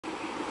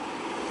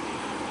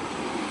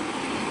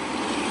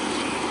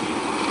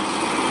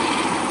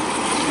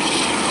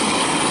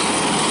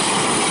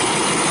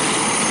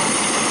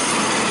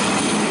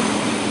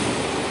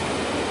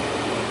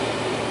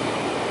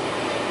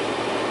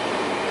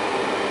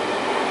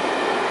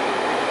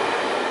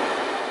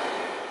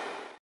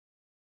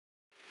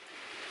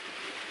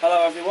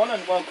everyone,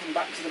 and welcome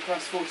back to the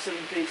Class 47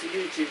 Peter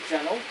YouTube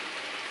channel.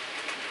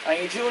 And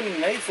you're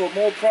joining me for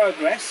more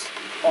progress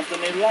of the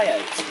new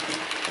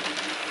layout.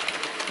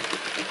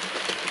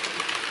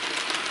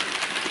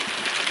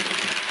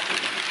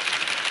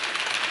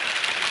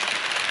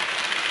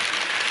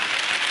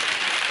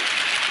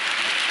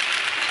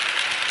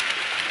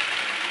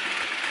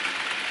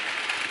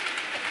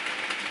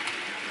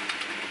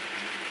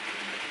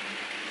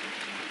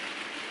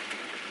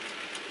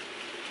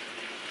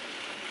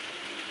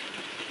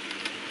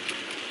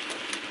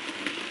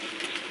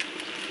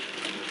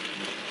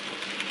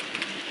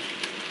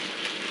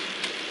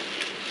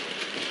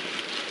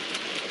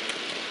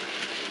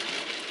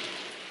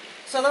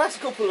 So the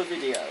last couple of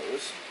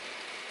videos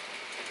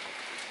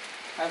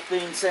have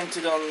been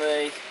centred on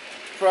the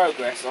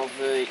progress of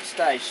the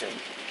station,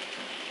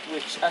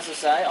 which, as I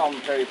say, I'm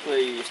very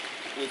pleased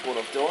with what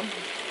I've done.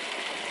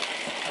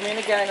 I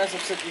mean, again, as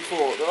I've said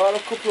before, there are a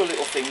couple of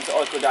little things that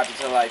I could add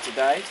at a later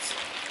date,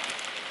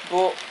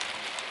 but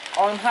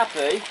I'm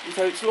happy with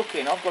how it's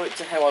looking. I've got it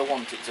to how I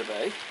want it to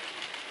be.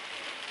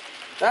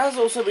 There has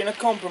also been a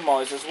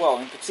compromise as well,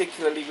 and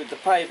particularly with the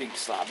paving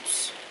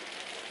slabs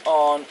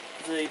on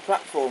the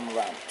platform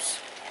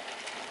ramps,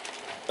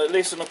 at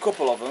least on a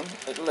couple of them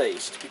at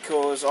least,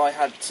 because I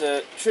had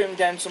to trim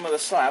down some of the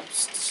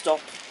slabs to stop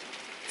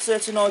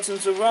certain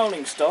items of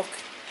rolling stock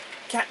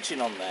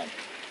catching on them.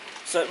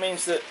 So it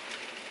means that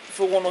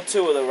for one or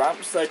two of the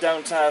ramps they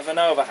don't have an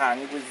overhang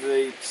with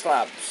the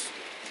slabs,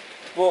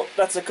 but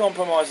that's a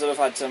compromise that I've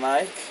had to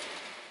make.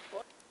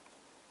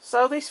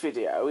 So this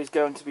video is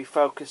going to be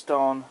focused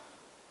on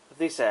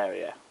this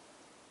area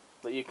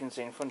that you can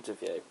see in front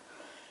of you.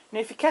 Now,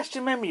 if you cast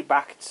your memory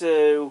back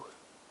to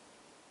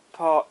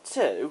part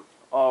 2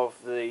 of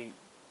the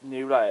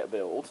new layout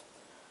build,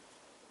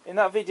 in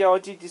that video I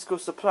did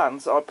discuss the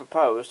plans that I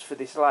proposed for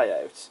this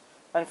layout.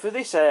 And for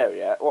this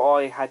area, what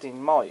I had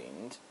in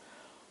mind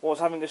was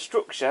having a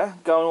structure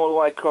going all the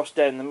way across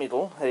down the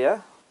middle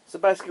here. So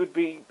basically it would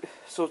be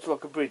sort of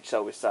like a bridge,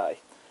 shall we say.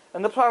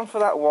 And the plan for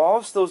that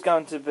was there was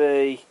going to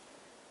be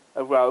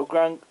a road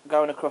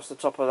going across the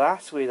top of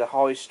that with a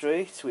high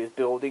street with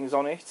buildings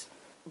on it.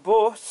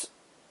 But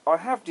I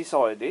have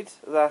decided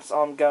that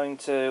I'm going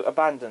to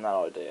abandon that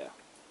idea,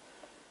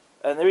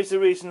 and there is a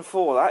reason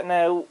for that.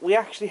 Now, we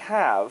actually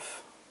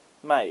have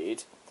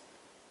made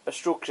a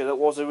structure that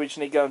was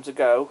originally going to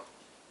go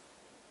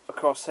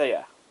across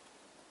here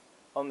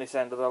on this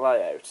end of the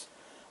layout.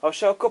 I'll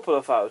show a couple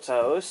of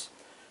photos.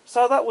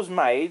 So that was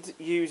made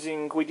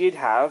using, we did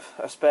have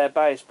a spare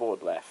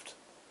baseboard left.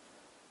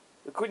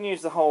 We couldn't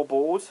use the whole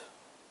board,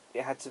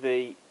 it had to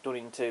be done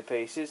in 2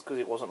 pieces because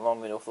it wasn't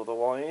long enough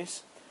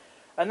otherwise.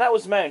 And that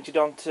was mounted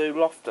onto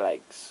loft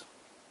legs.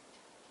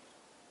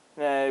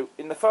 Now,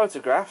 in the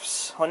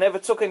photographs, I never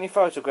took any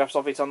photographs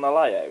of it on the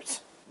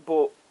layout,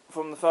 but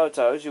from the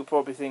photos you're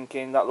probably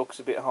thinking that looks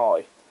a bit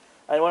high.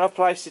 And when I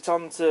placed it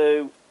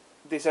onto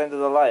this end of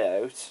the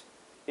layout,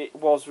 it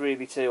was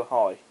really too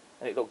high,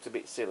 and it looked a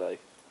bit silly.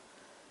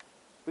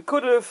 We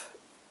could have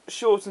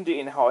shortened it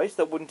in height,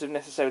 that wouldn't have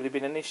necessarily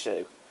been an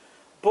issue.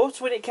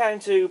 But when it came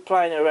to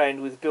playing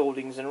around with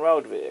buildings and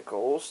road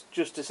vehicles,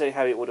 just to see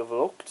how it would have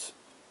looked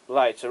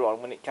later on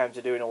when it came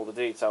to doing all the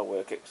detail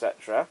work,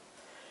 etc.,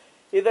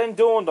 it then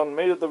dawned on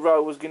me that the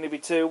road was going to be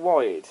too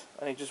wide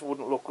and it just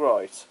wouldn't look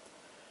right.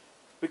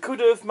 We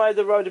could have made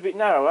the road a bit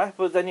narrower,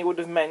 but then it would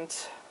have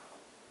meant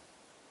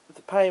that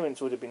the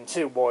pavements would have been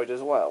too wide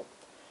as well.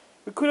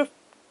 We could have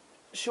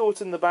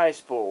shortened the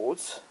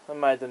baseboards and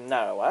made them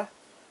narrower,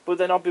 but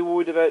then I'd be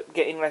worried about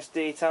getting less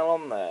detail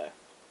on there.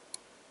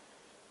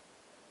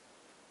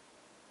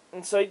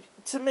 And so,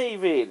 to me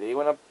really,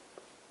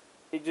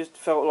 it just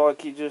felt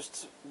like it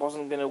just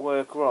wasn't going to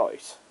work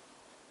right.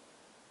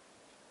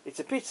 It's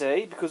a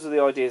pity because of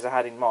the ideas I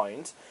had in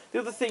mind. The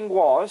other thing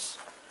was,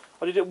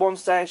 I did at one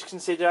stage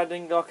consider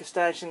adding like a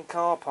station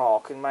car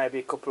park and maybe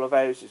a couple of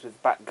houses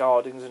with back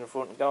gardens and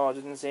front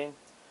gardens in.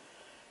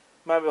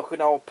 Maybe like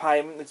an old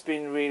pavement that's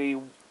been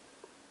really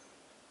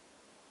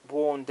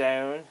worn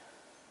down,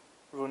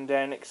 run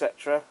down,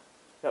 etc.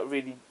 Not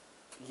really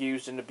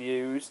used and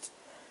abused.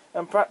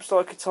 And perhaps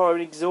like a tyre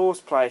and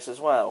exhaust place as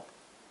well.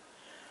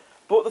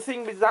 But the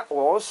thing with that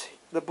was,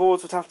 the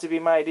boards would have to be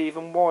made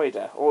even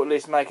wider, or at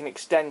least make an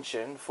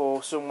extension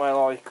for somewhere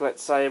like,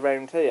 let's say,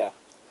 around here.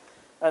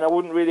 And I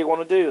wouldn't really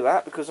want to do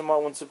that, because I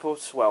might want to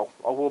put, well,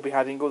 I will be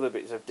adding other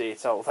bits of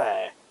detail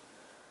there.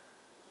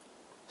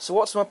 So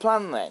what's my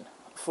plan then,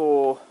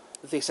 for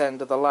this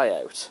end of the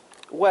layout?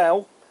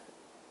 Well,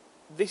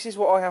 this is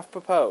what I have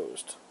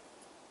proposed.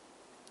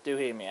 Do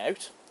hear me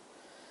out.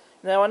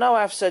 Now, I know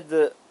I've said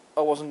that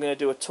I wasn't going to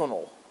do a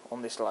tunnel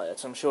on this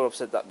layout. I'm sure I've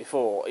said that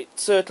before. It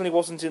certainly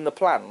wasn't in the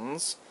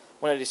plans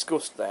when I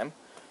discussed them.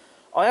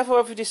 I have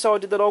however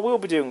decided that I will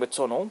be doing a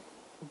tunnel,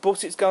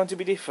 but it's going to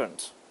be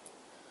different.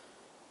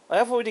 I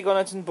have already gone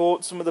out and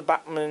bought some of the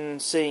Batman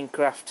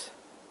Scenicraft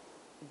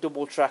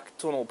double track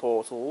tunnel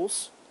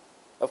portals.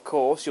 Of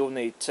course you'll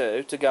need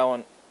 2 to go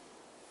on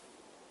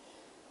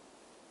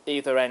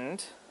either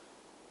end.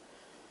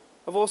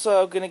 I'm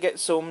also going to get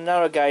some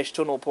narrow gauge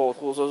tunnel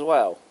portals as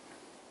well.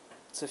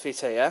 to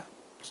fit here,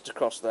 just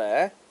across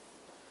there.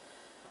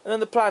 And then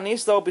the plan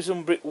is there'll be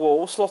some brick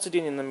wall slotted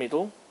in the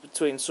middle,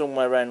 between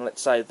somewhere around,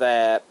 let's say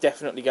there,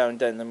 definitely going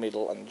down the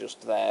middle, and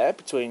just there,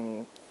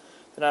 between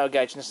the narrow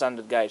gauge and the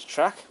standard gauge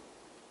track.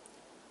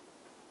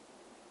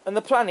 And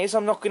the plan is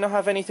I'm not going to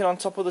have anything on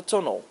top of the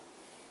tunnel.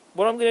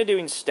 What I'm going to do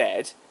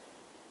instead,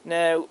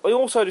 now I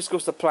also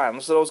discussed the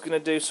plans that I was going to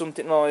do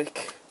something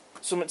like,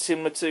 something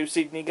similar to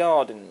Sydney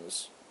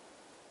Gardens.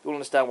 You'll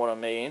understand what I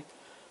mean.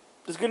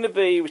 There's going to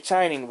be a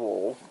retaining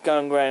wall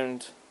going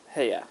round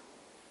here.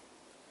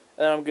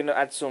 And I'm going to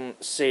add some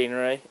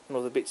scenery and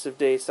other bits of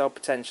detail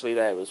potentially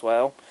there as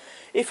well.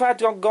 If I had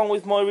gone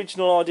with my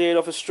original idea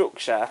of a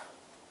structure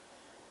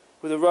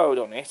with a road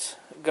on it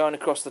going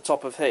across the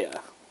top of here,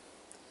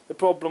 the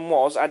problem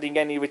was adding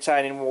any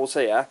retaining walls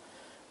here,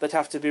 they'd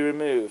have to be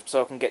removed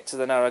so I can get to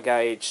the narrow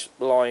gauge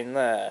line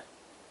there.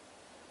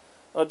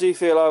 I do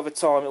feel over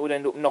time it would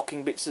end up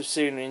knocking bits of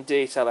scenery and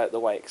detail out the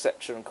way,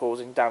 etc., and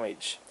causing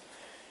damage.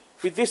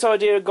 With this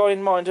idea of God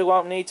in mind, I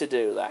won't need to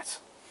do that.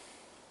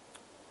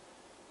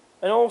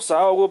 And also,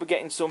 I will be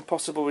getting some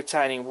possible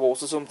retaining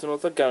walls or something or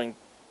other going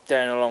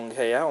down along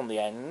here on the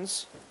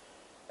ends.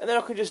 And then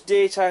I can just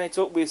detail it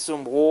up with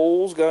some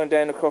walls going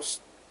down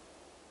across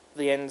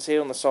the ends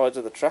here on the sides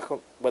of the track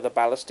where the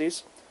ballast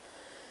is.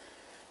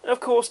 And of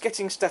course,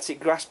 getting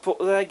static grass put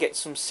there, get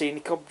some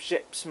scenic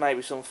objects,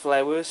 maybe some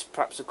flowers,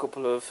 perhaps a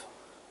couple of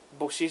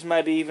bushes,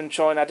 maybe even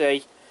try and add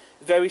a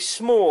very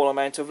small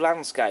amount of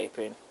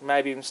landscaping,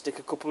 maybe even stick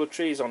a couple of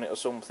trees on it or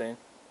something.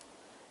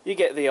 You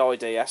get the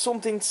idea.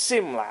 Something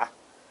similar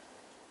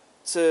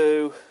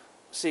to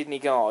Sydney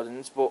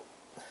Gardens, but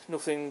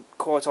nothing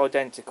quite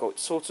identical.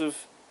 It's sort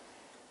of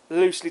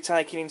loosely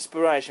taking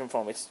inspiration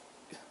from it.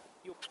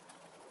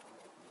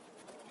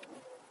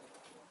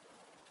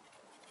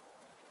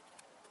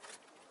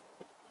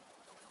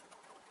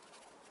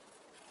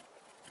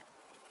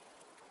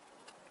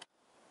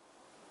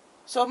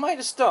 So I've made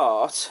a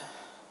start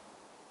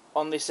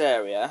on this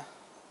area,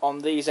 on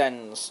these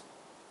ends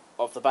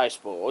of the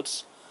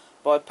baseboards,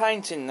 by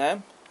painting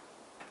them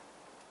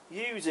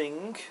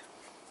using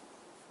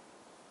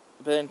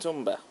burnt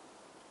umber,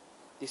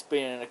 this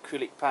being an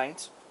acrylic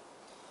paint.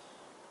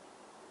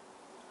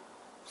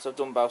 So I've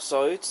done both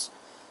sides,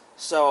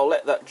 so I'll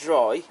let that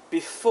dry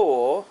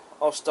before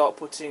I'll start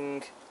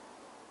putting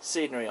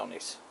scenery on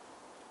it,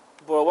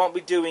 but I won't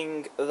be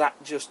doing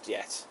that just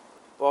yet.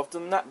 But I've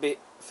done that bit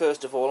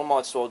first of all, I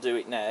might as well do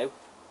it now,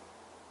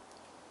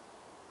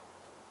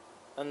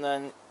 and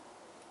then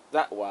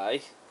that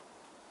way,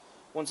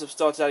 once I've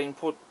started adding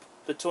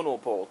the tunnel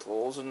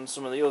portals and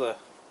some of the other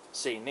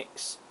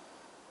scenics,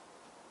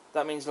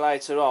 that means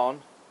later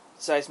on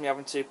it saves me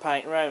having to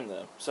paint around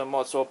them, so I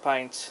might as well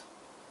paint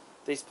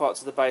these parts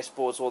of the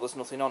baseboards while there's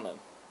nothing on them.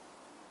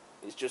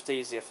 It's just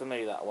easier for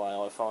me that way,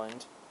 I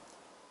find.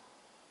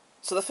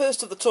 So the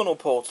first of the tunnel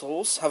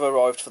portals have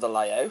arrived for the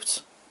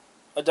layout.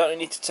 I don't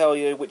need to tell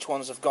you which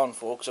ones I've gone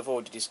for because I've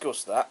already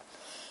discussed that,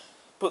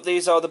 but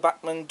these are the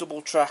Bachmann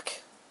double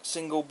track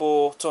single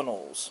bore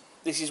tunnels.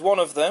 This is one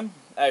of them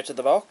out of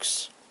the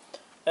box,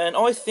 and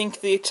I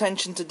think the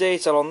attention to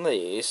detail on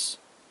these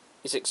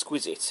is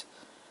exquisite,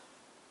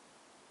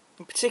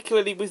 and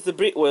particularly with the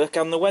brickwork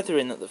and the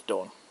weathering that they've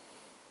done.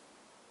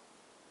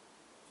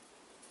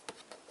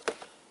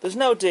 There's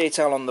no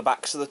detail on the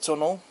backs of the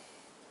tunnel.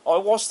 I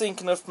was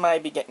thinking of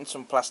maybe getting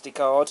some plastic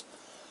card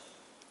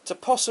to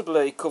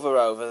possibly cover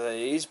over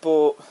these,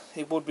 but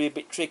it would be a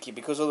bit tricky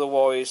because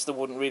otherwise they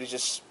wouldn't really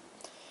just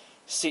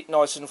sit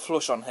nice and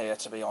flush on here,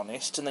 to be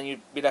honest, and then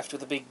you'd be left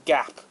with a big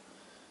gap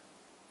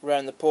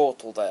around the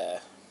portal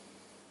there,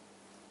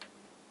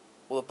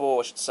 or the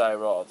bore I should say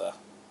rather.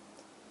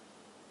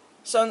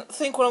 So I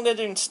think what I'm going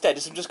to do instead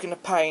is I'm just going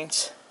to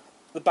paint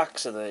the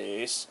backs of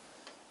these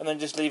and then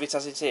just leave it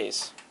as it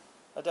is.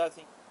 I don't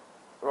think...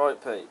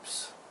 Right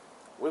peeps,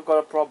 we've got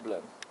a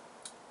problem.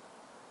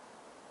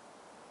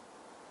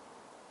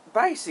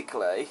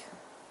 Basically,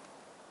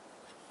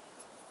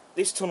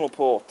 this tunnel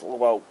portal,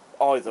 well,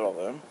 either of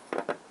them,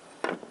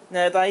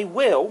 now they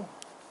will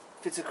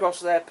fit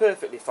across there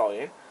perfectly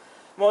fine.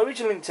 My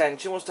original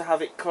intention was to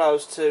have it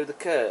close to the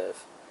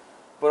curve,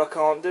 but I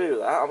can't do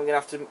that. I'm going to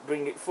have to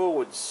bring it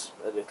forwards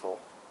a little,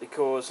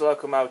 because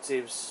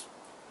locomotives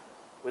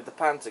with the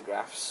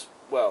pantographs,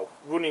 well,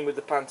 running with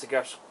the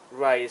pantographs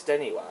raised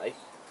anyway,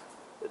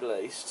 at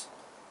least,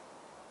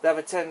 they have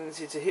a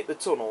tendency to hit the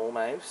tunnel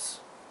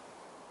mouse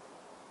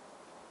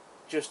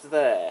just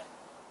there.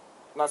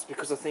 And that's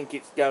because I think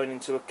it's going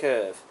into a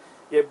curve.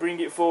 Yeah, bring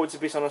it forwards a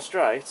bit on a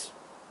straight,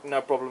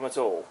 no problem at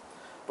all.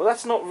 But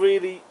that's not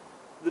really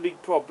the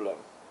big problem,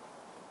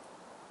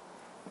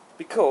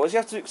 because you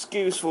have to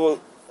excuse for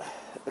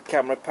the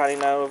camera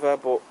panning over,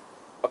 but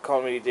I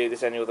can't really do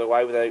this any other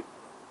way without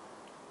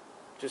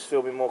just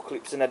filming more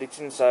clips and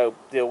editing, so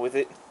deal with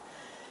it.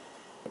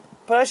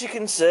 But as you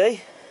can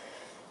see,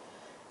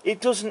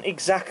 it doesn't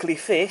exactly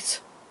fit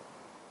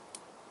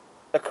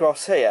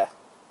across here.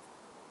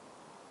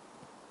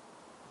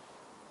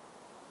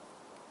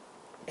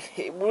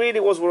 It really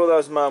was one of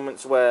those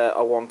moments where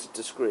I wanted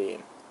to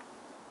scream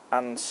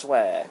and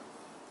swear.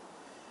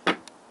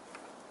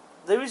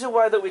 there is a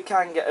way that we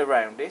can get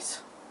around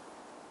it,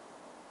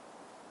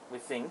 we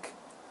think.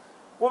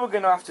 What we're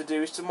going to have to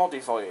do is to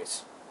modify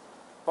it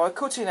by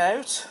cutting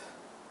out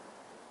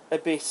a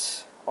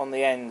bit on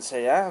the ends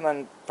here, and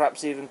then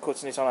perhaps even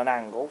cutting it on an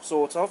angle,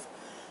 sort of,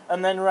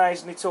 and then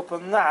raising it up,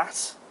 and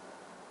that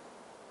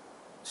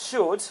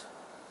should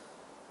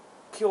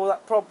cure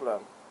that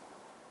problem.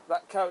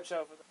 That coach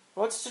over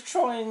there. Right, to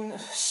try and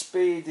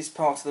speed this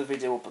part of the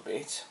video up a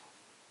bit,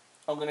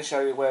 I'm going to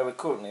show you where we're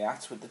currently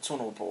at with the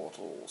tunnel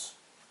portals.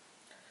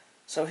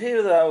 So here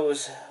are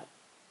those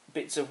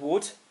bits of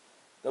wood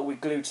that we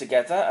glued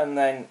together, and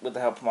then with the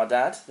help of my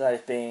dad,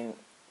 they've been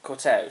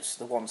cut out,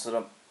 the ones that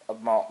are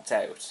marked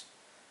out,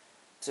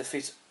 to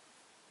fit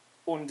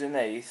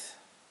underneath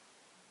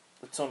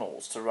the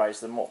tunnels to raise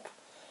them up.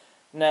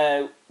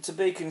 Now, to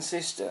be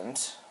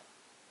consistent,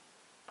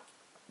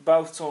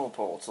 both tunnel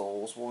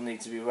portals will need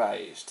to be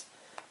raised,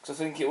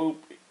 because I think it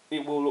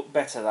will look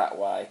better that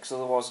way, because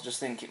otherwise I just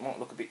think it might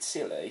look a bit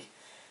silly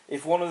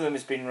if one of them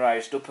has been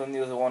raised up and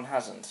the other one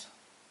hasn't.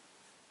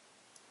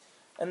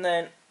 And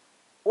then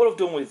what I've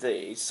done with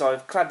these, so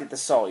I've cladded the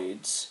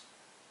sides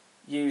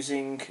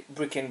using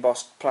brick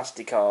embossed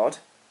plasticard,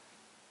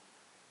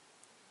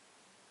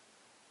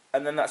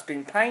 and then that's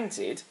been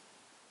painted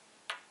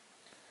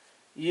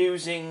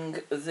using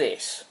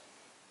this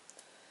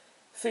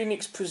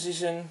Phoenix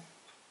Precision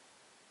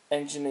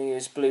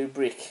Engineers Blue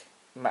Brick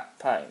matte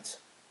paint.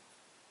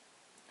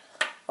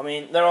 I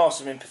mean, there are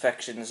some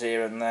imperfections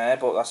here and there,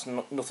 but that's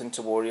nothing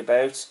to worry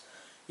about.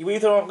 You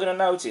either aren't going to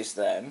notice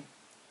them,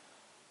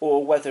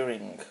 or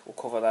weathering will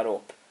cover that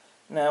up.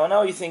 Now, I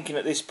know you're thinking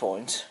at this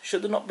point,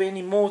 should there not be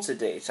any mortar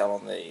detail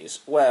on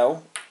these?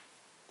 Well,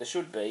 there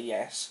should be,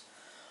 yes.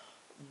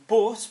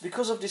 But,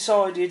 because I've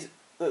decided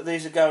that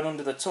these are going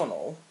under the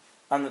tunnel,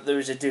 and that there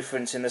is a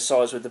difference in the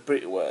size with the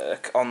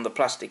brickwork on the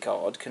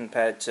plasticard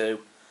compared to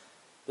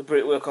the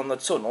brickwork on the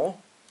tunnel,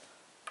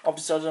 I've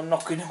decided I'm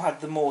not going to add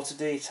the mortar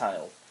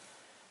detail.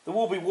 There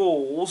will be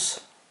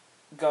walls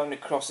going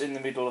across in the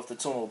middle of the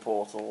tunnel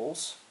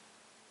portals,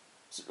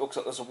 so it looks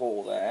like there's a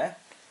wall there,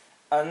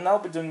 and they'll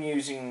be done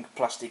using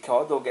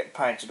plasticard, they'll get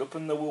painted up,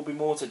 and there will be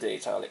mortar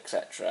detail,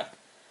 etc.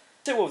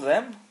 Two of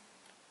them,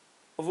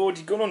 I've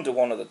already gone under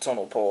one of the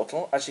tunnel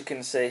portal, as you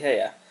can see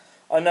here.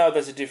 I know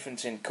there's a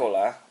difference in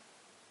colour,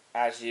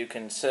 as you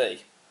can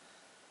see,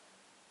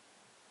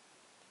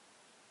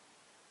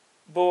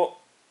 but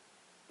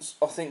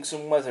I think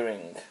some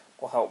weathering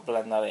will help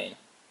blend that in,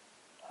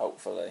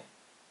 hopefully.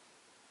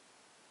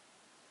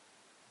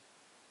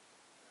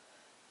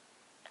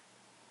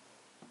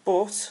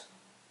 But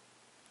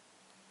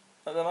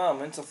at the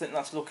moment I think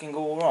that's looking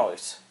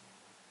alright.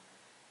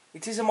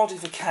 It is a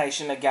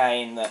modification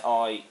again that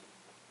I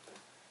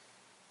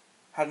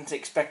hadn't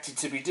expected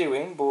to be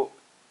doing, but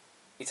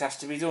it has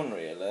to be done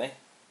really.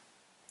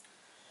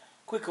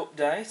 Quick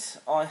update,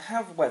 I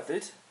have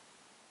weathered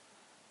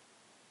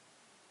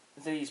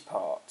these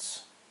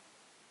parts.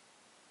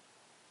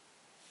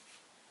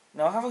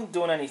 Now, I haven't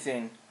done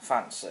anything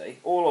fancy.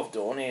 All I've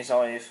done is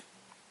I've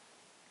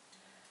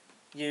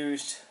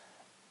used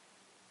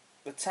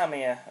the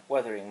Tamiya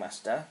Weathering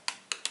Master,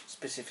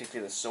 specifically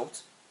the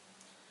soot,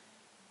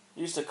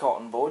 used a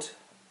cotton bud,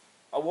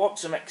 I wiped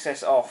some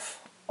excess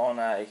off on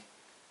a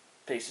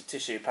piece of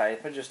tissue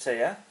paper just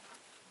here,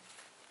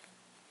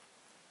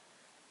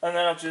 and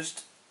then I've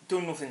just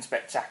done nothing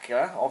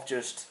spectacular. I've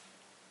just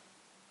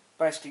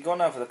basically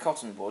gone over the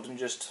cotton bud and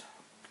just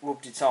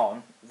rubbed it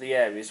on the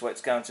areas where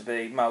it's going to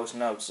be most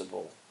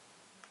noticeable,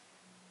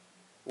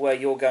 where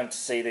you're going to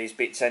see these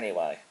bits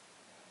anyway.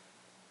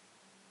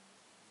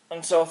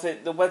 And so I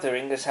think the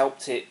weathering has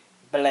helped it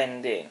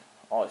blend in,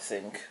 I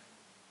think.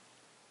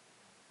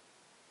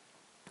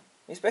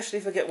 Especially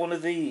if I get one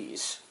of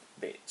these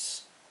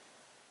bits.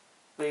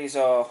 These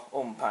are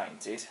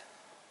unpainted.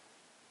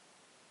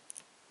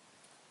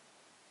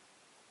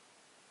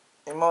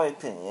 In my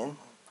opinion,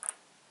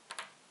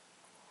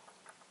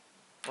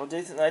 I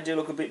do think they do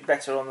look a bit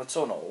better on the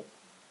tunnel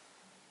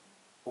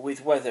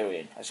with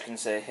weathering, as you can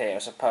see here,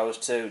 as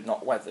opposed to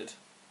not weathered.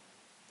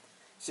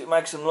 So it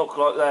makes them look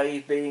like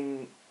they've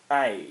been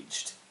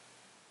aged.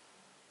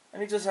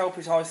 And it does help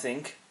it, I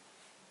think,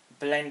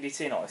 blend it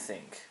in, I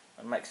think,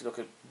 and makes it look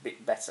a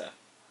bit better.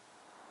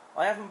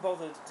 I haven't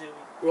bothered doing...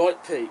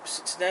 Right peeps,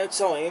 it's now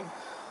time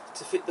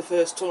to fit the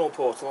first tunnel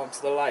portal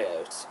onto the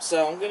layout.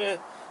 So I'm going to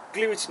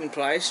glue it in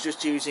place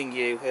just using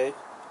U-Hoo.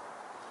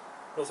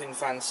 Nothing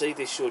fancy,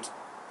 this should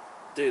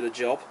do the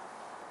job.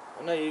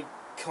 I know you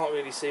can't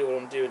really see what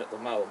I'm doing at the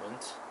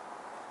moment,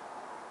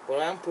 but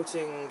I am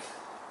putting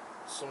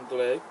some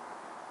glue,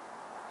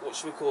 what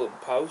should we call them,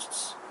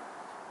 posts?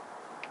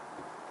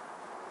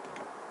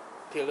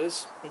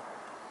 Pillars.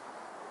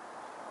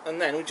 And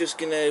then we're just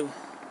going to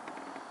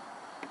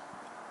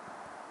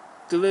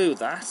glue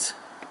that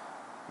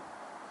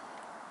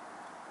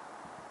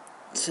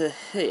to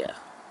here.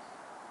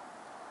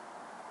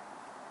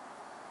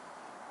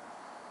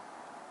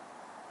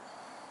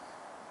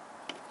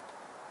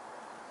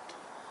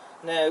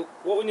 Now,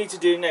 what we need to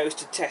do now is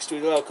to test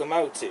with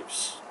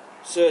locomotives,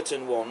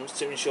 certain ones,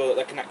 to ensure that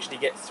they can actually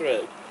get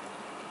through.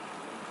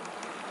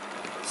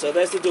 So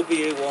there's the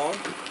W1,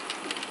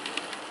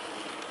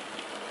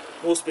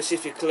 more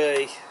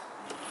specifically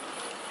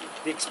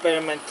the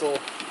experimental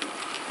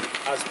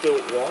as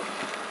built one,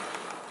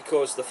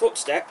 because the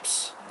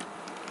footsteps,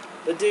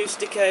 they do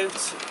stick out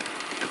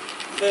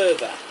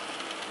further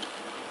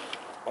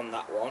on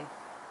that one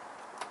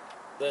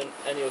than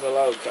any other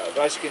loco.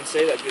 But as you can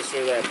see, that goes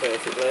through there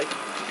perfectly.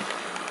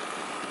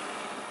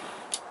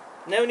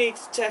 No need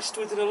to test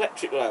with an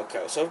electric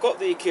loco, so I've got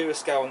the Acura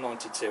Scale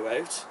 92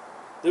 out.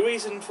 The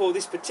reason for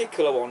this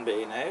particular one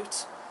being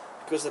out,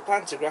 because the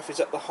pantograph is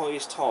at the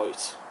highest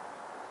height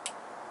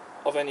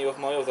of any of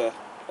my other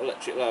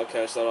electric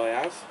locos that I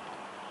have.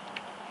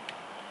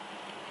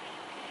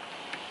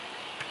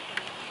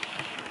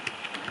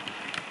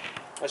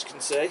 As you can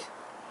see,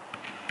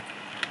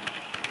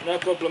 no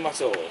problem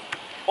at all.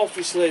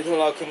 Obviously the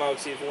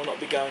locomotive will not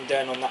be going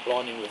down on that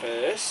line in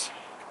reverse,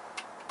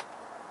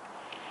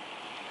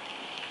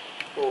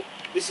 but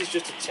this is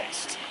just a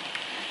test.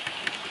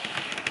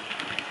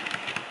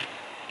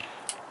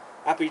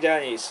 Happy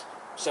days.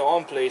 So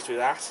I'm pleased with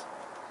that.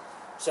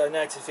 So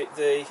now to fit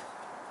the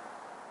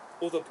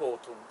other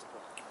portal into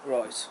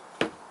place.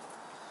 Right.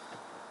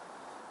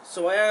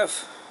 So I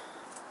have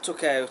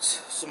took out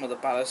some of the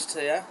ballast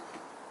here,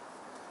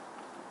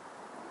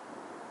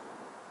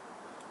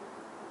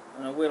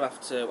 and I will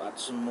have to add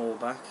some more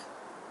back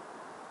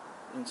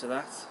into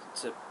that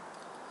to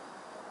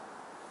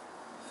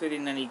fill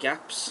in any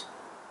gaps,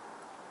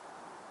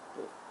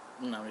 but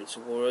no need to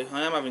worry.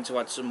 I am having to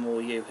add some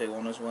more yoo-hoo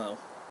on as well.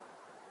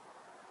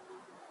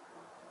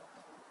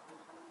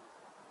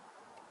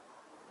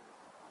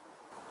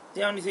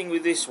 The only thing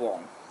with this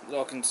one that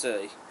I can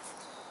see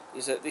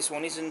is that this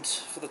one isn't,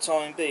 for the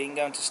time being,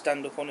 going to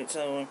stand up on its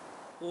own.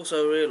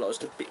 Also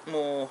realised a bit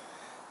more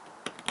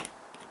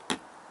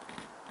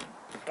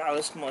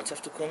ballast might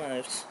have to come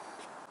out.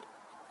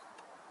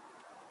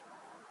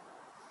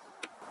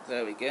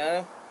 There we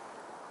go.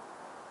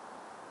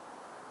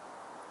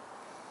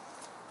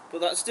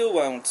 But that still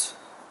won't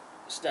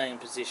stay in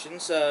position,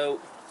 so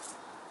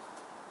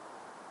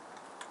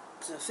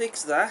to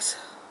fix that,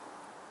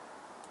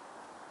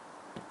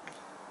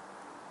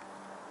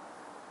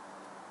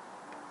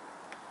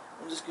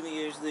 I'm just going to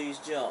use these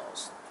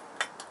jars.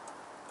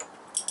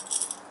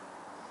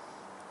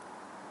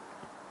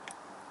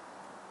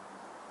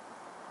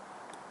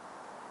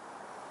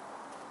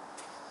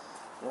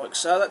 Like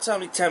so. That's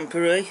only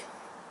temporary,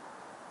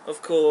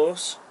 of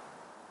course.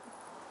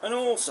 And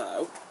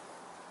also,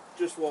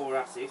 just while we're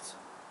at it,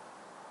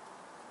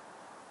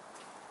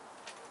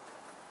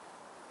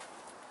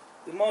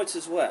 we might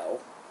as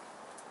well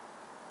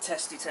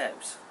test it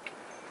out.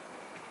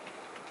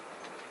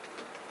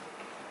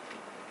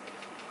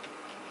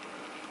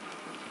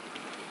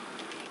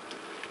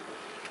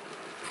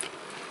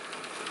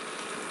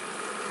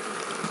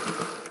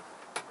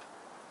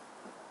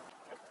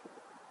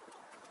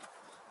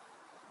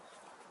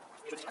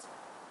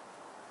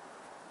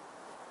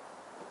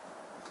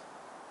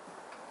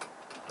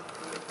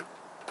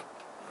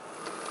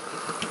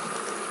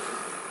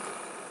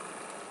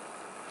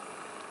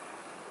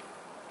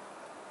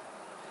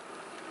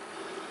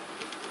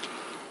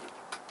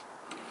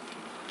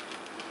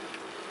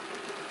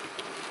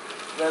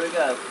 There we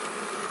go.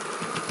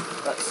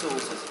 That's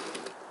sorted.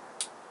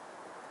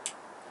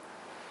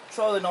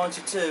 Try the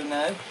 92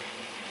 now.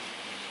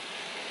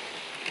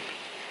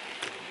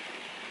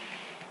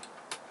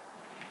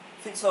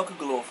 Fits like a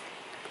glove.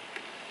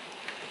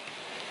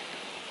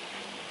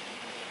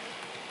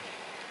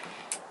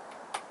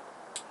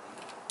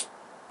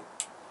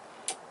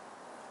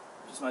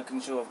 Just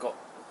making sure I've got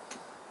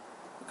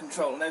the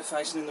control now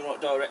facing in the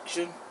right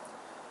direction.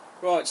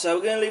 Right, so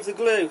we're going to leave the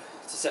glue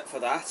to set for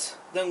that,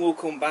 then we'll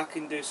come back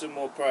and do some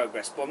more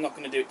progress, but I'm not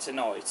going to do it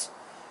tonight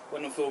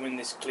when I'm filming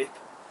this clip,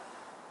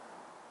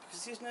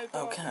 because there's no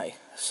time. Okay,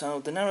 so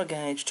the narrow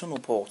gauge tunnel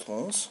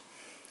portals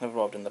have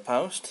arrived in the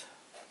post.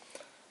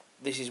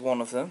 This is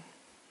one of them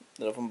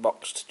that I've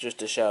unboxed just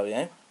to show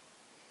you,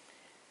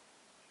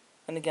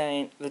 and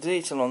again the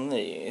detail on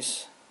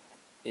these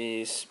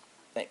is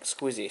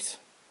exquisite,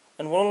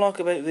 and what I like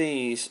about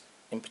these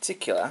in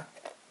particular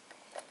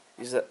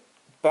is that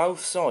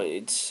both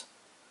sides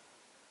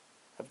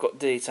have got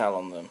detail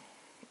on them,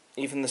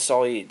 even the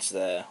sides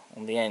there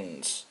on the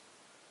ends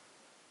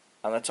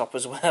and the top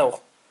as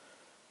well.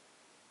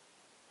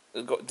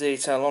 They've got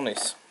detail on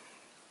it.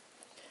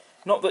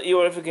 Not that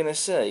you're ever going to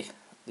see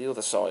the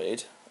other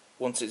side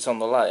once it's on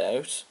the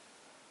layout,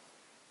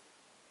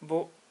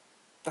 but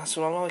that's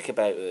what I like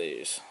about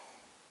these.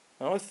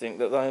 I think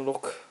that they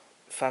look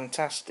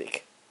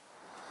fantastic.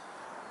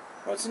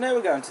 Right, so now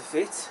we're going to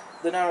fit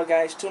the narrow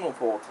gauge tunnel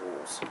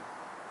portals.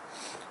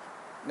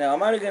 Now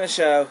I'm only going to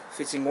show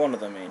fitting one of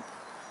them in,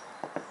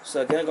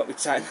 so again I've got my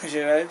tape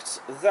measure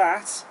out.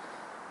 That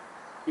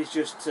is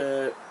just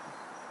to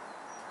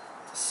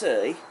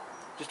see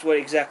just where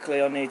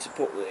exactly I need to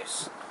put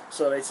this,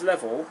 so that it's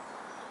level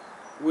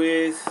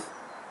with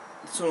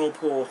the tunnel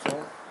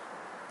portal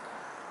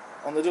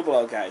on the double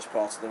O gauge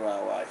part of the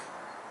railway.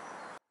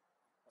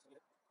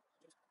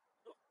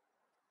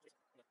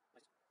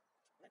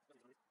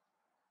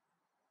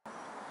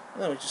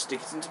 And then we just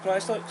stick it into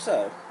place like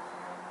so.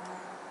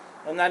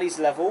 And that is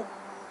level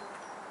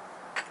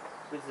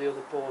with the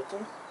other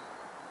portal.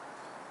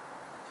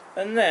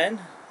 And then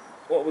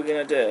what we're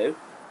going to do,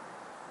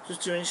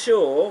 just to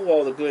ensure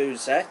while the glue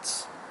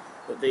sets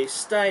that this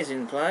stays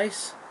in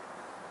place,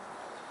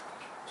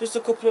 just a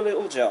couple of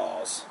little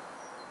jars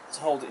to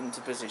hold it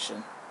into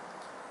position.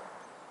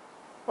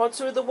 Right,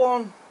 so with the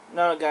one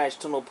narrow gauge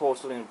tunnel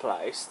portal in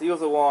place, the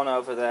other one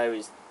over there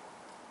is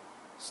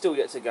still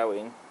yet to go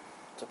in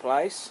to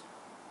place.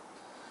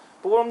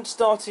 But what I'm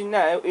starting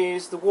now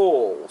is the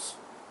walls.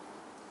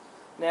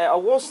 Now I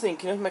was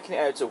thinking of making it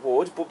out of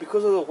wood, but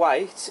because of the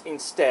weight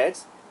instead,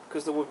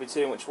 because there would be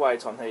too much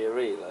weight on here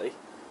really,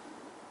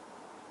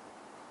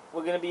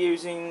 we're going to be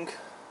using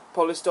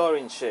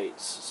polystyrene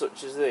sheets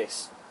such as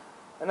this,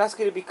 and that's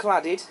going to be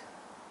cladded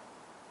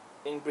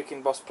in brick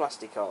embossed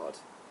plasticard.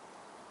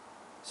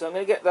 So I'm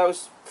going to get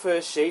those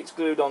first sheets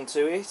glued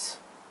onto it,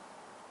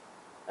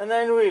 and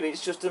then really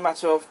it's just a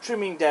matter of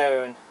trimming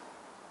down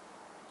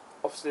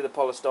obviously the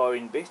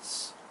polystyrene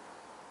bits,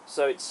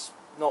 so it's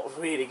not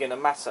really going to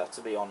matter,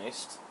 to be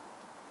honest,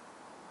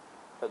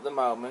 at the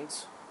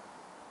moment,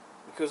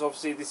 because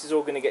obviously this is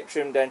all going to get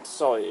trimmed down to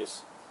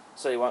size,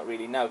 so you won't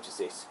really notice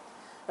it.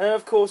 And then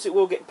of course it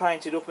will get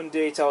painted up and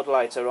detailed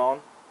later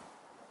on.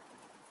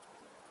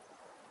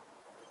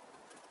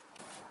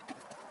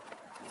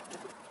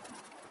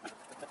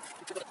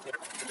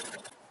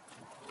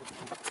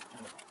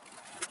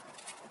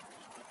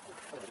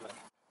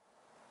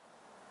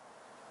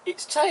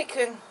 It's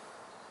taken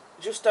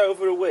just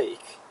over a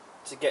week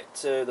to get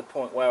to the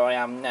point where I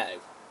am now,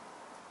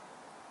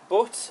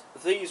 but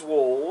these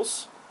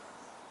walls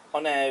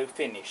are now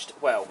finished.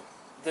 Well,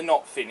 they're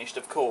not finished,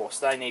 of course,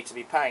 they need to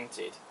be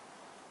painted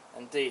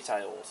and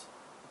detailed,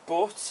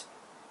 but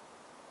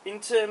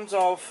in terms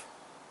of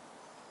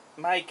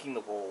making the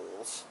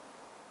walls,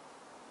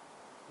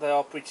 they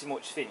are pretty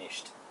much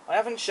finished. I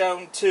haven't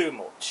shown too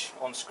much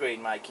on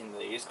screen making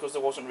these because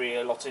there wasn't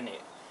really a lot in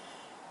it.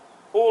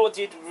 All I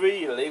did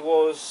really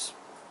was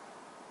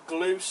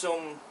glue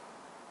some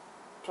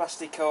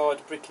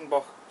plasticard brick and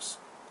box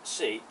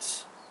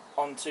sheets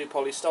onto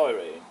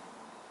polystyrene,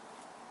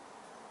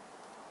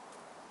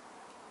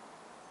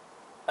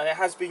 and it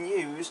has been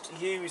used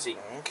using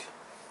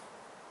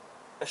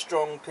a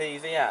strong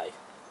PVA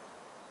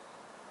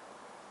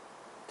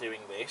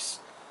doing this.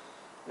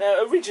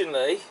 Now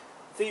originally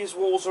these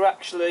walls are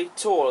actually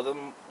taller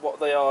than what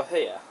they are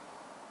here,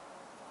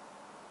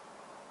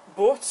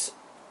 but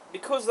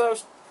because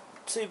those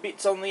two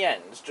bits on the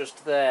ends,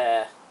 just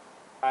there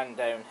and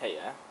down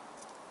here,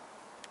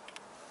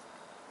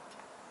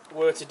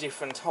 were at a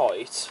different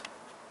height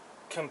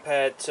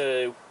compared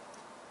to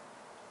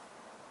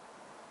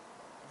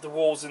the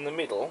walls in the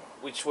middle,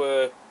 which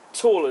were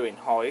taller in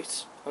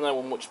height and they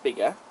were much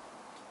bigger.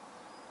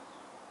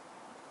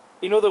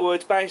 In other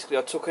words, basically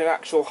I took an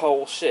actual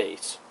whole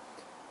sheet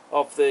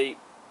of the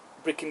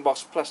brick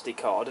embossed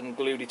plasticard and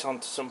glued it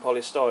onto some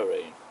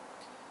polystyrene.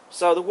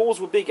 So the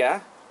walls were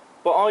bigger,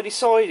 but I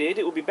decided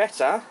it would be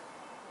better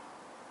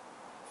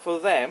for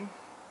them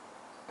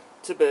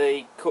to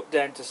be cut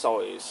down to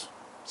size,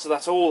 so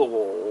that all the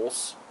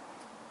walls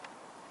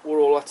were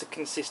all at a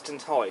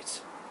consistent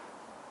height,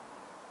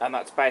 and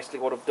that's basically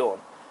what I've done.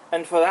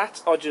 And for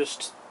that I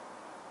just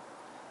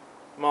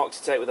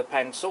marked it out with a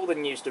pencil,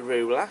 then used a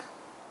ruler,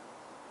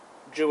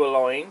 drew a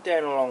line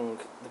down along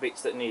the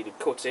bits that needed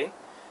cutting,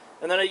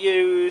 and then I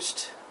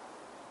used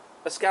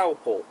a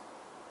scalpel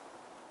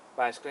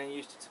basically and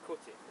used it to cut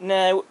it.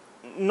 Now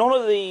none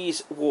of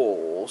these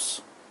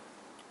walls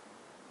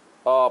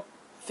are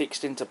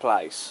fixed into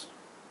place.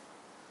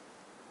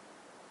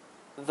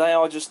 They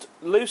are just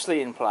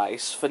loosely in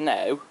place for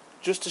now,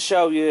 just to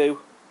show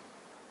you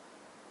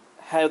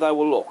how they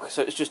will look.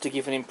 So it's just to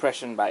give an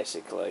impression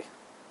basically.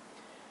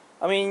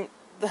 I mean,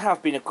 there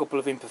have been a couple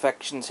of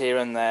imperfections here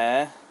and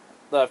there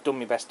that I've done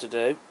my best to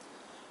do.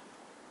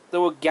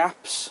 There were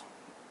gaps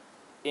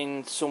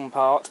in some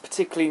parts,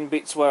 particularly in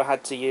bits where I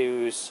had to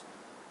use,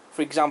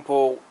 for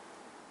example,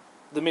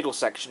 the middle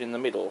section in the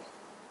middle,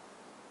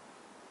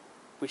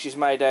 which is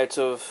made out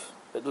of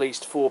at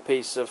least 4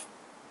 pieces of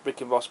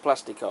brick embossed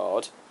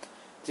plasticard.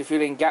 To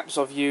fill in gaps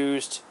I've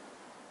used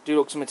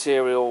Deluxe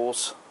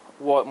Materials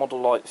white model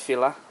light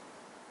filler.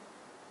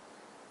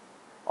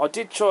 I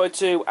did try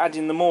to add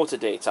in the mortar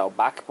detail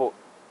back, but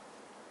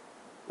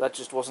that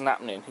just wasn't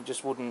happening. It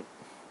just wouldn't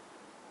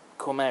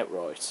come out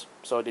right,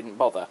 so I didn't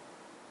bother.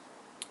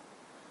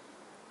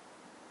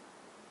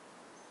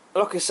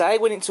 Like I say,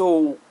 when it's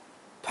all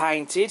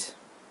painted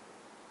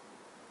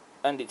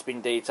and it's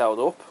been detailed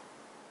up,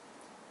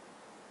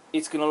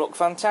 it's going to look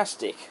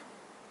fantastic.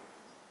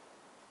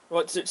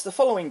 Right, so it's the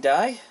following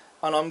day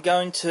and I'm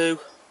going to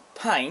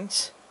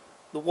paint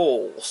the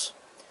walls,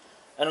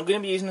 and I'm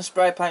going to be using a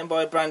spray paint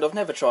by a brand I've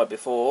never tried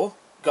before,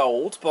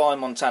 Gold by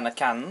Montana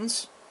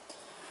Cans,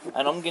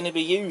 and I'm going to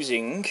be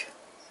using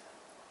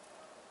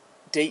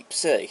Deep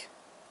Sea.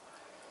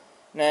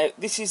 Now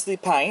this is the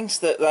paint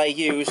that they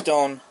used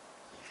on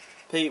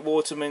Pete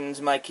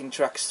Waterman's Making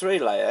Tracks 3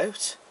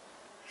 layout,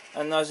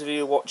 And those of you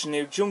who watch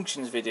New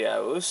Junction's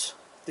videos,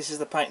 this is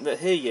the paint that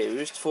he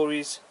used for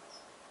his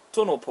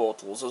tunnel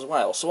portals as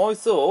well. So I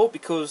thought,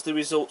 because the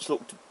results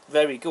looked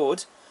very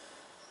good,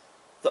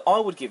 that I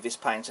would give this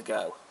paint a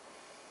go.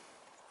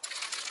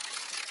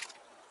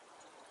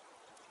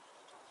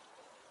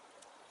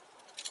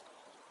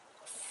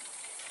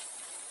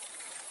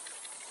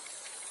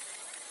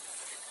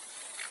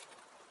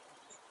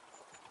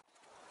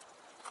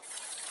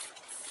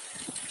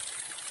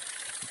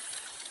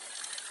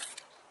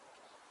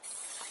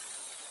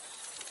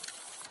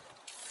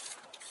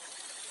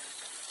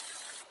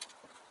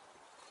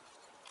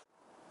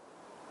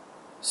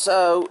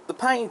 So the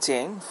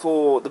painting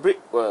for the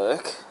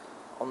brickwork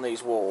on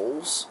these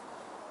walls,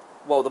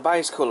 well, the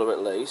base colour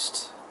at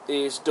least,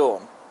 is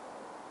done.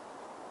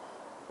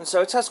 And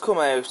so it has come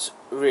out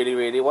really,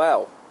 really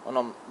well, and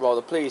I'm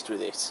rather pleased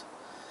with it.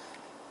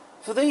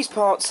 For these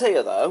parts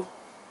here though,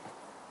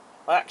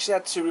 I actually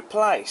had to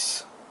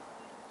replace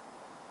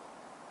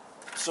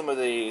some of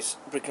these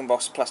brick and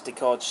boss plastic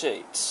card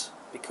sheets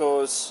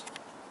because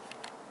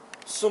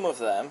some of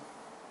them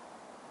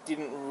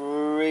didn't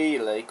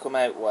really come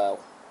out well.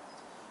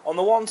 On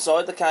the one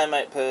side they came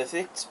out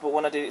perfect, but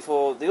when I did it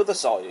for the other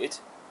side,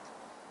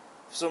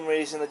 for some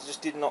reason they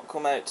just did not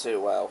come out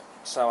too well,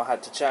 so I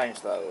had to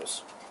change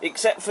those.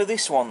 Except for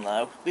this one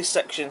though, this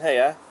section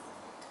here,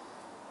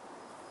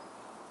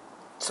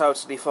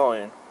 totally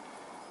fine.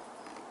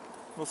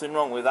 Nothing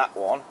wrong with that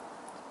one,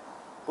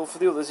 but for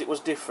the others it was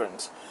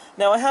different.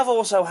 Now I have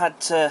also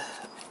had to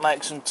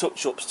make some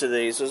touch-ups to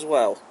these as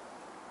well,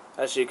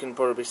 as you can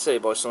probably see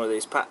by some of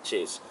these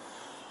patches.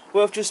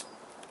 Well, I've just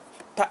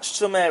patched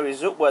some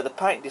areas up where the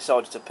paint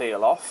decided to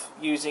peel off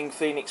using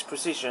Phoenix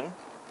Precision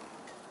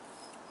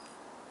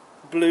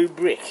blue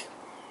brick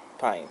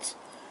paint.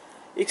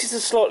 It is a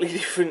slightly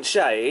different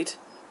shade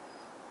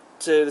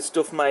to the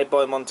stuff made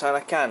by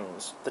Montana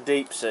Cans, the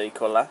deep sea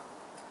colour.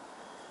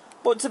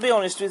 But to be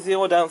honest with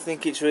you, I don't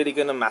think it's really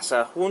going to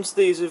matter. Once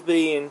these have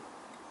been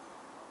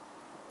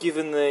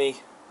given the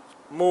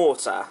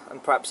mortar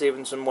and perhaps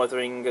even some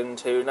weathering and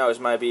who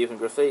knows, maybe even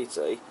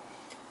graffiti,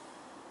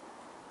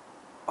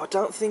 I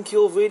don't think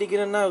you're really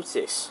going to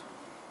notice.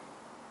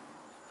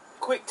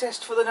 Quick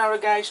test for the narrow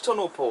gauge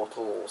tunnel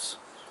portals,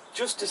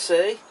 just to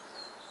see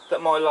that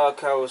my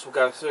locos will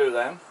go through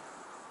them,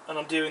 and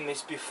I'm doing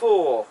this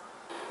before.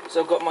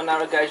 So I've got my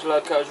narrow gauge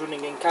locos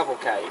running in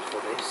cavalcade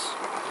for this.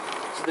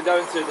 So they're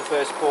going through the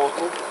first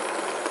portal.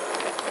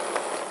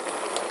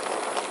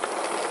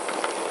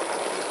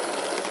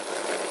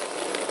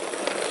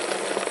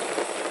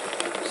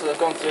 So they've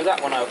gone through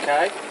that one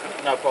okay,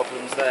 no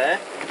problems there.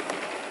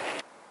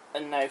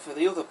 And now for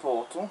the other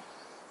portal.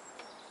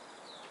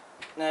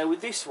 Now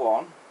with this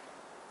one,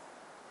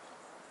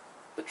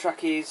 the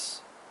track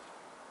is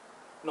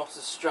not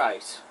as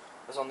straight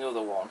as on the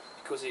other one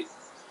because it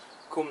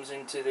comes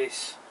into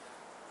this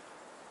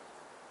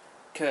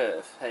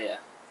curve here.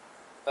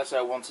 That's how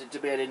I wanted it to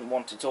be. I didn't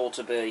want it all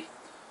to be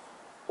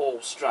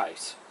all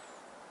straight.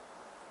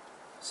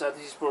 So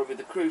this is probably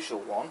the crucial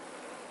one.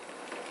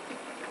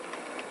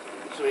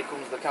 So here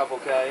comes the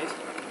cavalcade.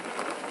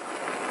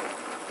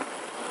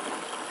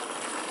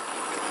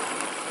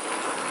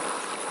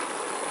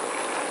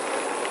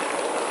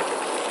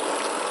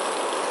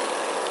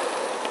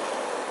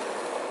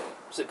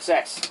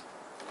 Success.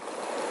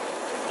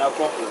 No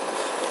problems.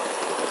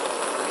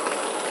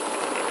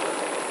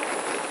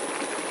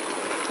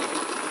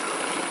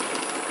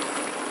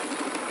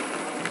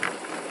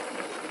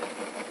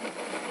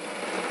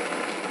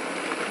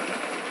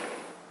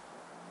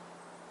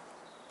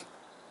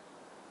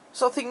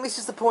 So I think this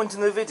is the point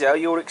in the video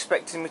you're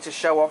expecting me to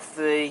show off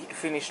the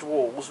finished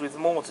walls with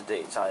mortar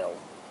detail.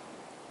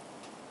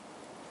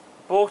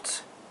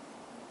 But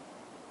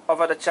I've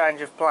had a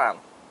change of plan.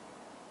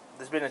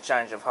 There's been a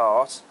change of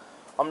heart.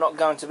 I'm not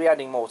going to be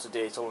adding mortar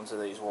detail into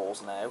these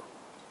walls now,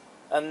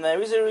 and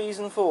there is a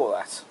reason for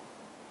that.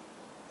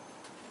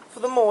 For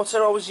the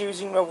mortar I was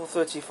using Level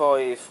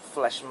 35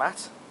 flesh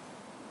matte,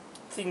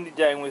 thinned it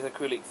down with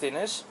acrylic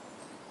thinners,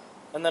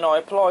 and then I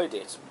applied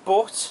it.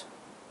 But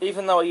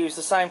even though I used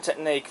the same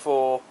technique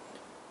for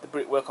the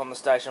brickwork on the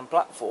station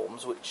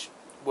platforms, which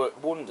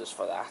worked wonders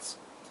for that,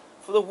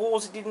 for the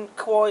walls it didn't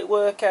quite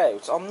work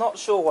out. I'm not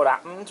sure what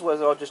happened,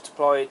 whether I just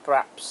applied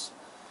perhaps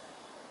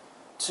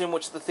too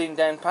much of the thin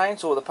down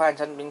paint or the paint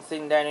hadn't been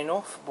thinned down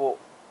enough, but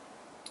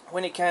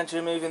when it came to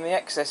removing the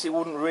excess it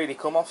wouldn't really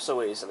come off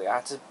so easily. I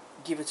had to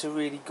give it a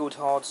really good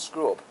hard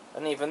scrub,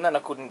 and even then I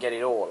couldn't get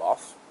it all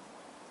off.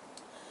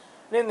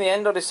 And in the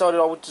end I decided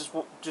I would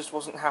just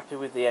wasn't happy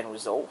with the end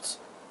result.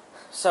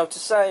 So to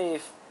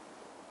save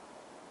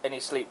any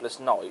sleepless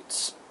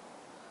nights,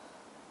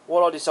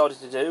 what I decided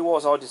to do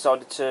was I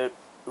decided to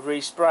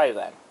respray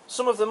them.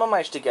 Some of them I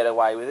managed to get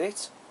away with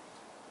it,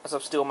 as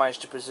I've still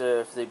managed to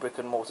preserve the brick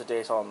and mortar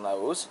detail on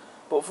those,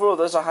 but for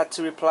others I had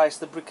to replace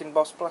the brick and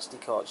boss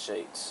plastic card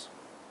sheets.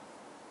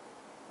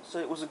 So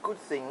it was a good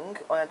thing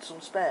I had some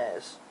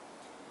spares.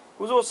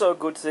 It was also a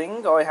good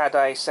thing I had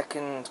a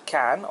second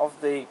can of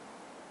the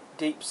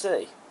deep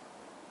sea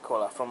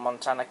colour from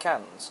Montana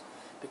Cans.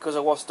 because I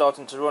was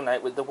starting to run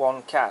out with the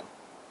one can.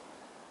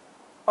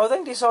 I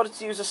then decided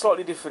to use a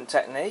slightly different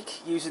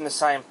technique, using the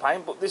same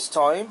paint, but this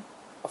time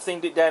I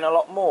thinned it down a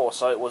lot more,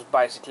 so it was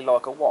basically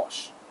like a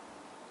wash.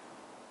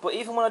 But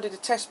even when I did a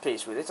test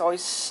piece with it, I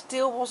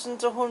still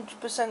wasn't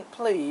 100%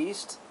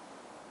 pleased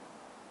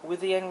with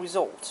the end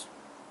result.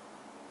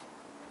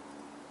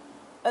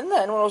 And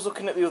then when I was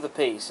looking at the other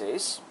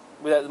pieces,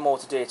 without the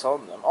mortar detail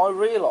on them, I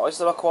realised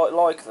that I quite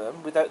like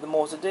them without the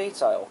mortar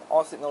detail.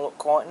 I think they look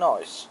quite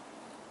nice.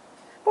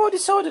 But I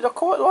decided I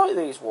quite like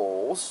these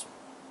walls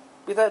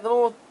without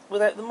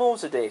the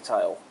mortar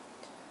detail.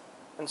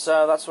 And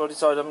so that's what I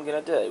decided I'm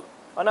going to do.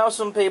 I know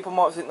some people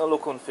might think they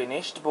look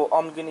unfinished, but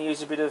I'm going to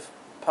use a bit of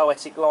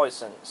poetic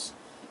licence.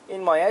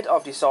 In my head,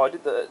 I've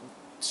decided that at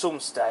some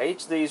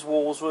stage these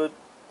walls were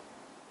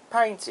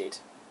painted,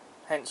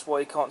 hence why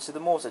you can't see the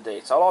mortar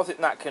detail. I think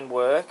that can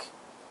work.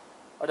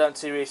 I don't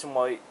see a reason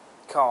why it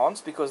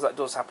can't, because that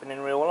does happen in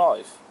real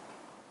life.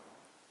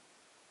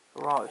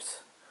 Right,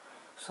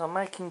 so I'm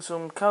making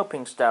some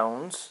coping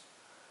stones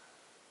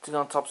to go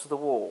on tops of the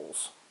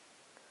walls.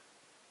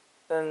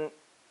 And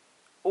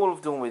all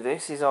I've done with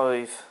this is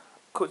I've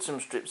cut some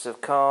strips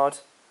of card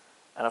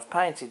and I've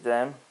painted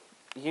them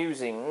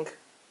using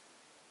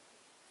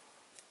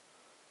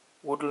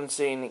Woodland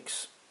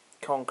Scenics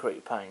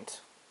concrete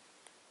paint.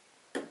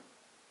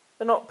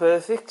 They're not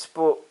perfect,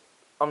 but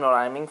I'm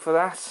not aiming for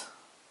that.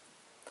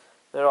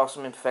 There are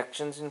some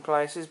imperfections in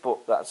places,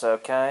 but that's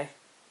okay.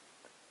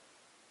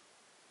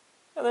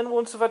 And then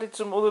once I've added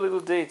some other little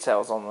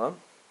details on them,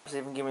 I've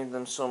even given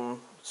them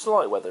some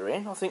slight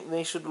weathering, I think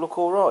they should look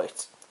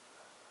alright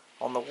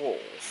on the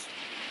walls.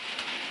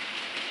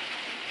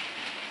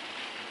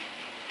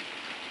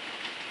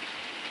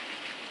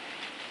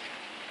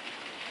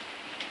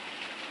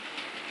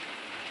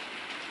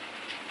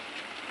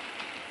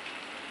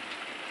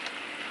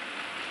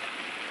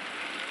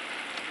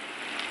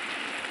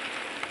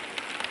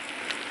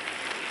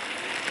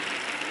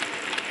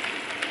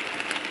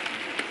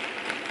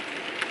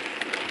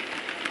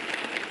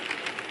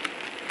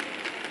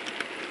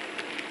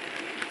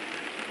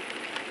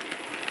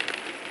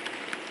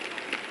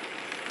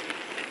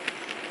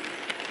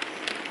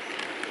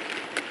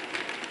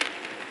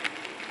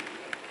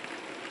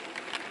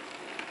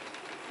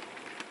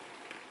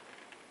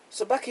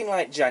 So back in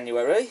late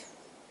January,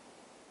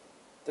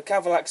 the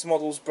Cavalax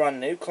model's brand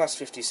new Class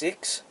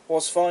 56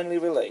 was finally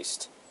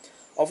released.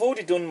 I've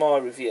already done my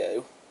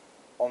review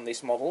on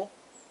this model,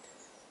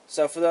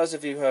 so for those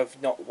of you who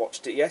have not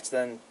watched it yet,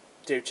 then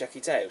do check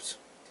it out.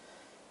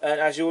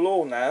 And as you'll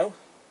all know,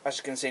 as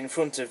you can see in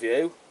front of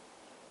you,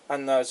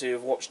 and those who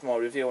have watched my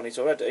review on it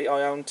already,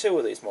 I own two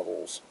of these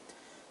models,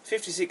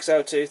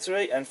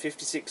 56023 and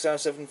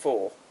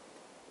 56074,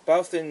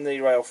 both in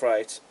the rail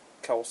freight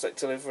coal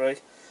sector livery.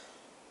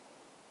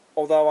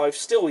 Although I've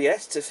still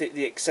yet to fit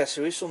the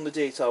accessories from the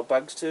detail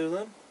bags to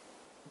them,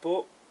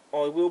 but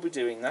I will be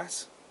doing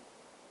that.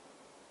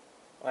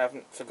 I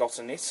haven't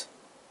forgotten it.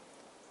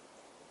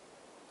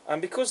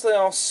 And because they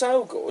are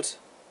so good,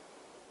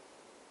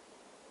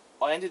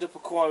 I ended up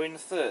acquiring the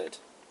third.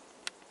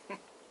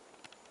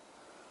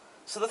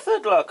 So the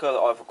third loco that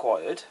I've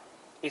acquired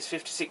is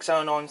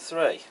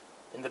 56093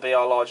 in the BR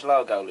Large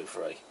logo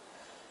livery.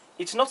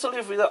 It's not a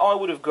livery that I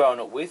would have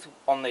grown up with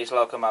on these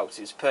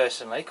locomotives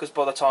personally, because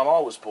by the time I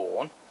was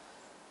born,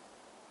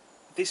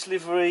 this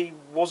livery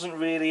wasn't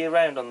really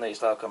around on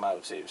these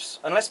locomotives.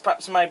 Unless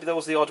perhaps maybe there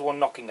was the odd one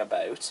knocking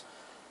about,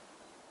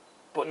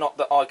 but not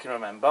that I can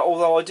remember.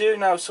 Although I do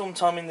know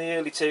sometime in the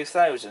early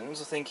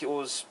 2000s, I think it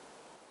was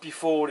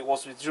before it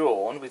was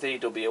withdrawn with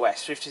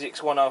EWS,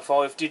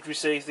 56105 did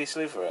receive this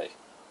livery.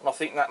 And I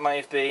think that may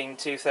have been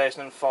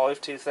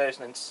 2005,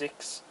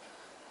 2006.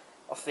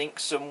 I think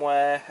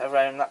somewhere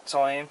around that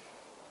time.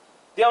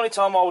 The only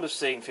time I would have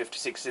seen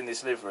 56 in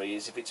this livery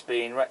is if it's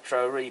been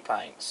retro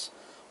repaints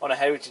on a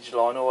heritage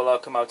line or a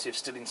locomotive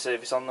still in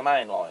service on the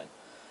main line.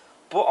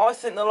 But I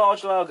think the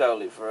large logo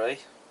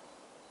livery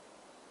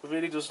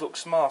really does look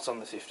smart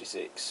on the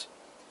 56,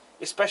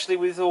 especially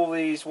with all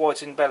these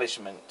white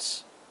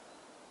embellishments,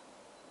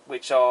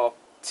 which are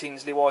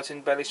Tinsley white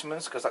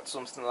embellishments, because that's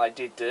something that they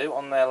did do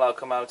on their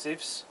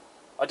locomotives.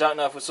 I don't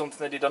know if it was something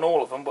they did on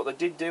all of them, but they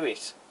did do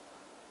it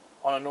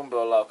on a number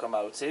of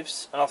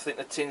locomotives, and I think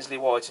the Tinsley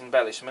white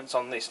embellishments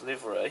on this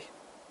livery,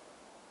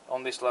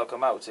 on this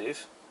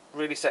locomotive,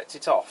 really sets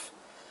it off.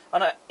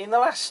 And in the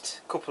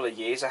last couple of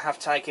years I have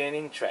taken an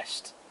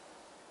interest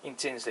in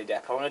Tinsley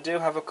Depot, and I do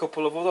have a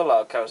couple of other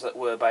locos that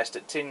were based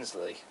at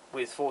Tinsley,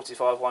 with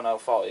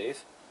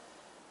 45105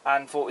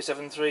 and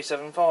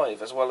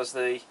 47375, as well as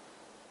the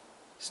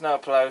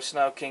Snowplow,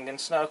 Snow King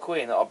and Snow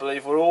Queen that I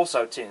believe were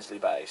also Tinsley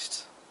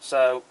based.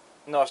 So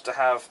nice to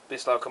have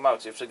this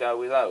locomotive to go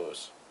with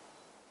those.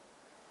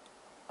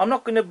 I'm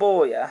not going to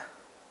bore you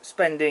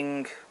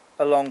spending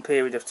a long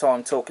period of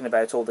time talking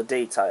about all the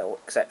detail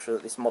etc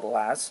that this model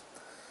has,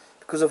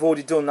 because I've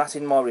already done that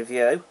in my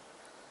review.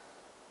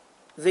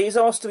 These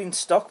are still in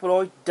stock, but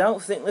I don't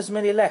think there's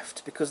many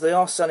left because they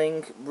are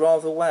selling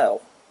rather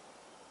well.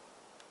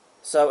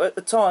 So at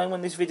the time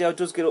when this video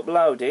does get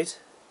uploaded,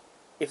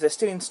 if they're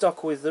still in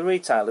stock with the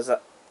retailers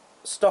that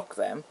stock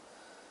them,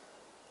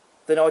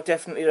 then I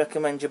definitely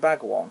recommend you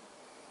bag one,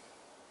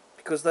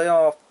 because they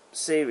are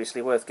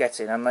seriously worth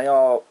getting, and they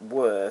are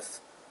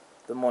worth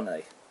the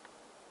money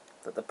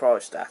that they're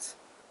priced at.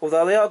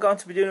 Although they are going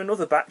to be doing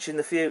another batch in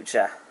the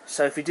future,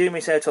 so if you do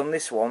miss out on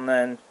this one,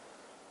 then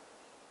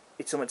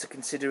it's something to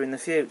consider in the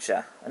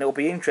future, and it'll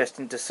be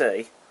interesting to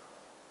see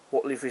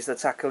what liveries they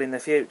tackle in the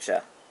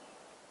future.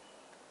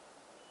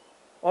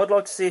 I'd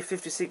like to see a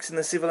 56 in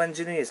the Civil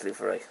Engineers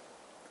livery.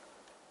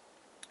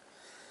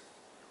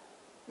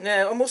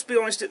 Now, I must be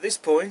honest at this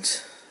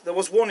point, there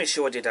was one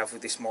issue I did have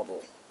with this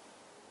model.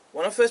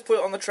 When I first put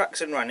it on the tracks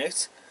and ran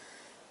it,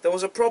 there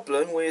was a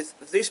problem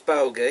with this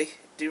bogie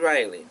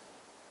derailing.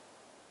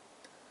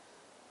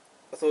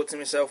 I thought to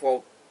myself,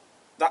 well,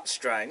 that's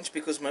strange,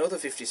 because my other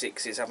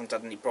 56s haven't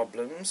had any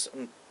problems,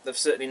 and they've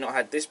certainly not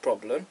had this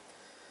problem.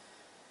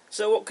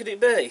 So what could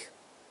it be?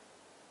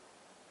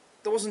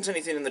 There wasn't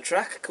anything in the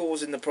track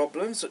causing the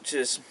problem, such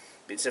as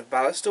bits of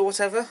ballast or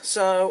whatever,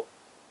 so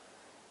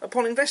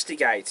upon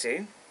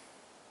investigating,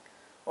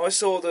 I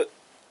saw that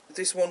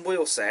this one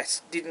wheel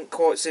set didn't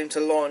quite seem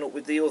to line up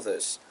with the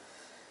others.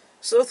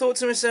 So I thought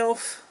to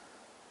myself,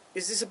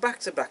 is this a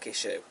back-to-back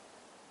issue?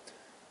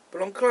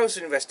 But on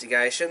closer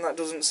investigation, that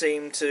doesn't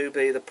seem to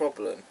be the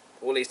problem,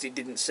 or at least it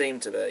didn't seem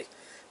to be.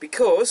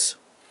 Because,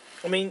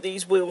 I mean,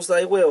 these wheels,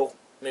 they will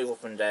move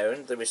up and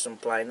down, there is some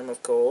play in them,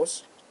 of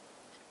course,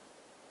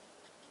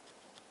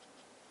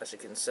 as you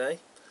can see.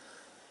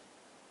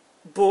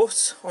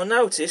 But I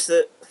noticed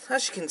that,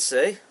 as you can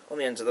see on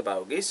the ends of the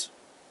bogies,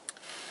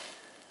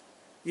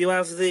 you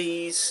have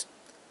these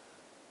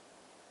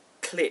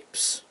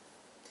clips,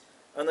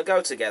 and they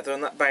go together,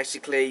 and that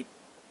basically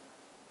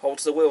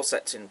holds the wheel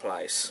sets in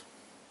place.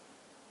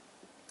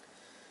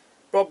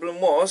 Problem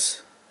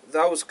was,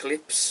 those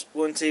clips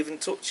weren't even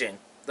touching,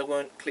 they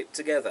weren't clipped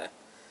together,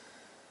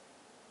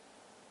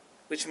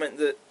 which meant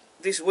that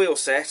this wheel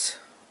set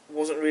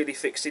wasn't really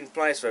fixed in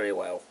place very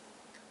well,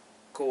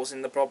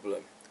 causing the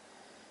problem.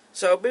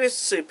 So a bit of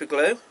super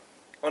glue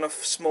on a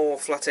small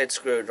flathead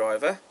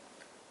screwdriver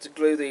to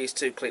glue these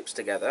two clips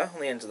together on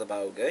the end of the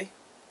bogie,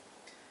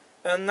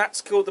 and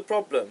that's killed the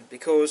problem,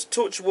 because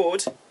touch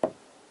wood,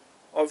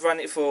 I've ran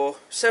it for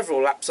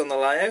several laps on the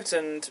layout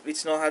and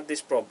it's not had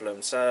this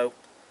problem, so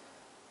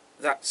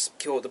that's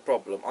cured the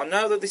problem. I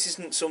know that this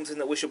isn't something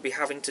that we should be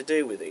having to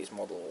do with these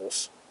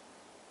models,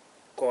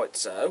 quite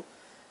so,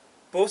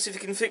 but if you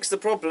can fix the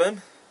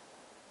problem,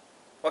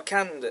 I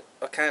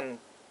can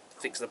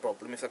fix the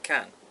problem if I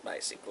can,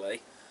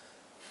 basically,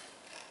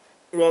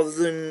 rather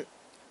than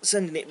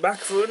sending it back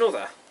for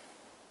another.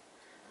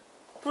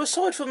 But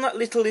aside from that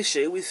little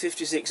issue with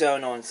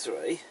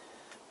 56093,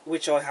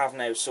 which I have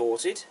now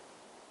sorted,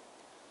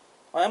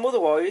 I am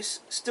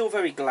otherwise still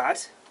very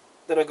glad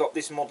that I got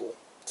this model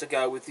to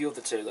go with the other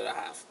two that I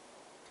have.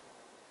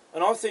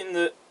 And I think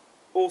that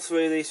all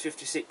three of these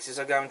 56s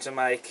are going to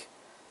make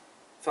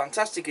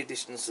fantastic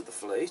additions to the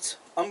fleet.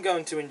 I'm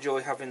going to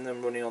enjoy having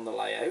them running on the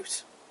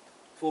layout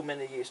for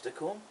many years to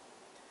come.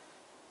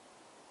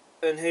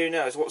 And who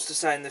knows, what's to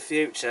say in the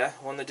future,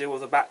 when they do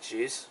other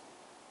batches,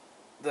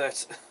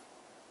 that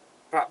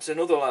perhaps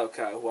another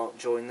loco won't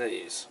join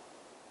these.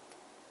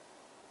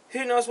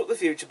 Who knows what the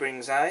future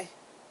brings, eh?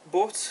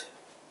 But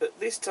at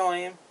this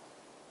time,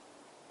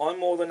 I'm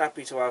more than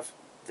happy to have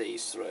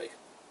these three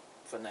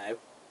for now.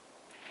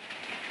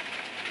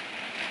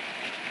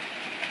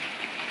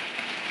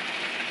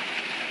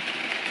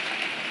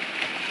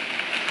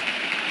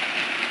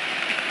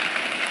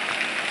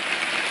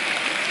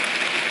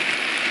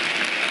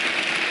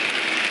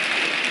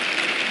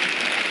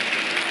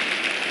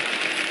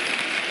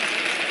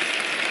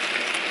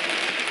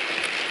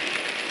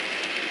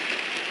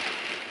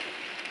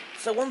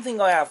 So one thing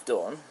I have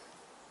done,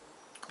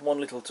 one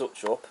little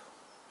touch up,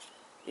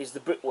 is the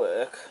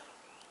brickwork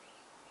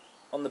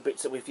on the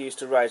bits that we've used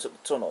to raise up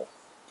the tunnel.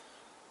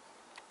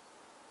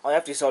 I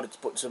have decided to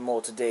put some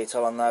mortar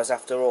detail on those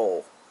after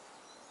all,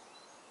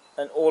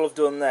 and all I've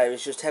done there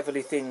is just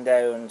heavily thin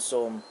down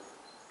some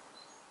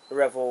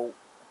Revel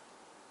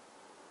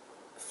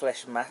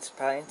flesh matte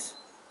paint,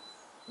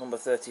 number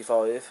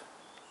 35.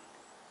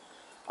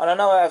 And I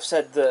know I've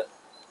said that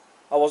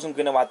I wasn't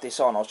going to add this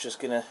on, I was just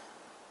going to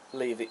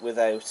leave it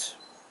without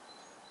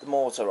the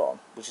mortar on,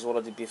 which is what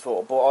I did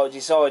before, but I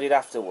decided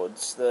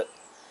afterwards that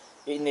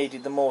it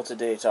needed the mortar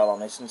detail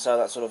on it, and so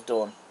that's what I've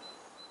done.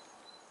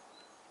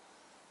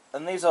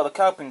 And these are the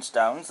coping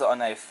stones that are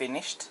now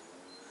finished,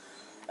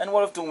 and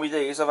what I've done with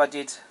these, I've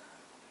added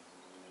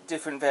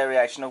different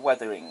variation of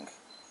weathering,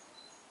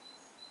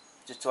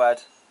 just to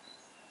add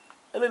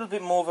a little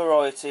bit more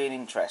variety and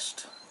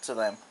interest to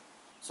them,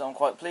 so I'm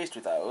quite pleased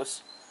with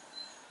those.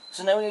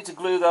 So now we need to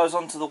glue those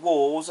onto the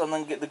walls and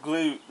then get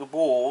the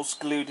walls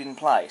glued in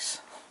place.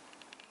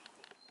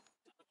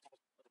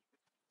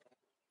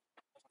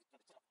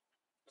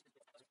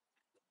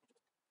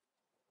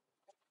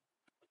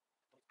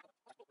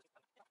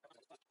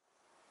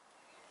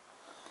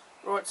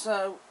 Right,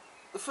 so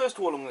the first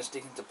wall I'm going to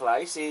stick into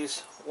place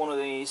is one of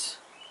these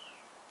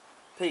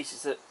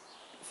pieces that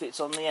fits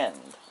on the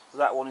end.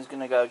 That one is going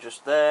to go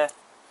just there.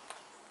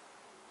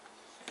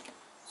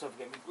 So I've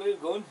got my glue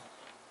gun,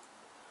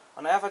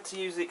 and I have had to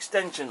use the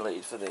extension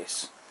lead for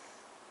this.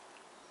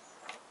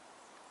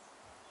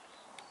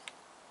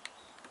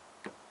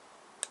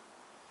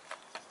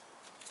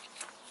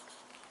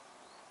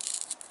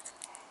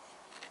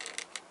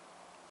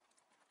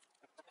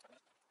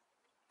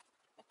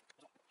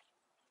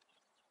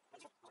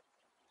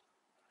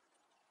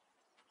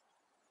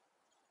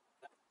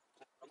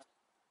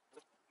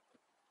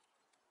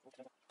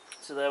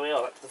 So there we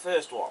are, that's the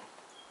first one.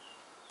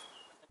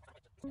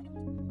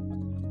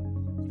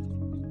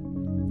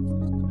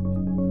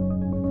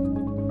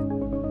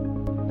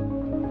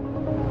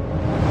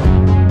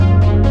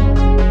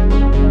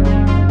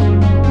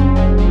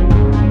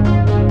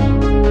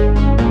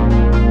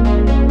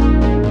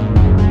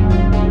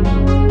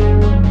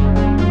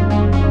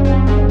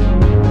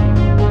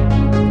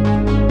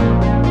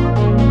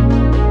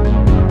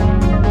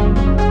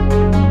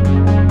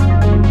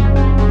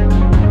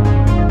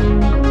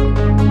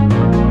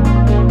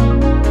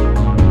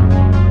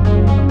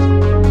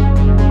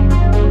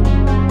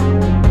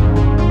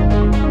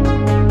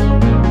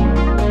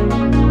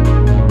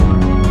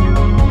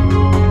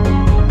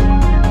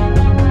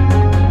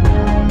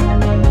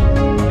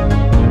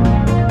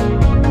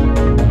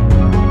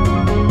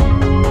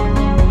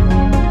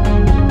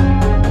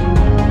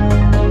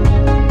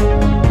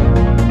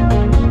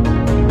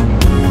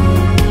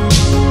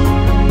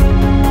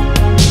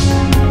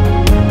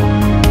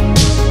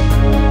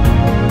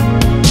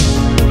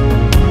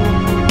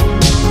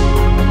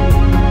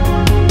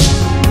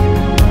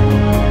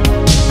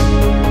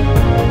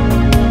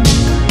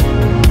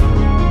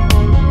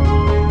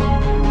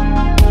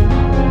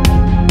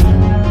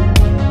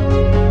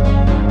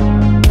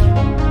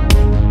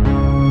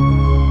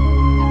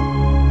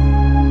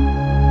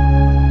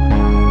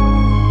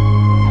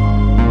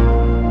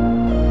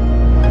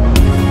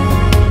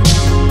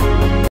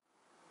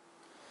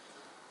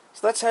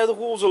 So that's how the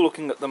walls are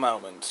looking at the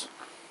moment.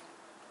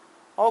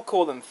 I'll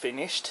call them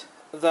finished,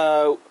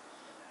 though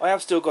I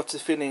have still got to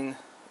fill in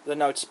the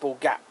noticeable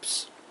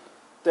gaps.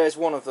 There's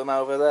one of them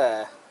over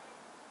there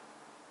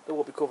that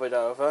will be covered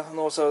over, and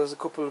also there's a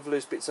couple of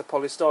loose bits of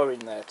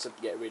polystyrene there to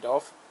get rid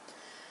of.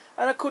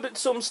 And I could at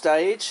some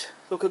stage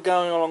look at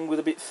going along with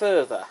a bit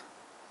further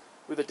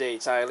with the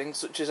detailing,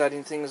 such as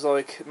adding things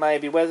like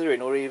maybe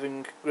weathering or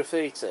even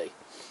graffiti.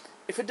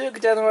 If I do go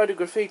down the road of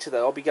graffiti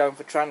though, I'll be going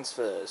for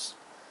transfers,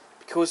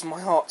 because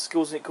my art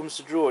skills when it comes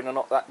to drawing are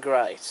not that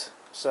great.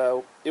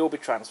 So it will be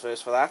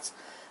transfers for that.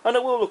 And I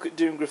will look at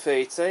doing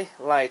graffiti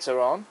later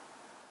on.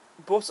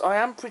 But I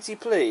am pretty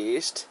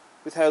pleased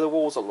with how the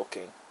walls are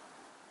looking.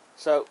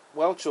 So,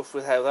 well chuffed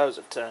with how those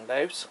have turned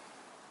out.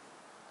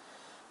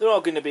 There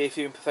are going to be a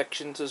few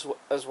imperfections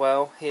as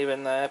well, here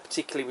and there,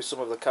 particularly with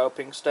some of the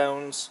coping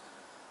stones.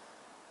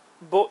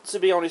 But to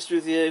be honest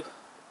with you,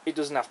 it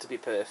doesn't have to be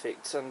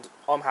perfect, and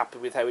I'm happy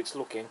with how it's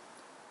looking.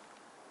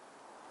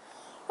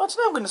 Right, so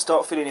now I'm going to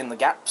start filling in the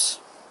gaps.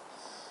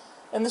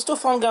 And the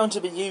stuff I'm going to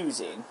be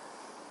using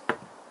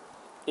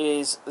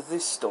is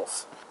this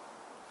stuff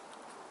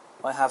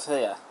I have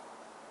here.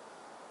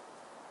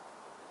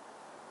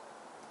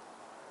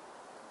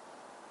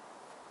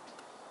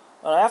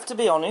 And I have to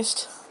be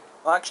honest,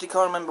 I actually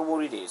can't remember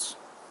what it is.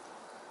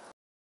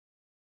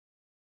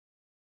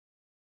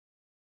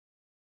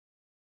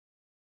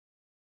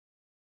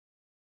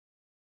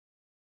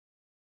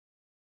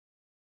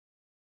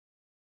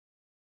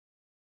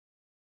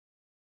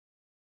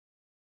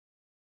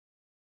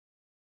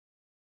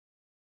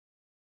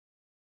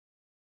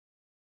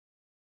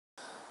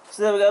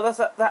 So there we go, that's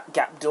that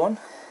gap done.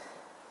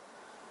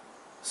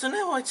 So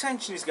now my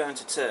attention is going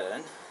to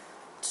turn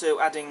to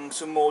adding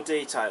some more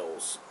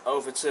details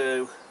over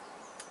to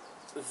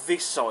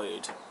this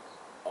side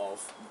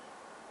of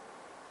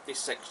this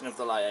section of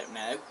the layout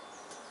now.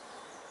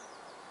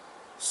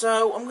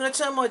 So I'm going to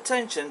turn my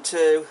attention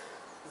to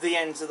the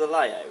ends of the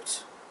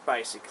layout,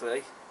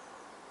 basically,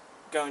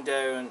 going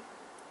down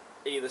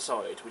either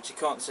side, which you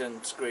can't see on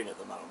the screen at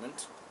the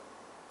moment.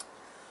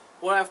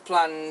 What I've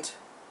planned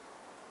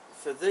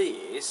for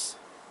these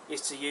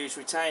is to use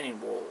retaining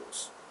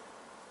walls,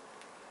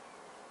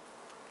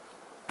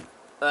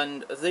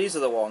 and these are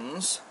the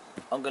ones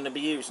I'm going to be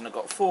using. I've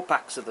got 4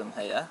 packs of them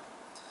here.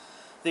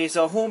 These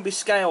are Hornby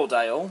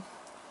Scaledale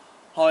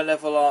high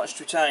level arched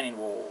retaining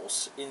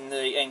walls in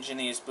the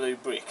Engineer's Blue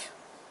Brick.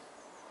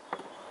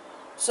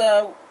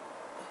 So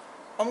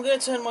I'm going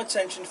to turn my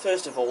attention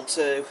first of all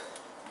to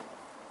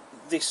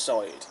this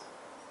side.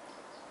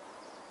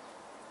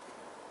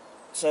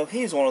 So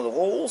here's one of the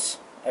walls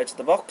out of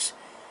the box.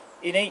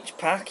 In each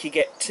pack you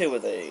get 2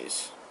 of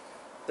these.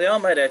 They are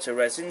made out of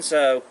resin,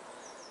 so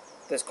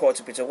there's quite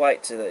a bit of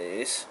weight to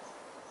these,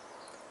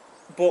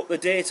 but the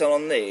detail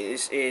on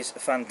these is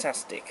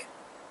fantastic.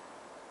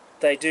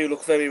 They do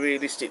look very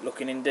realistic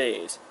looking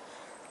indeed,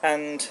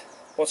 and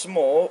what's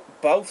more,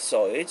 both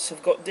sides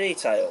have got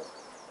detail.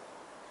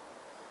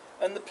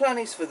 And the plan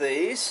is for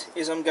these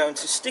is I'm going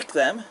to stick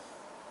them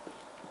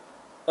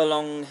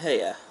along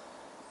here.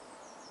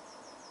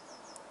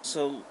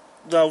 So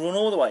they'll run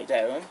all the way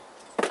down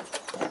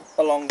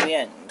along the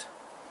end,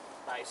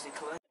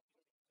 basically.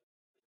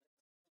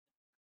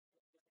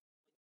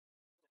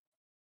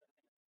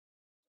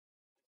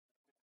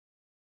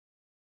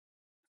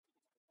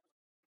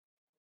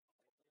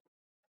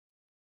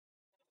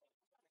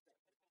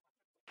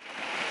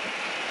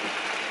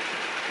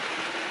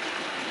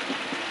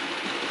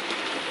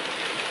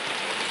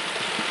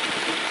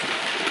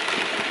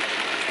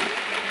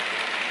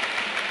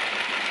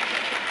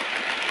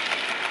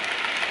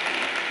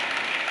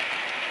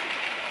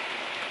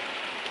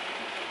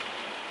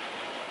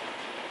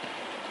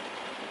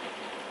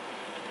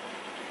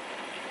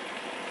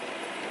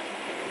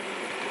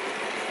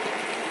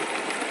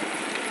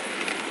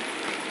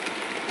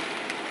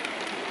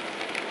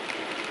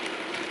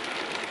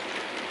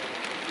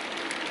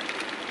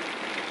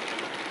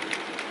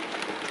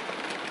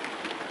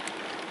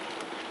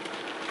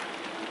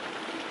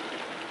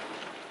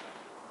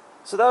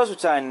 So those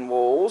retaining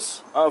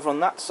walls over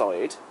on that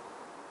side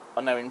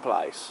are now in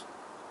place,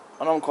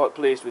 and I'm quite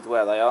pleased with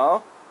where they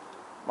are.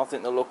 I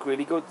think they look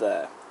really good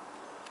there.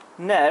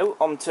 Now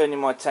I'm turning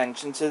my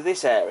attention to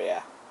this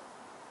area.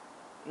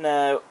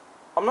 Now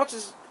I'm not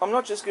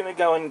just going to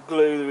go and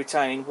glue the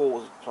retaining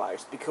walls in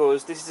place,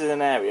 because this is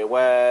an area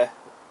where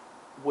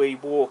we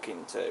walk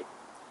into,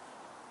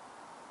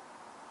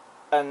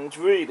 and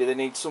really they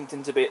need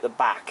something to be at the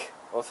back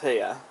of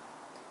here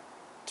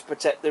to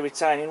protect the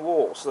retaining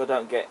wall so they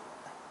don't get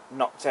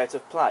knocked out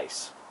of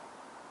place.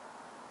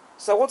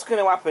 So what's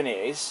going to happen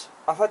is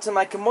I've had to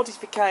make a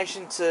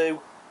modification to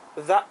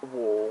that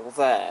wall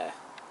there.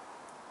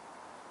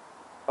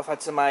 I've had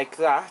to make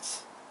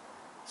that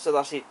so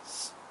that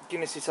it's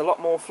going to sit a lot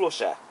more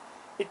flusher.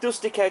 It does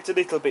stick out a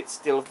little bit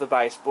still of the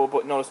baseboard,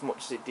 but not as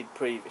much as it did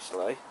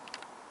previously.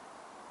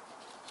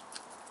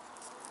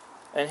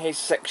 And here's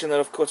a section that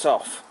I've cut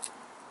off.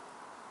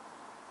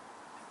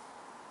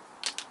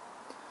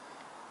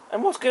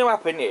 And what's going to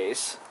happen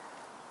is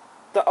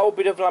that old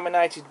bit of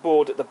laminated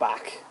board at the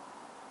back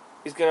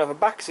is going to have a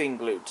back seam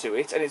glued to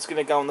it, and it's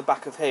going to go on the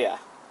back of here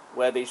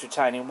where these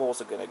retaining walls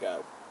are going to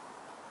go.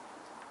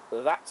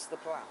 That's the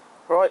plan.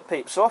 Right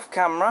peeps, so off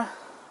camera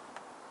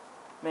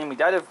me and my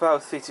dad have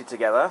both fitted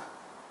together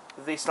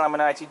this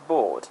laminated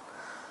board.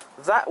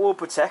 That will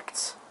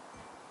protect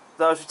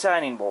those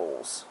retaining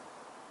walls.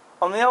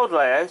 On the old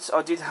layout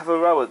I did have a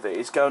row of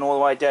these going all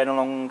the way down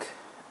along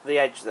the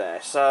edge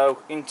there,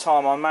 so in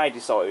time I may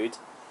decide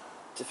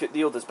to fit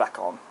the others back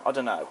on. I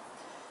don't know.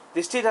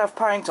 This did have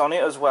paint on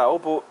it as well,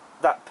 but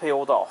that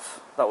peeled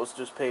off. That was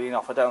just peeling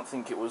off. I don't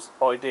think it was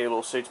ideal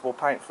or suitable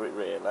paint for it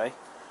really.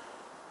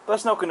 But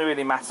that's not going to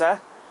really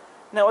matter.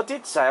 Now I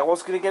did say I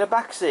was going to get a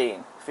back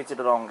seam fitted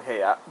along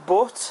here,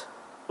 but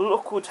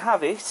luck would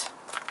have it,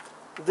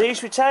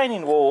 these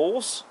retaining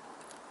walls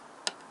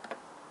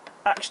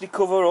actually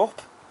cover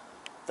up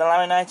the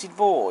laminated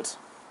board.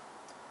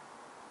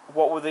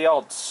 What were the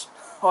odds?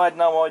 I had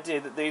no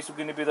idea that these were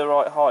going to be the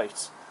right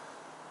height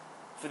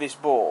for this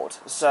board,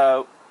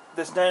 so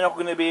there's now not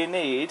going to be a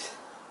need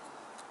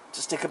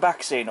to stick a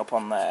back seam up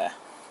on there.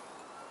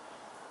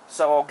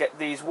 So I'll get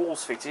these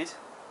walls fitted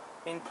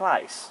in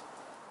place.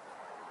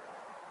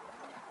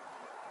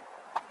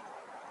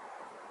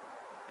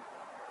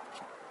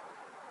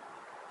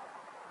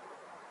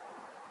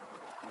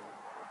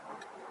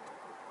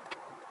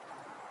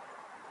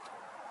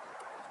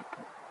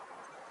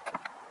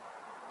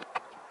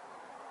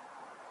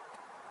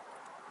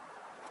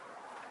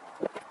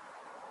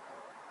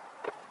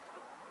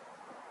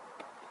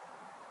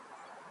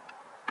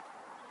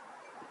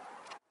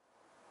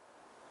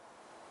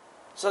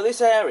 So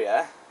this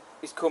area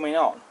is coming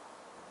on.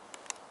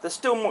 There's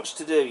still much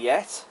to do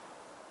yet,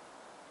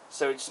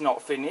 so it's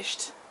not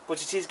finished,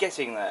 but it is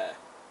getting there.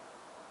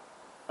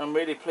 I'm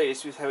really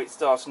pleased with how it's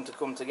starting to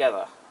come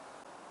together.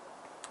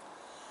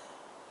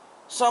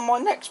 So my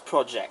next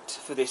project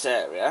for this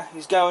area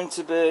is going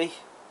to be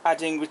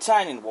adding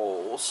retaining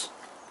walls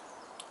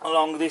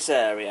along this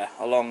area,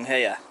 along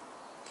here.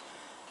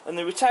 And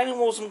the retaining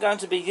walls I'm going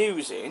to be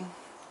using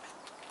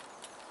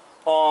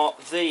are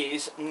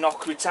these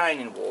knock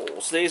retaining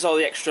walls. These are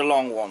the extra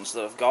long ones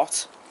that I've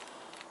got.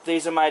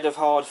 These are made of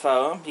hard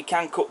foam. You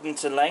can cut them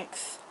to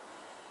length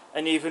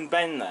and even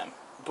bend them,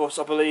 but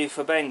I believe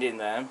for bending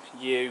them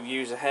you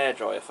use a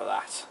hairdryer for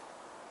that,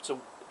 to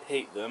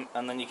heat them,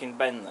 and then you can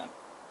bend them.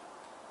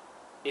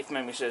 If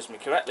memory serves me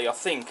correctly, I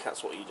think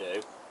that's what you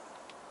do.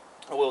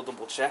 I will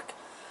double check.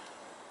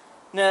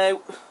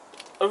 Now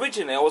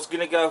originally I was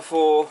going to go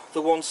for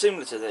the one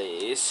similar to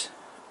these,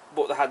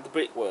 but they had the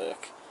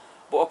brickwork.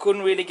 But I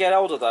couldn't really get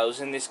hold of those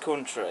in this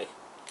country.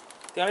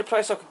 The only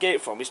place I could get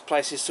it from is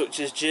places such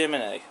as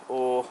Germany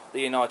or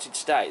the United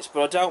States,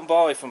 but I don't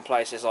buy from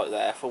places like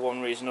that for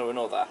one reason or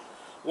another.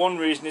 One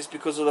reason is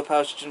because of the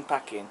postage and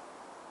packing,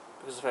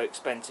 because of how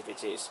expensive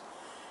it is.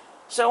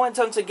 So I went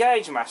on to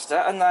Gauge Master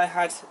and they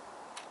had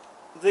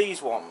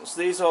these ones.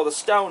 These are the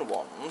stone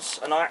ones,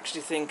 and I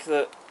actually think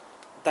that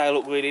they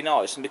look really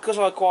nice, and because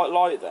I quite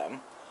like them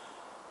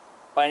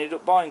I ended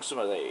up buying some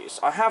of these.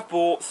 I have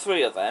bought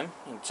 3 of them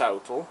in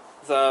total,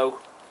 though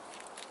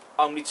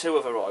only 2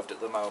 have arrived at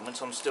the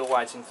moment. I'm still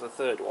waiting for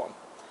the 3rd one.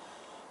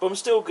 But I'm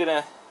still going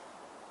to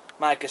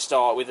make a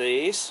start with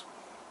these.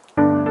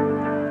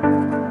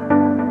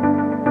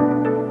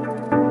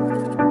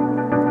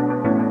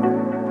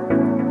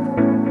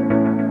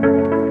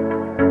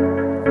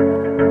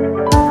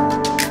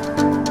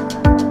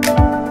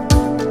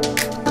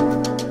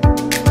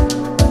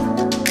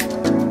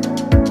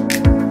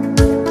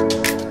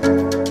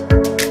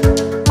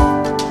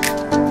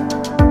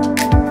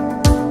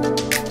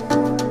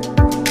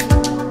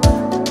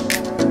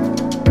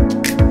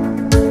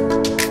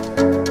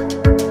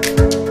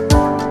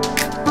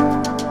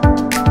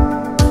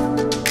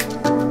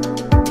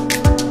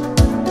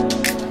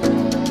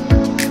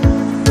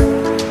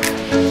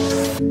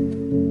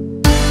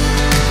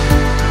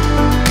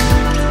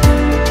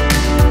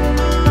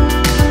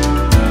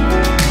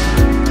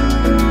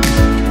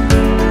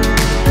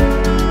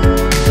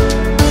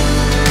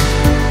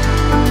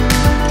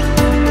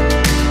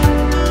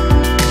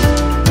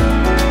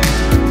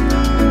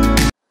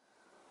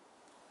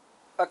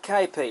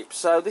 Okay peeps,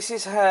 so this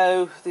is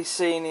how this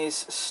scene is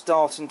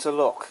starting to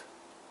look.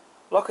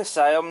 Like I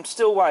say, I'm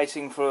still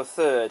waiting for a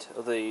 3rd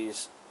of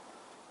these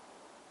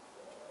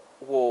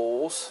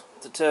walls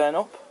to turn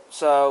up,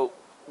 so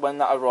when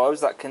that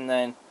arrives that can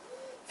then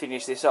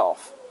finish this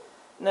off.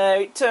 Now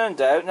it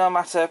turned out, no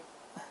matter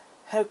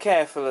how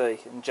carefully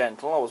and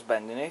gentle I was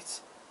bending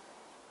it,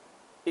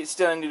 it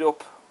still ended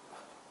up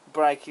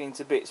breaking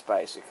into bits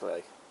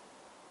basically,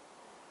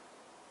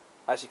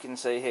 as you can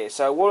see here.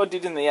 So what I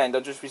did in the end, I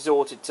just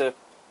resorted to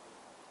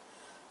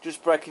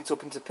just breaking it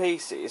up into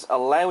pieces,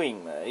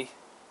 allowing me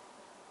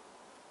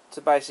to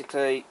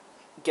basically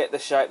get the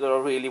shape that I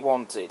really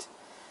wanted.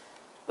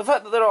 The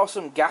fact that there are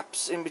some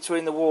gaps in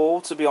between the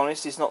wall, to be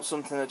honest, is not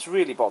something that's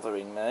really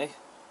bothering me,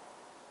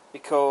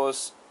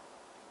 because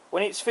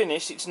when it's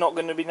finished it's not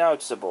going to be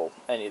noticeable,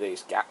 any of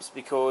these gaps,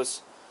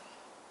 because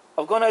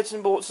I've gone out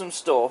and bought some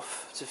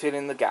stuff to fill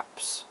in the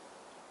gaps.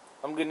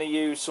 I'm going to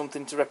use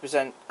something to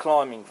represent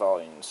climbing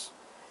vines.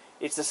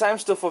 It's the same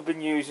stuff I've been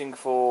using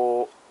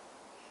for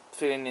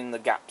filling in the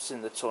gaps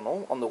in the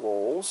tunnel on the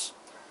walls,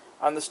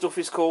 and the stuff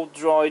is called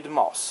dried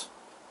moss.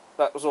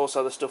 That was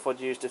also the stuff I'd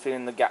used to fill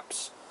in the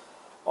gaps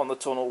on the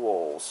tunnel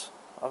walls.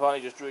 I've only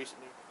just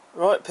recently...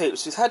 Right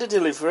peeps, we've had a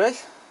delivery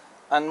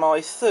and my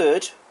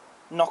 3rd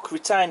knock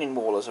retaining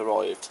wall has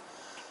arrived.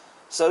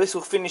 So this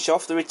will finish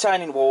off the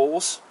retaining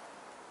walls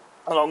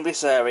along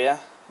this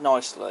area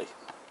nicely.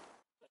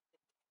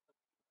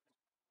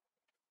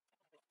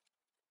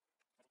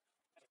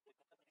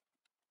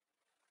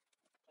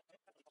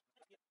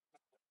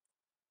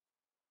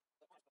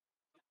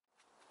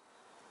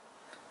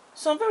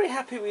 So I'm very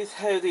happy with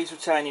how these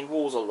retaining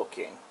walls are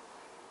looking,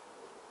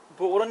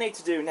 but what I need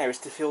to do now is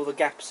to fill the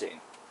gaps in,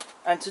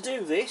 and to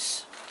do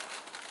this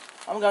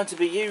I'm going to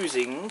be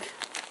using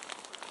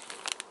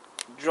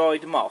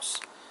dried moss.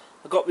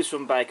 I got this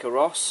from Baker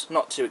Ross,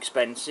 not too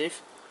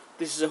expensive.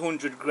 This is a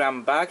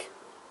 100g bag,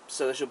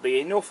 so there should be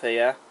enough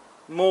here,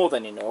 more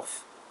than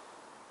enough,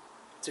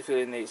 to fill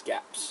in these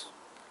gaps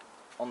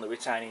on the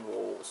retaining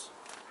walls.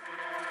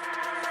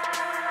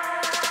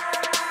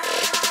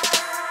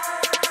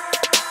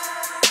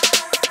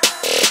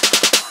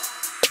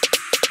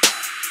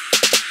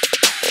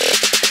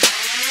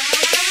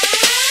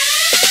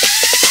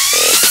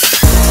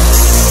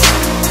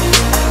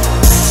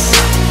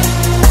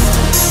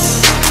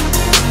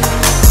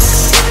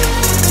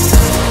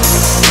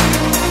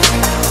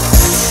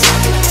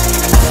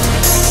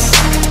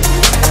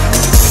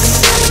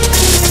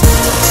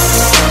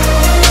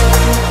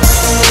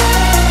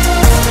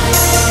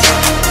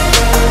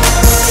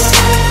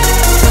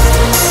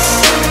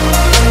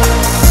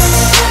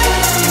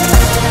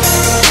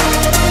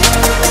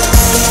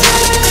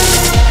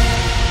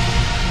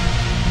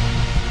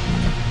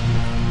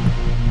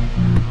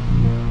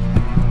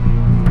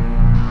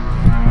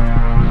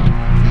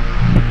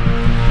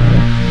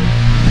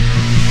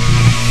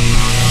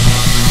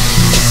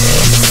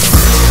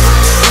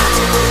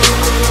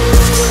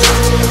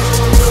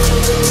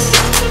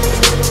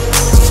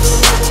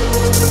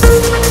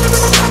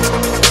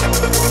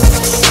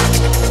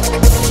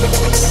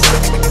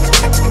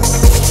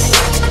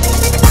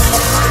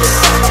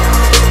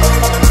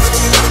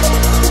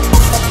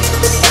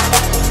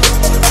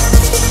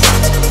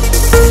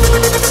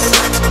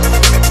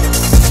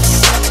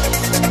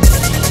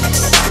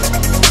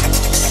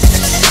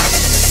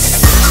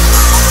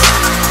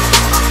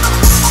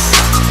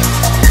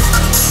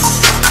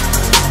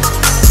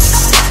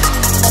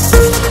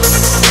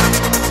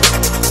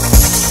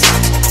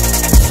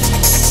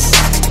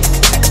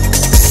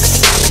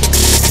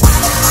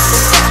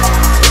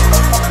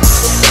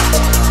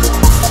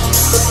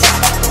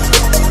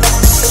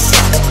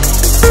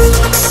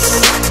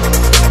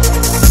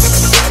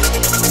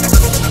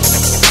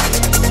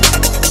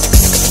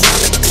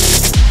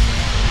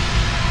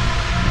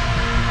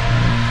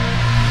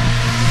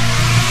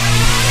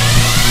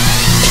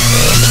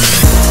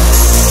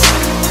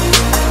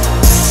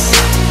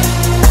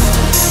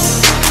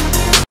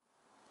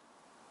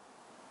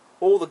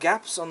 the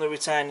gaps on the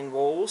retaining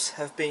walls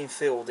have been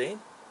filled in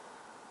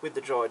with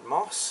the dried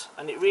moss,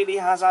 and it really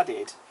has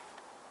added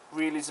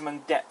realism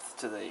and depth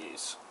to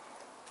these.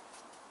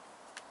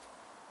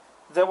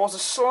 There was a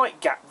slight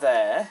gap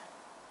there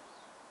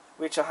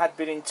which I had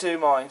been in two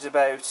minds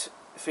about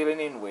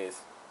filling in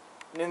with,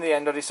 and in the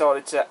end I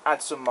decided to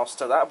add some moss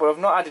to that, but I've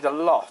not added a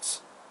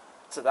lot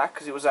to that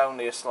because it was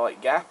only a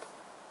slight gap,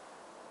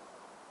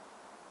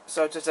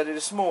 so I just added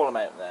a small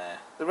amount there.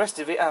 The rest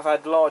of it I've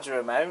had larger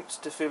amounts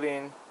to fill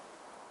in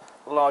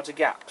larger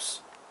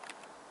gaps,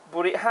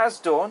 but it has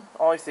done,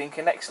 I think,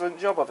 an excellent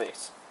job of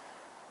it.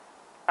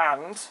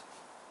 And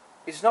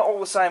it's not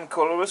all the same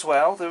colour as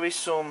well, there is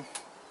some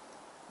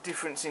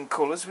difference in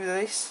colours with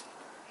this,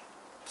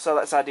 so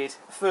that's added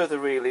further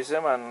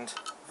realism and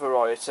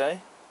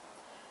variety.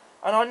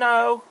 And I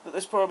know that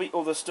there's probably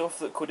other stuff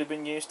that could have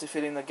been used to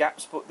fill in the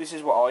gaps, but this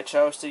is what I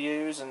chose to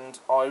use and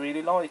I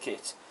really like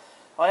it.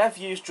 I have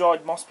used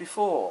dried moss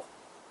before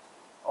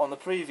on the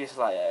previous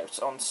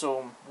layout on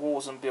some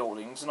walls and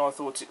buildings, and I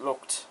thought it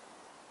looked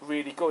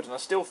really good, and I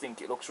still think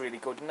it looks really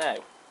good now.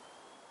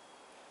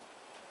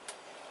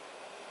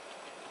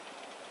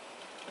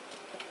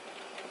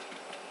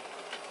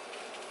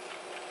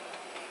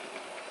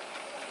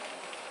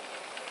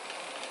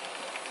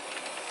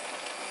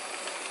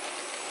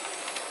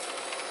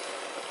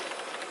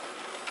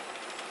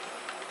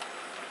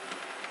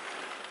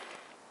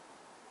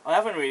 I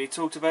haven't really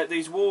talked about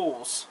these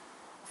walls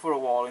for a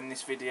while in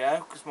this video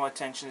because my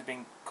attention has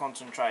been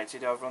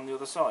concentrated over on the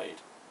other side.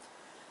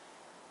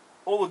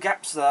 All the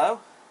gaps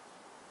though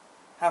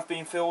have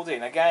been filled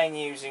in, again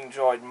using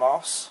dried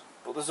moss,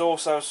 but there's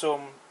also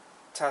some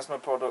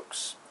Tasma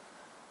Products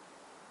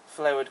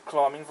flowered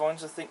climbing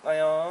vines, I think they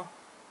are,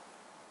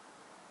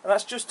 and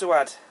that's just to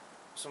add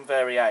some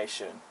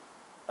variation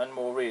and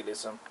more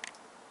realism.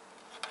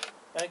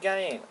 And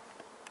again,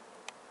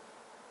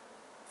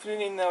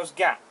 filling in those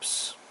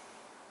gaps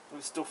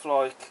with stuff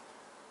like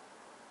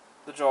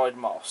the dried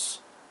moss,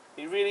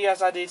 it really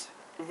has added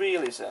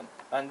realism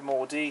and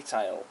more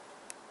detail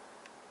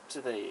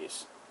to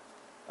these.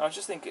 I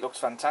just think it looks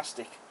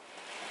fantastic.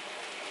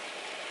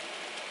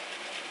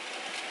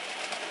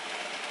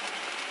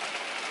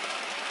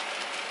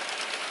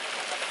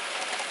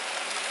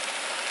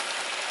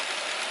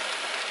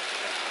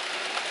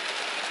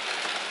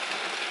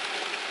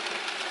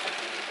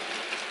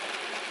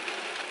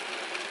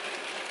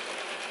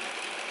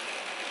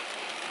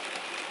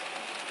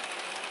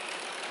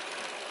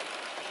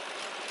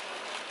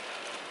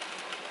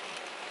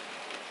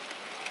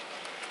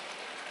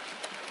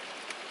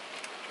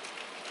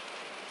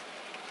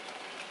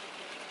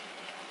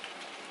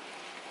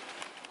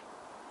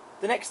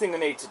 The next thing I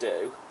need to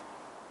do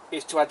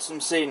is to add some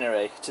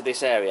scenery to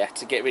this area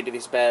to get rid of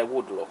this bare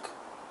wood look.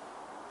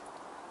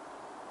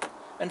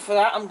 And for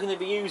that I'm going to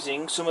be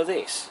using some of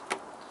this.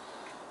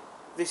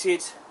 This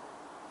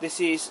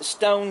is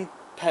stone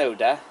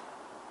powder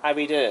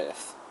arid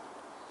earth,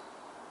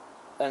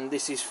 and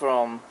this is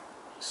from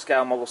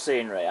Scale Model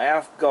Scenery. I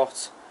have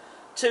got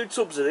 2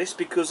 tubs of this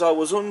because I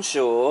was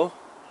unsure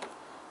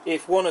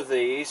if one of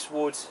these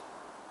would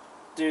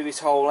do this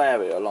whole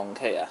area along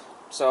here.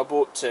 So I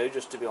bought 2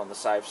 just to be on the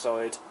safe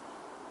side.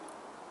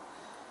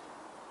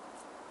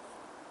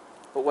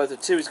 But whether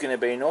 2 is going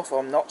to be enough,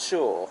 I'm not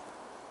sure.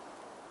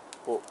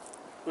 But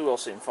we will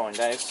soon find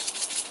out.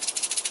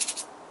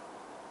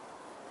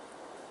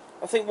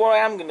 I think what I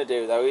am going to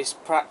do though is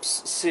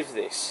perhaps sieve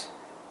this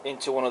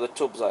into one of the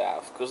tubs I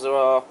have, because there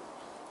are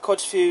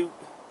quite a few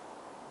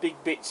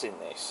big bits in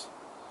this,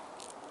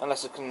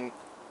 unless I can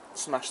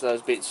smash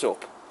those bits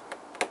up.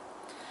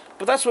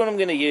 But that's what I'm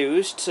going to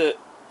use to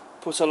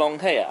put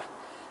along here.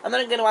 And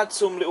then I'm going to add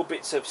some little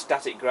bits of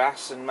static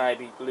grass and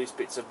maybe loose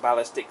bits of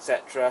ballast,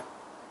 etc.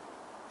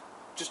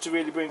 just to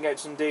really bring out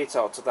some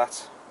detail to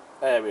that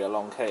area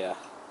along here.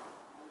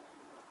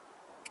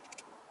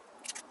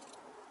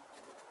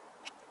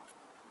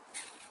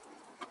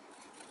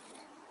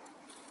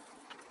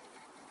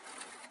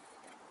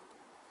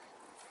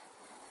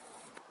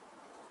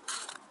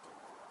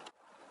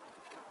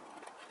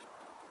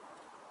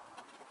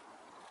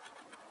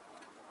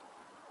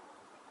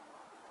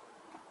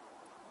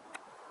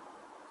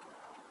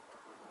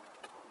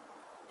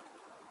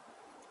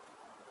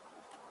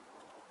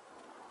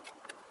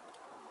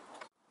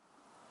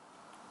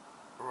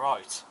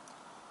 Right,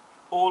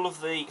 all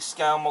of the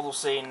Scale Model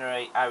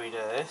Scenery arid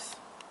earth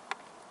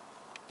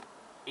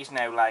is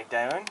now laid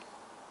down.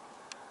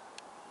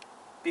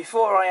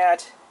 Before I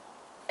add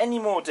any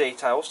more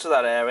details to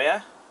that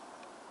area,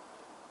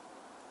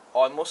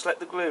 I must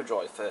let the glue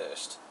dry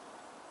first.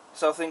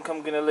 So I think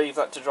I'm going to leave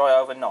that to dry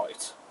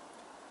overnight.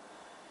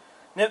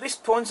 Now at this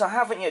point I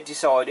haven't yet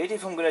decided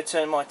if I'm going to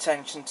turn my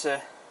attention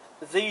to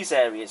these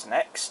areas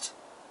next,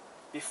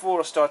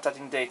 before I start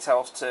adding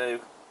details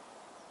to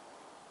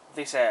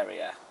this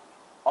area.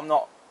 I'm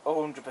not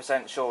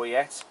 100% sure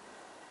yet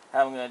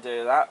how I'm going to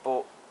do that,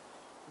 but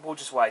we'll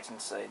just wait and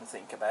see and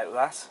think about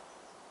that.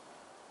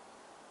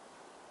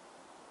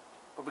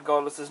 But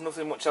regardless, there's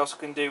nothing much else I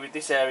can do with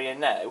this area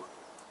now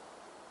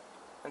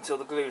until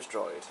the glue's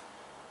dried.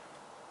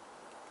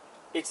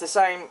 It's the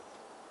same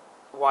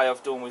way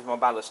I've done with my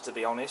ballast, to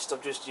be honest.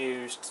 I've just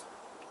used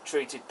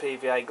treated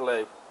PVA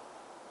glue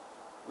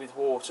with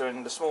water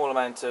and a small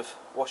amount of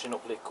washing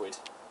up liquid.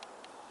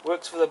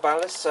 Works for the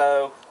ballast,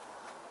 so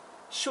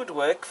should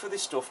work for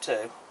this stuff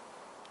too.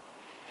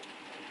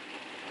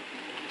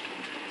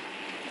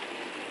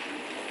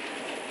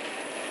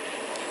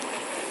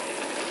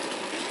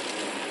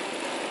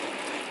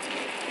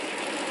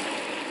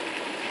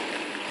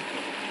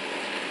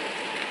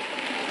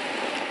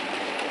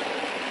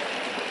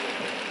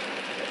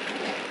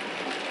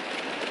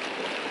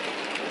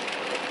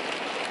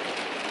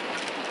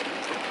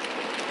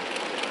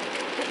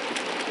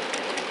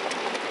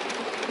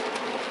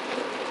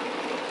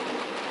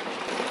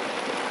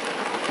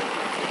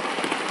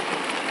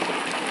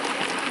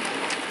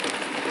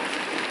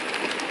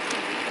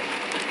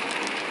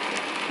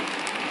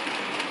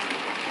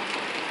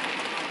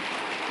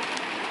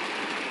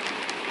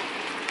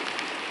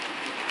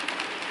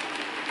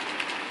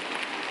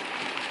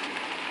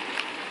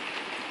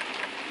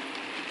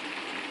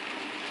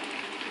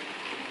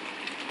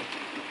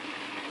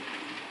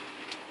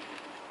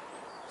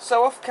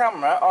 So off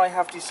camera I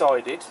have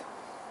decided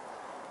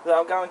that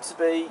I'm going to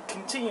be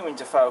continuing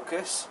to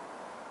focus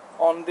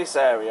on this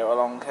area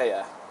along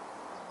here,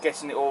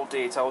 getting it all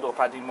detailed up,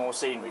 adding more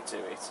scenery to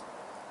it.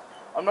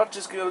 I'm not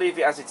just going to leave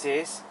it as it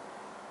is.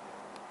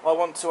 I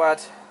want to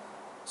add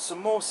some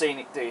more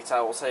scenic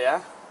details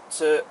here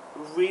to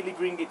really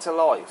bring it to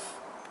life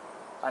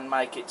and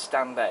make it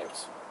stand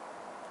out.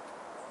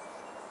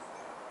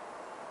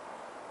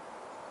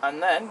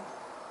 And then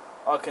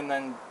I can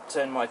then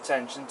turn my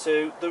attention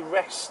to the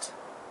rest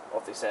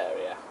of this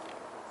area,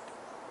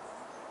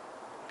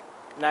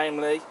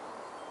 namely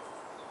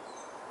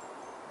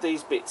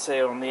these bits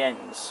here on the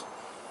ends.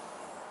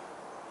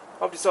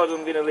 I've decided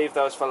I'm going to leave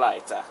those for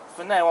later.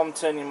 For now I'm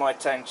turning my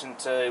attention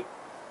to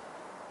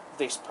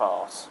this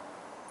part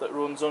that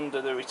runs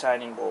under the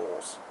retaining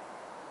walls,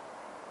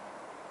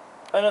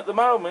 and at the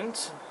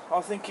moment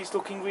I think it's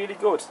looking really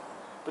good,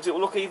 but it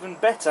will look even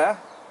better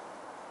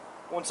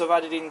once I've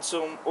added in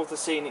some other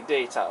scenic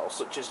details,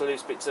 such as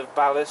loose bits of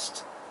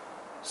ballast,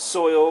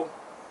 soil,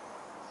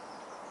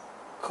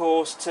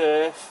 coarse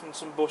turf and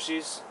some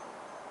bushes,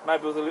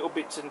 maybe other little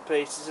bits and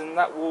pieces, and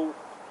that will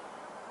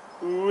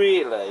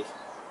really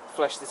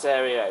flesh this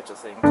area out, I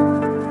think.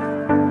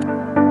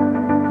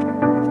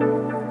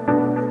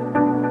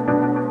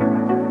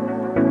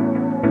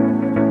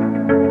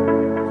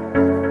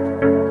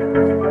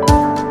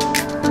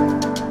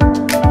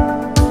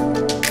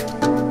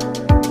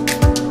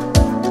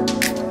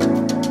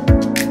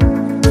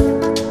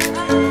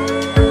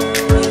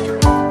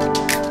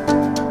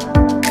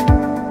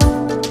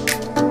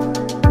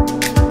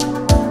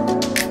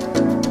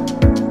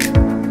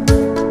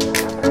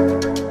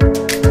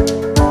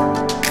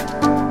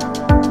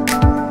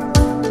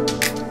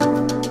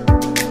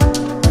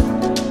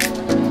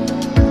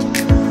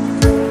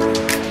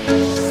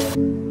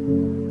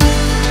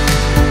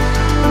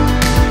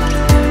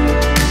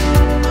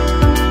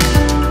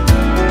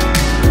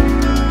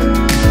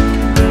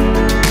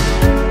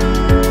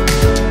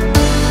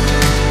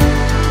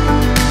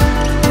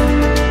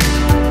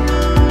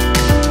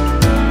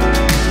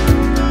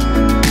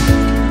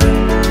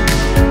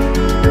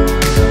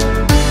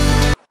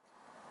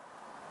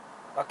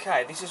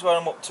 Okay, this is what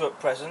I'm up to at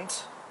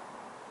present.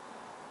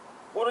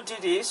 What I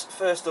did is,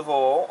 first of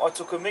all, I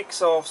took a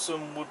mix of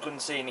some Woodland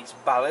Scenics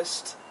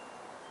ballast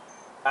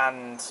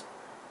and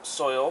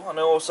soil, and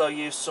I also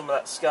used some of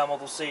that Scale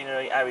Model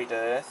Scenery arid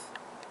earth,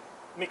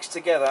 mixed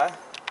together,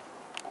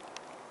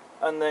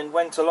 and then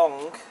went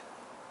along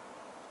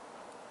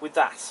with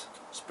that,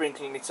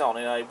 sprinkling it on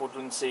in a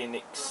Woodland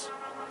Scenics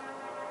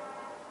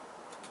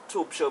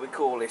tub, shall we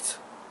call it,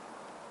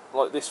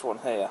 like this one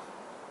here.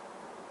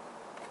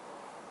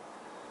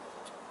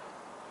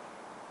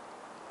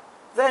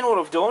 Then what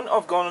I've done,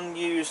 I've gone and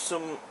used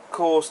some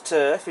coarse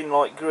turf in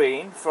light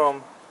green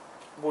from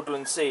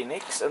Woodland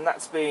Scenics, and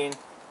that's been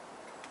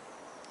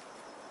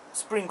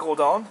sprinkled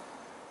on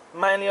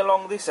mainly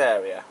along this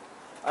area.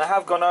 And I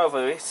have gone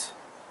over it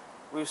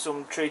with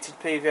some treated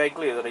PVA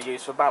glue that I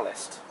use for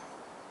ballast.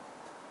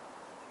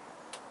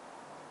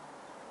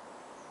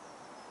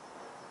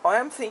 I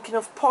am thinking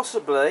of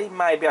possibly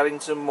maybe adding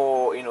some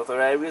more in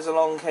other areas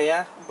along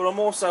here, but I'm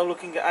also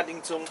looking at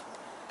adding some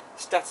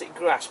static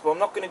grass, but I'm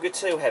not going to go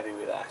too heavy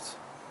with that.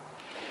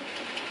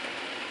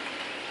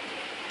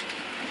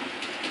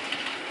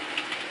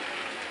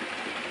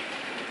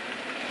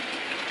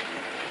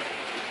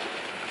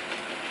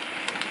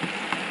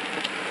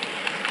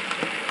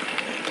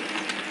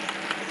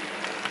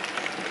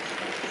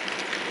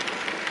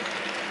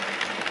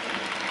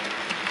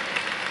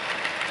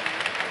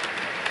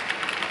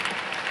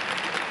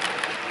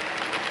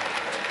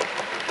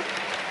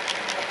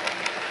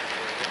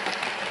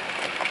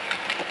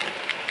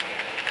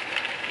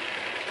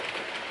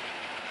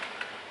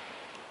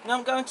 Now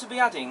I'm going to be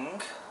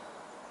adding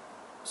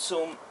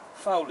some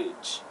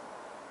foliage.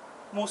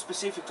 More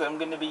specifically, I'm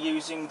going to be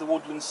using the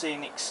Woodland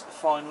Scenics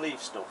fine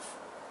leaf stuff.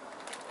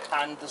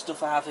 And the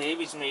stuff I have here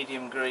is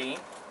medium green.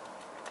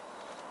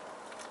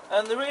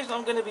 And the reason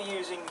I'm going to be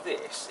using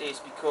this is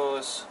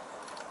because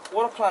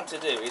what I plan to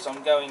do is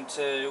I'm going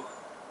to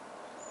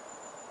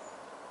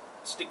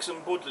stick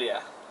some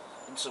buddleia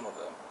in some of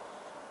them.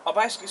 I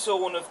basically saw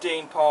one of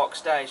Dean Park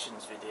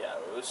Station's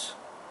videos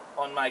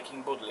on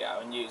making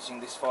buddleia and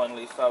using this fine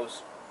leaf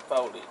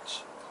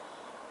foliage,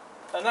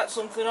 and that's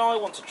something I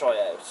want to try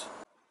out.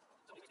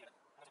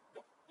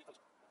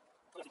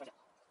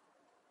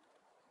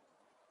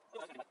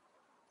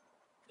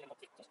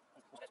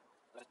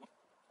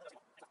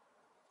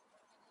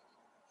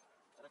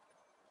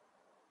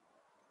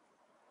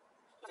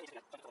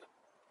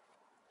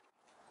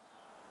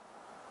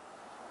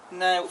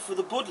 Now for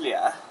the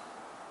buddleia,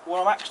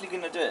 what I'm actually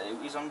going to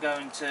do is I'm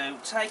going to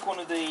take one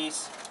of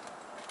these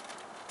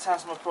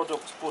Tasma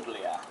Products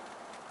buddleia,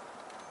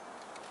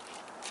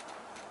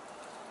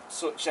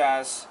 such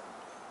as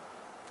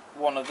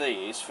one of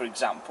these for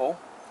example,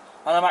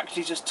 and I'm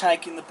actually just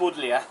taking the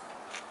buddleia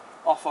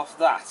off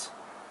that.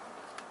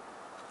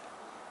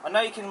 I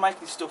know you can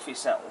make this stuff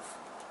yourself,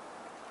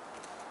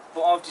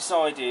 but I've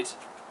decided,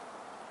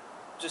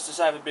 just to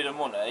save a bit of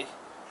money,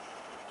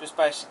 just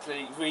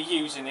basically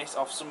reusing it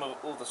off some of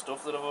all the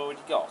stuff that I've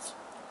already got.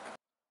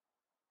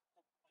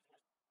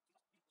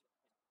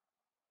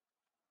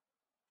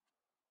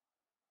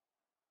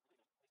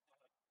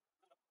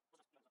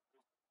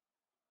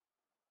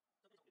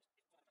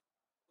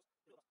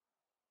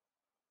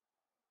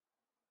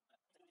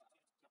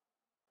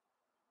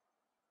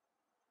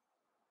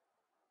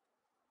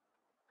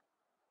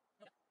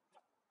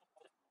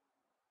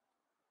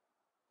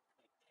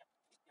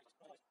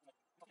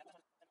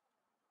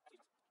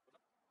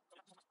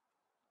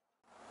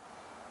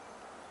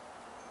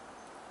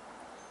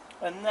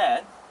 And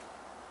then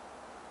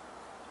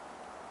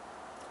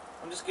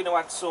I'm just going to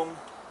add some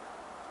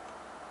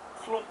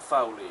clump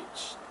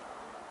foliage.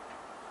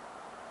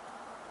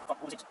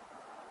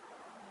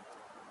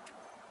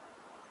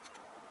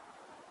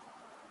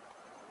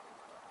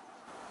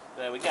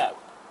 There we go.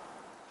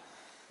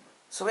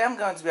 So I am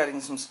going to be adding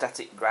some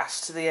static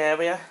grass to the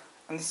area,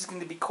 and this is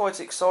going to be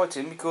quite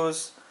exciting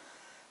because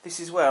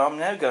this is where I'm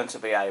now going to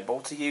be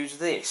able to use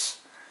this,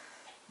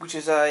 which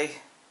is a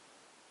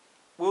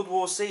World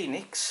War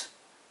Scenics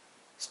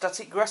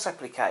static grass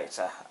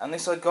applicator, and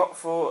this I got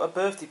for a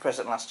birthday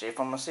present last year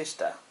from my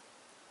sister.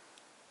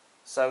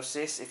 So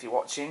sis, if you're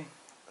watching,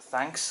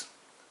 thanks,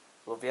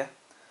 love you.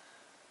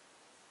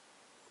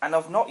 And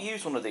I've not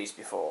used one of these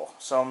before,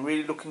 so I'm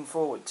really looking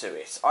forward to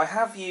it. I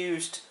have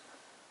used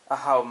a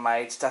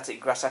homemade static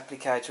grass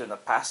applicator in the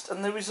past,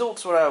 and the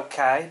results were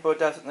okay, but I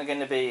don't think they're going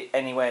to be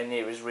anywhere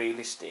near as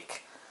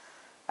realistic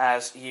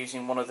as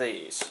using one of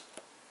these.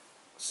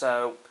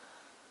 So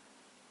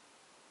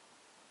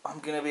I'm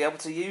going to be able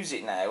to use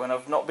it now, and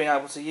I've not been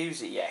able to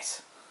use it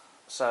yet.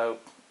 So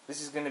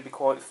this is going to be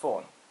quite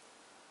fun.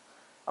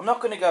 I'm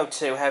not going to go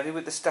too heavy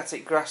with the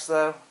static grass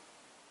though.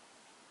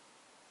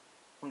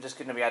 I'm just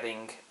going to be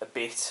adding a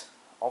bit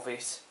of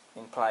it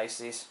in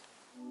places.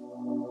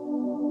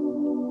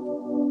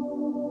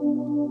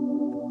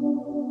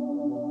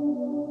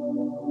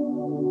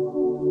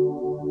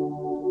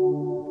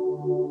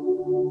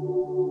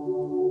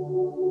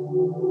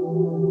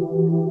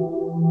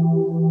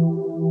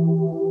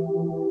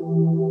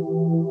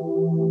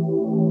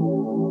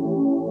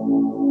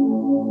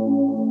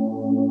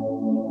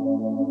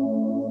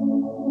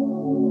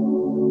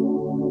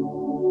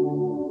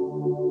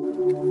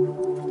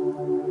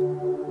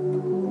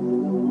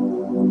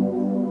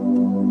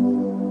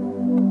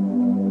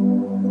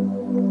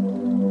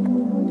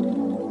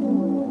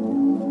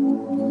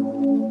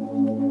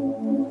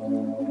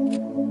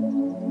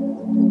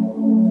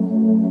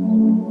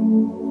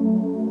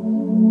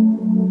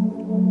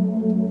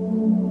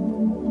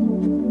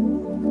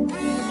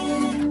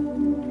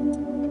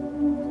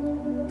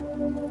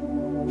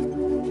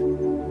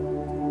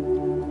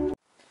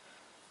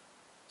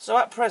 So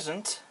at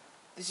present,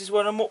 this is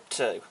where I'm up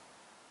to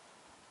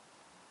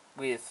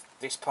with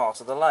this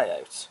part of the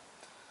layout.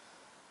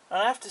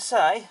 And I have to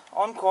say,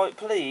 I'm quite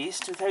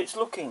pleased with how it's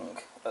looking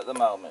at the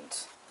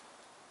moment.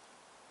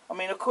 I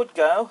mean, I could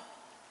go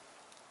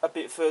a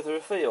bit further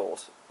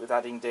afield with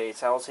adding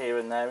details here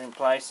and there in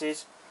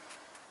places.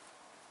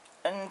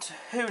 And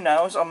who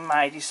knows, I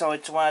may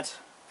decide to add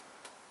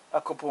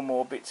a couple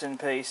more bits and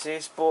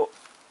pieces, but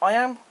I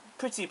am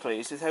pretty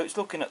pleased with how it's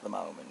looking at the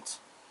moment.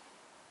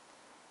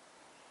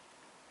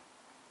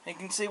 You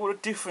can see what a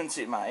difference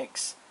it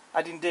makes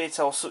adding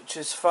details such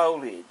as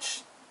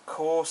foliage,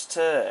 coarse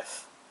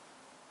turf,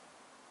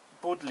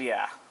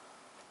 buddleia,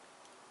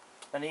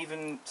 and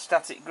even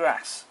static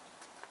grass,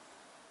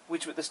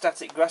 which with the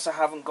static grass I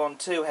haven't gone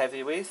too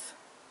heavy with,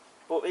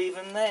 but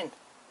even then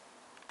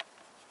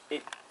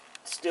it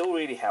still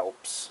really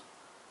helps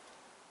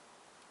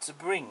to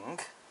bring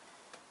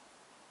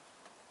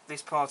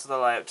this part of the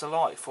layout to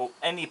life, or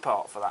any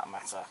part for that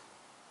matter.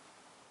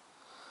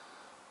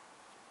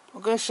 I'm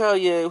going to show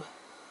you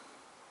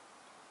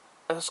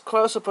as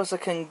close up as I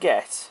can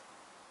get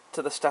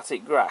to the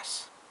static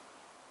grass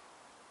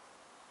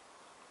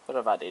that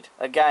I've added.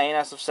 Again,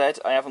 as I've said,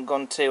 I haven't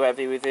gone too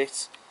heavy with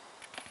it.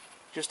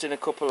 just in a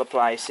couple of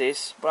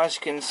places, but as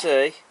you can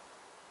see,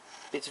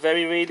 it's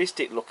very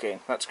realistic looking.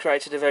 That's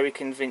created a very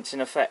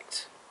convincing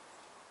effect.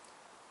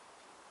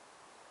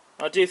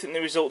 I do think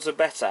the results are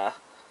better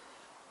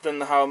than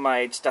the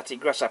homemade static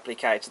grass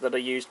applicator that I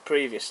used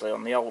previously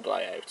on the old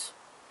layout.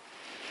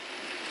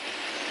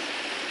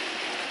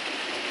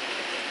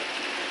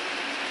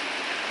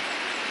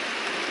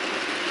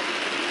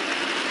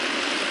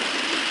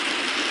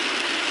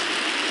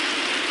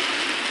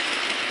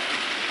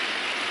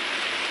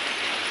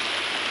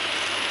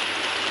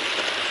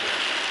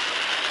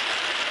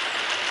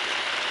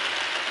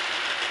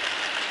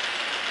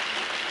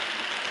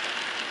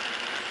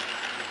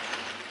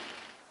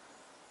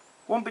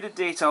 One bit of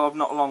detail I've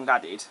not long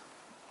added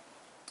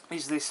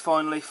is this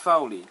fine leaf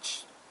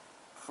foliage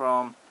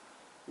from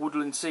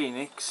Woodland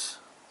Scenics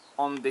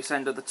on this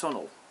end of the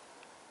tunnel,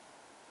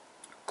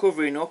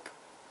 covering up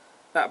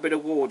that bit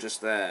of wall just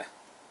there.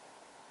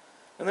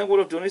 And then what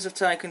I've done is I've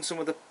taken some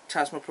of the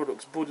Tasma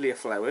Products Buddleia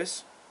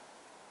flowers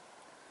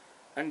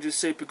and just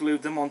super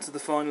glued them onto the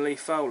fine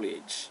leaf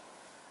foliage,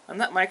 and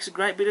that makes a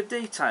great bit of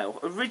detail.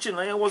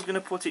 Originally I was going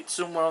to put it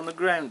somewhere on the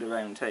ground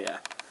around here,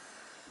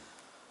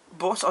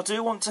 but I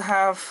do want to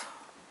have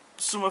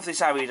some of this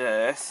arid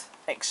earth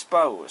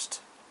exposed.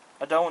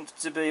 I don't want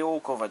it to be all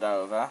covered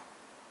over,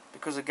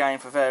 because again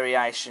for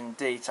variation,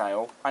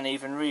 detail and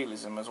even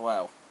realism as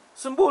well.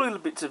 Some more little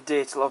bits of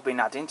detail I've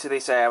been adding to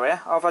this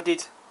area. I've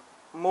added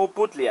more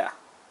Buddleia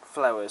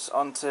flowers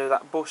onto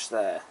that bush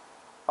there.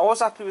 I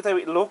was happy with how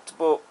it looked,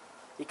 but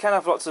you can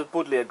have lots of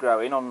Buddleia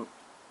growing on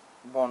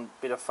one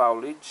bit of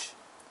foliage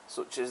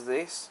such as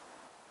this.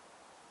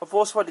 I've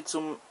also added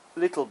some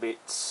little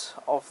bits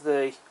of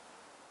the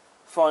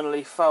fine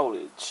leaf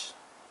foliage,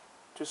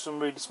 just some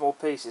really small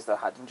pieces that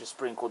I had, and just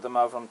sprinkled them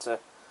over onto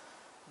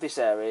this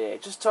area here,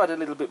 just to add a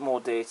little bit more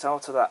detail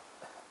to that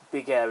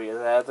big area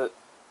there that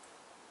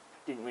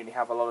didn't really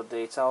have a lot of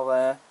detail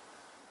there.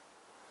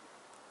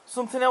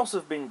 Something else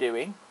I've been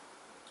doing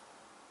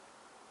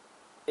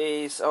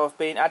is I've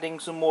been adding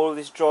some more of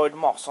this dried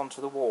moss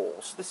onto the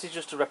walls. This is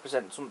just to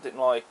represent something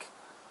like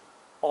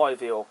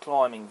ivy or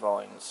climbing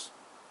vines,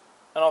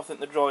 and I think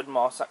the dried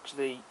moss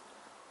actually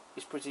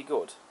is pretty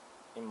good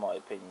in my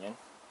opinion.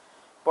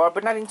 But I've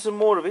been adding some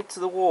more of it to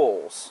the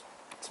walls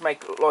to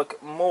make it look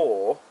like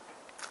more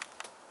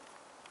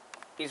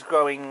is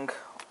growing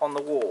on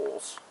the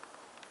walls.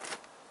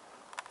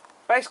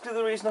 Basically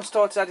the reason I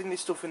started adding this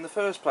stuff in the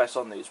first place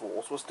on these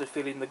walls was to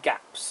fill in the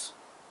gaps.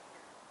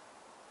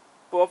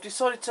 But I've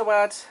decided to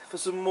add, for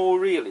some more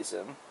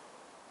realism,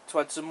 to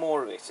add some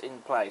more of it in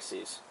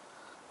places,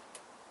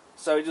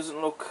 so it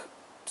doesn't look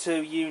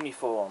too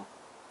uniform,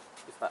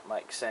 if that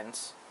makes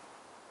sense.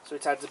 So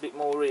it adds a bit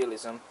more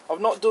realism. I've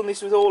not done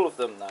this with all of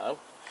them though.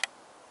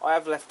 I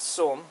have left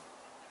some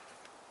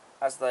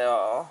as they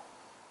are.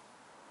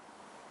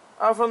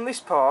 Over on this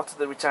part of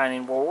the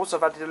retaining walls,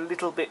 I've added a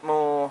little bit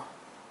more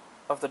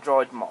of the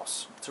dried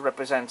moss to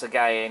represent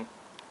again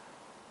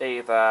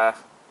either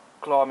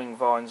climbing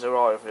vines or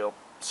ivy or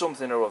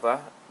something or other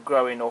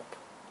growing up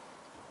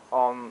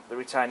on the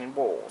retaining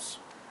walls.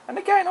 And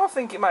again, I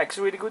think it makes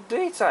a really good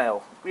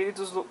detail. It really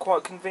does look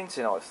quite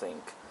convincing, I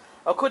think.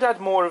 I could add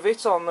more of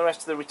it on the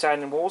rest of the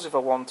retaining walls if I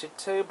wanted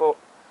to, but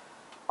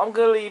I'm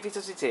going to leave it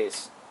as it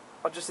is.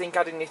 I just think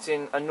adding it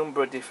in a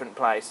number of different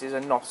places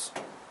and not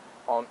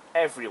on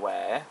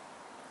everywhere,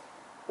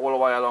 all the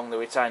way along the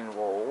retaining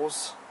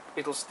walls,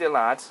 it'll still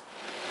add.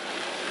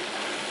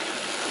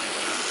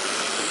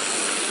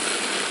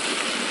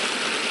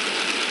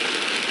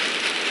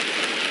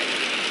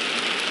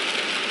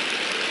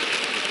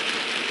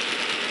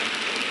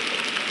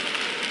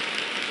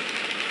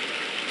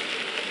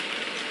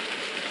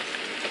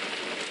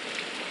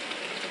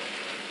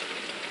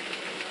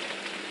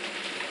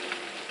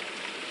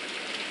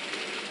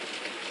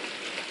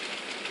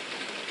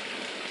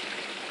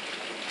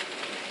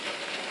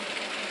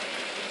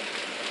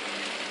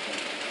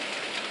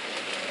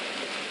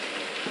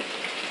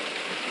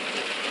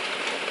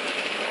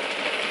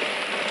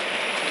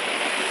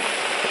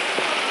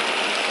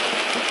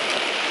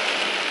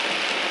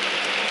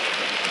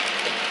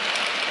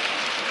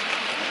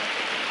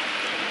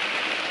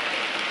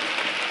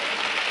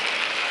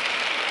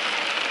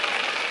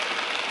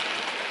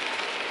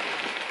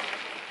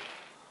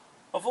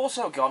 I've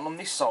also gone on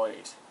this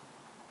side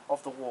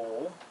of the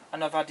wall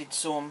and I've added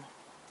some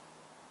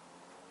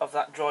of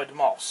that dried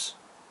moss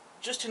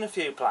just in a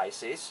few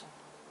places,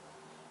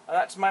 and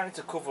that's mainly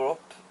to cover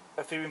up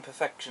a few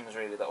imperfections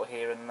really that were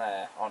here and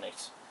there on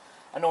it,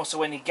 and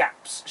also any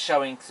gaps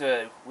showing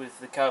through with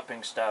the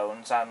coping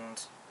stones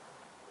and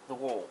the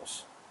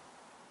walls.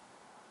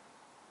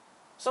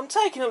 So I'm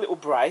taking a little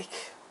break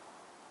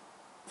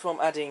from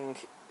adding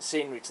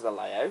scenery to the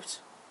layout,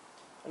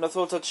 and I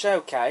thought I'd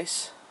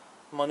showcase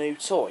my new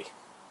toy,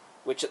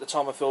 which at the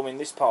time of filming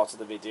this part of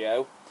the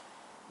video,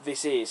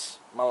 this is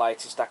my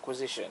latest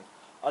acquisition.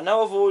 I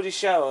know I've already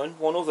shown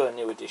one other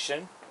new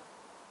addition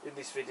in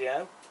this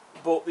video,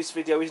 but this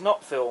video is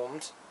not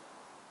filmed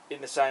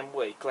in the same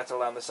week, let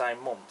alone the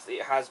same month.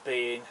 It has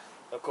been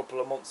a couple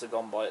of months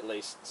gone by at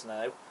least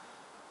now.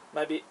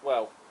 maybe,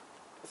 well,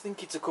 I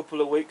think it's a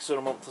couple of weeks or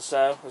a month or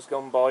so has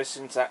gone by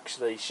since I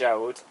actually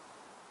showed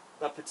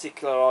that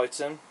particular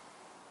item.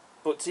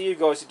 But to you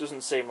guys it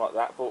doesn't seem like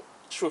that, but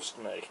trust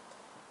me,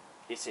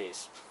 it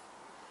is.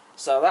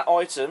 So that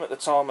item, at the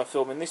time of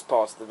filming this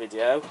part of the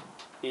video,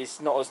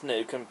 is not as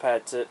new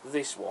compared to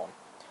this one.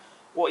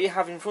 What you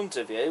have in front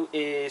of you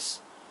is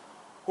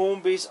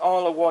Hornby's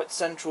Isle of Wight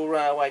Central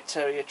Railway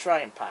Terrier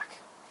Train Pack,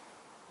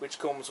 which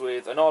comes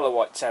with an Isle of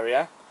Wight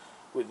Terrier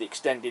with the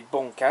extended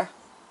bunker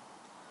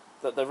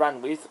that they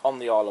ran with on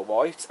the Isle of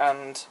Wight,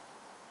 and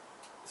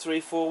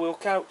 3 4-wheel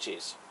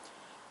coaches.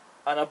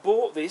 And I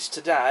bought this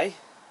today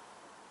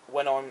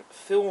when I'm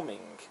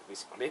filming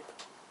this clip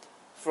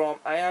from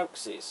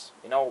Aox's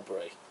in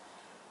Albury.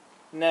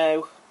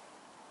 Now,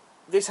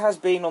 this has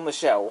been on the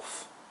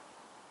shelf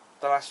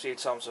the last few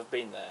times I've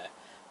been there.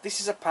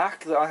 This is a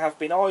pack that I have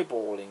been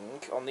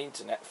eyeballing on the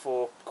internet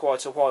for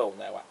quite a while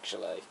now,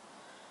 actually.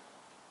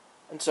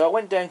 And so I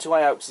went down to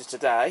Aox's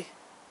today,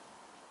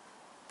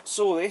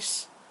 saw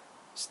this,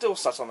 still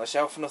sat on the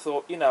shelf, and I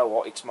thought, you know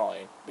what, it's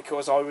mine,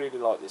 because I really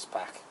like this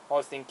pack.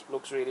 I think it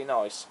looks really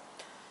nice.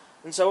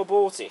 And so I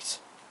bought it.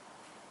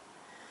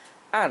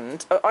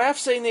 And I have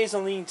seen these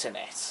on the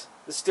internet.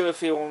 There's still a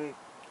few on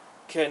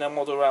Cairn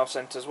Model Rail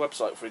Centre's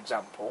website, for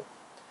example,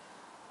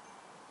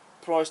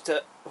 priced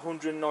at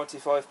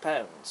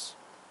 £195.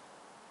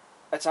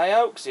 At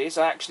Aox's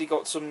I actually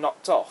got some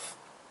knocked off,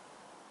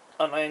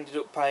 and I ended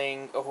up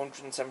paying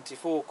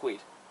 174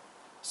 quid.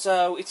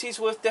 So it is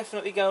worth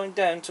definitely going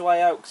down to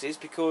Aox's,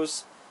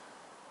 because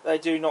they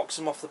do knock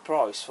some off the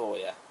price for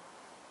you.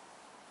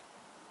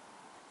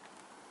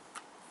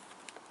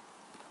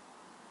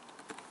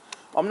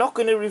 I'm not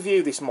going to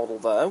review this model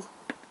though,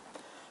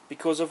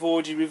 because I've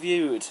already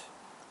reviewed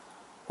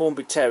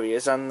Hornby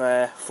Terriers and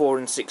their 4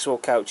 and 6 wheel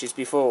coaches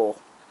before.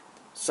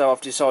 So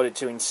I've decided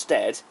to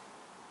instead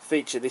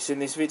feature this in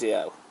this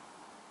video.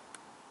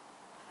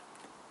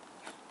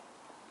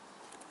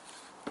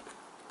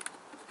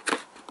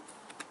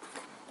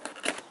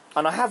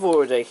 And I have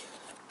already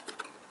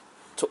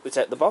took it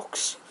out the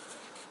box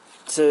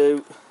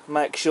to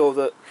make sure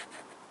that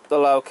the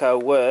loco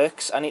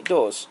works, and it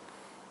does.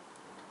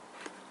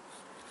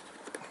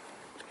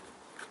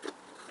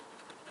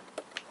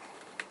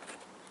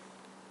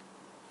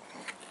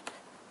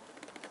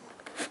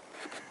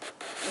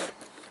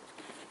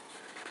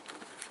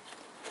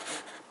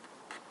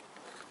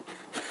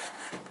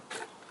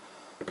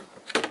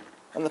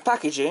 And the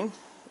packaging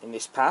in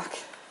this pack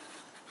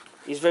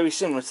is very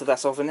similar to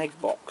that of an egg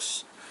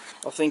box.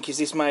 I think, is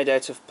this made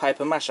out of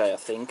paper mache, I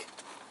think.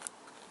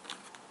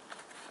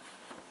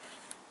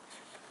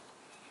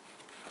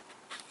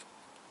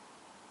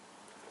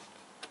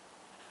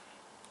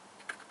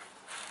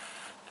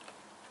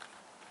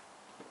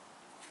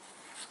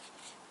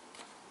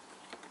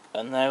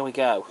 And there we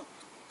go.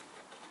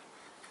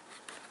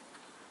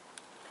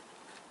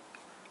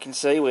 You can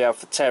see we have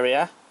the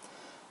Terrier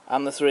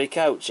and the 3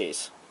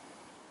 coaches.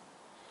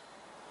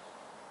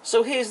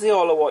 So here's the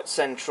Isle of Wight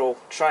Central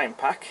train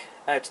pack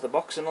out of the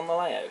box and on the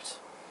layout.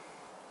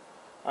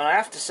 And I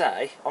have to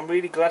say, I'm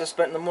really glad I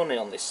spent the money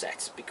on this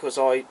set, because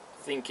I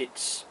think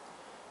it's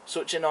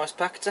such a nice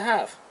pack to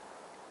have.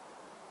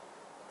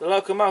 The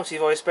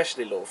locomotive I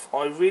especially love.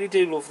 I really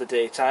do love the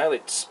detail,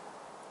 it's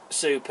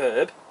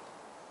superb.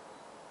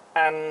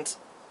 And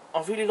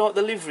I really like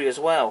the livery as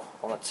well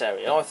on the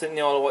Terrier. I think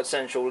the Isle of Wight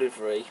Central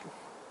livery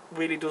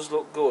really does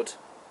look good.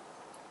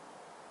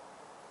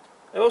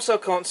 I also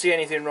can't see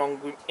anything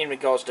wrong in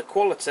regards to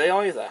quality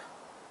either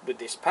with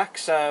this pack,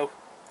 so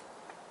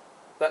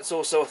that's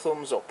also a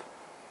thumbs up.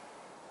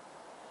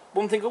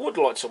 One thing I would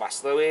like to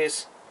ask though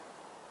is,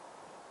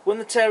 when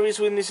the Terriers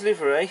were in this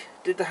livery,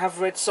 did they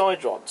have red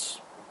side rods?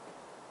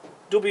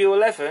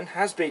 W11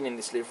 has been in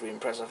this livery in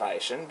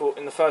preservation, but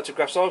in the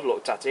photographs I've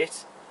looked at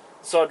it,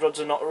 the side rods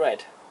are not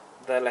red,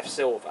 they're left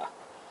silver.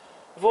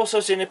 I've also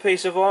seen a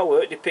piece of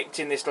artwork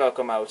depicting this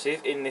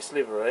locomotive in this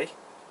livery,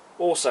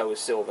 also with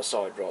silver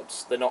side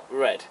rods. They're not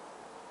red.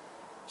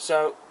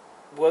 So,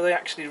 were they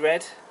actually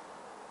red?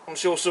 I'm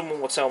sure someone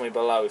will tell me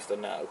below if they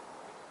know.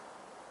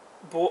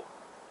 But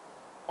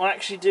I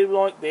actually do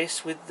like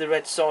this with the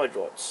red side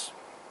rods.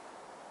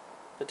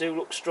 They do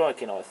look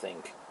striking, I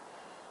think.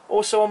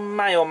 Also, I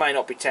may or may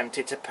not be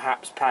tempted to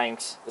perhaps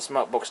paint the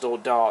smokebox door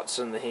darts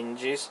and the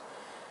hinges,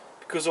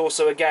 because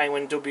also again,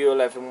 when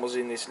W11 was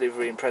in this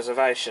livery in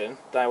preservation,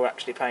 they were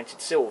actually painted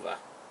silver.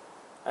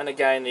 And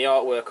again, the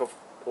artwork I've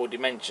already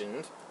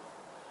mentioned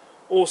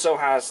also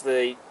has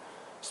the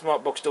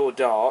smokebox door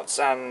darts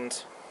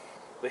and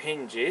the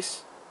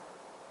hinges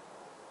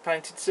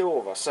painted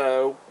silver,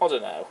 so I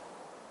don't know.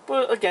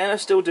 But again, I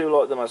still do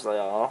like them as they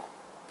are.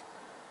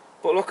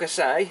 But like I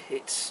say,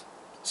 it's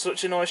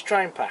such a nice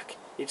train pack.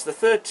 It's the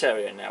 3rd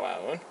Terrier now I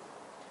own,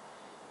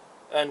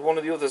 and one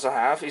of the others I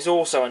have is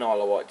also an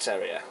Isle of Wight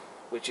Terrier,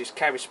 which is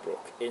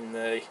Carisbrook in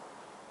the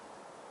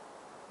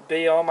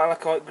BR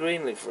Malachite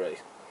Green livery.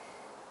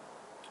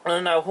 And I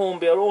know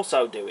Hornby are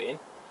also doing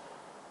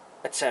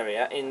a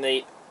Terrier in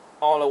the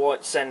Isle of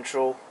Wight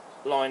Central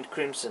lined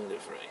crimson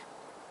livery.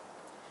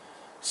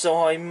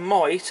 So I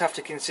might have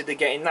to consider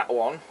getting that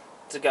one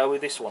to go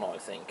with this one, I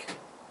think.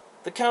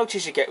 The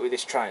couches you get with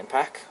this train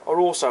pack are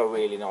also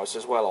really nice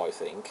as well, I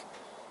think.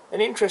 An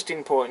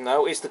interesting point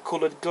though is the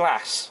coloured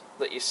glass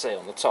that you see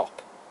on the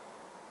top.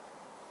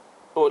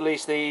 Or at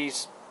least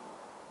these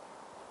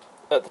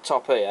at the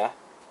top here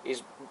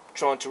is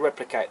trying to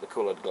replicate the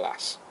coloured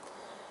glass.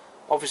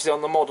 Obviously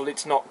on the model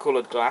it's not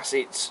coloured glass,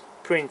 it's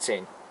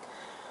printing.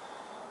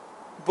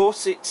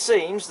 But it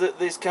seems that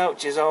these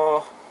couches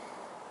are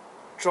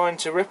trying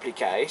to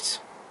replicate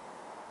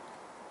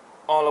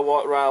Isle of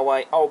Wight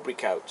Railway Albury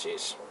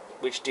coaches,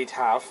 which did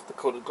have the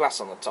coloured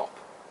glass on the top.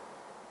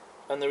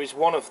 And there is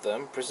one of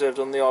them preserved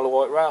on the Isle of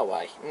Wight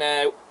Railway.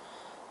 Now,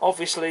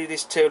 obviously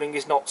this tooling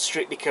is not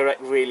strictly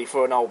correct really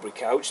for an Albury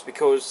coach,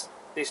 because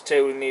this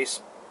tooling is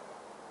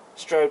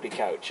Stroudley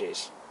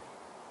coaches.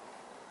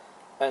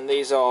 And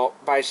these are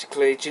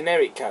basically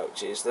generic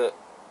coaches that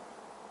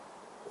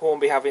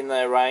Hornby have in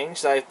their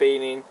range. They've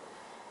been in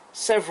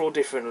several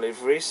different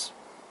liveries.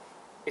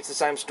 It's the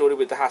same story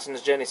with the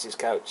Hatton's Genesis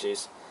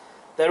coaches.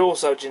 They're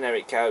also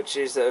generic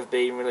coaches that have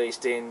been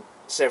released in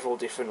several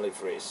different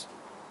liveries.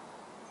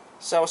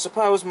 So I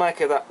suppose make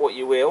of that what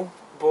you will,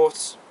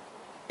 but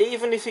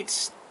even if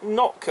it's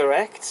not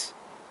correct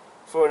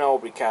for an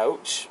Albury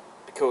coach,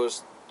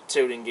 because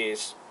tooling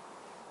is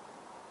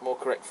more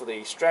correct for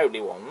the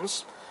Stroudley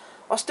ones,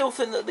 I still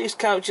think that these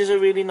coaches are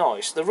really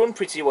nice. They run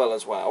pretty well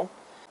as well.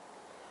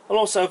 I'll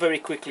also very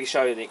quickly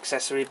show you the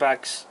accessory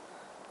bags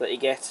that you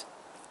get.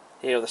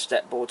 Here are the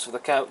step boards for the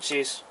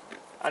coaches,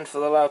 and for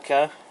the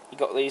loco you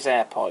got these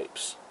air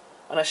pipes,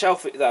 and I shall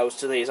fit those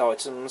to these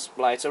items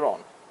later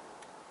on.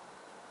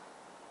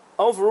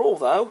 Overall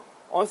though,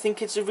 I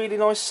think it's a really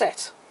nice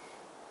set.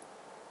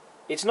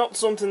 It's not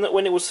something that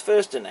when it was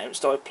first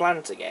announced I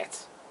planned to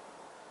get,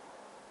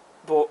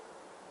 but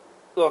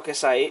like I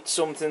say, it's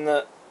something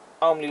that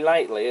only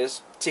lately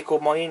has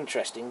tickled my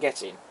interest in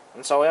getting,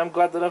 and so I am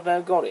glad that I've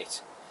now got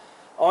it.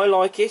 I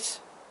like it,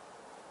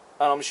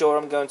 and I'm sure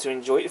I'm going to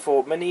enjoy it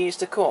for many years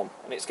to come,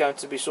 and it's going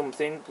to be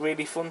something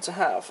really fun to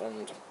have,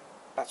 and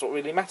that's what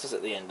really matters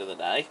at the end of the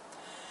day.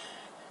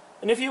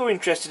 And if you're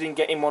interested in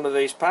getting one of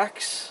these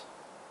packs,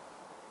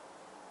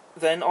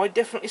 then I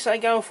definitely say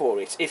go for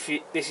it, if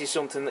this is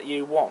something that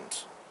you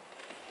want.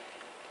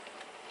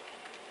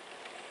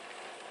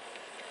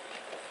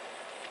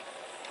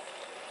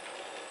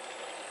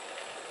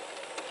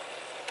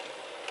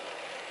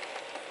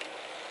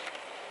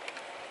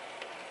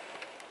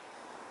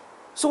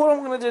 So what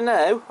I'm going to do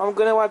now, I'm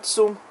going to add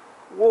some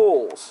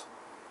walls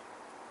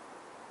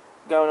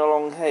going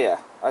along here,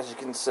 as you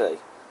can see.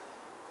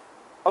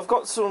 I've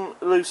got some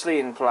loosely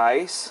in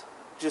place,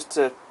 just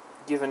to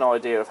give an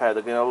idea of how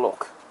they're going to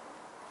look.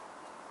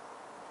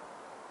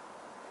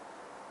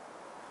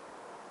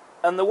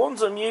 And the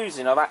ones I'm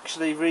using, I'm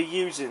actually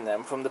reusing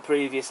them from the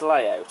previous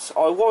layout.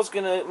 I was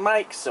going to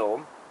make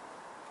some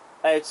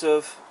out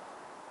of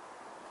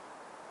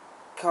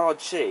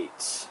card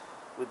sheets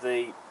with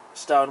the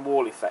stone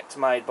wall effect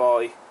made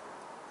by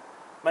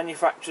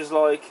manufacturers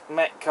like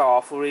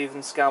Metcalf or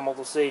even Scale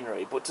Model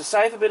Scenery, but to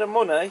save a bit of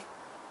money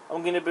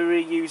I'm going to be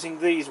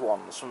reusing these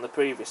ones from the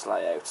previous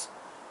layout.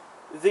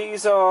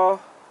 These are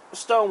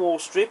stone wall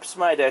strips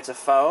made out of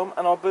foam,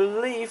 and I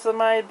believe they're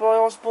made by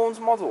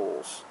Osborne's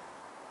Models.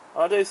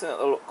 I do think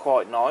they look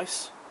quite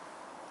nice.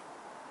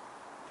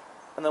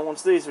 And then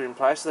once these are in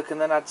place, they can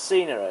then add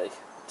scenery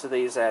to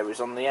these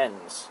areas on the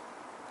ends,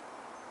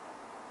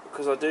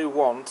 because I do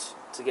want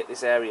to get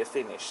this area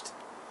finished,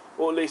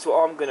 or at least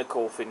what I'm going to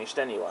call finished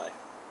anyway,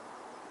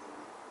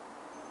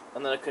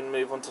 and then I can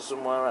move on to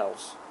somewhere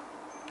else.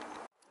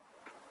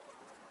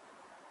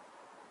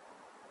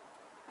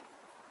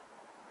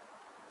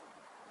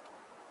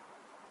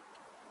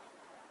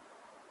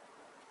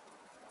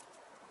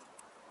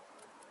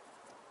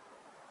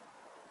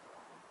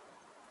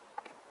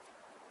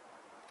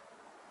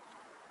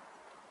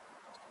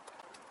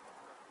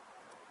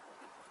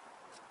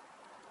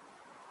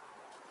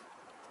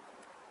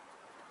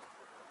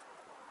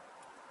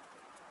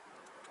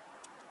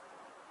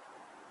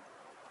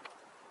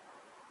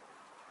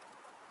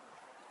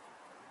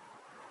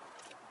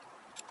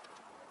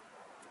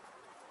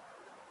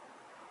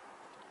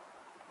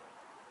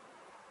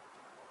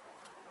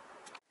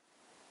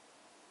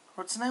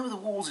 Right, so now with the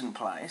walls in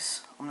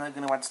place, I'm now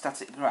going to add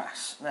static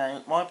grass.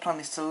 Now, my plan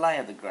is to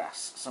layer the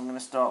grass, so I'm going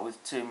to start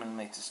with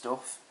 2mm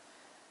stuff,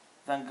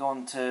 then go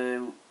on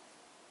to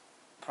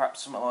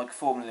perhaps something like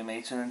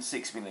 4mm and then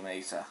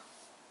 6mm,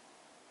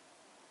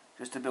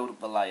 just to build up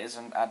the layers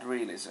and add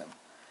realism.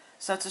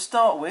 So to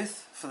start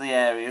with, for the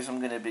areas I'm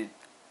going to be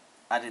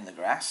adding the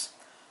grass,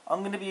 I'm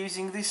going to be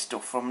using this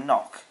stuff from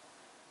Knock.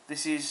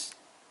 This is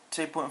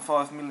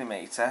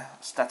 2.5mm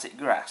static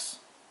grass.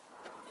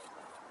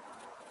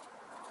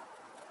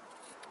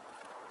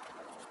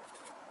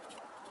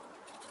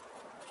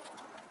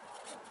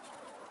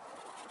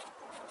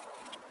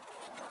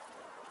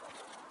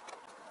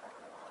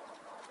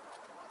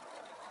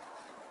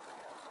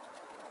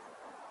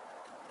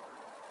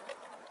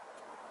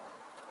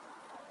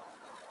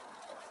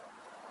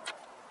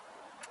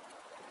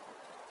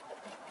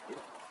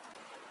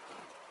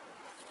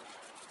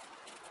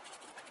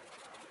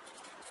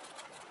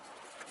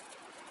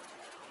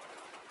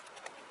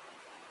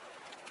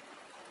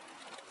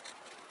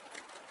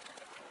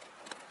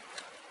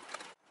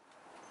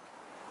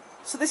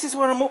 So this is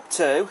where I'm up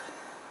to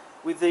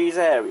with these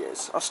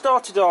areas. I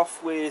started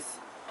off with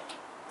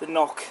the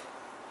knock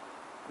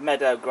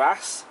meadow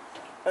grass,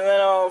 and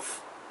then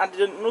I've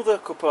added another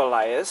couple of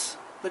layers.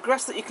 The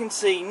grass that you can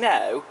see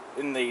now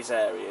in these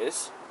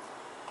areas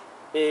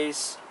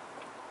is,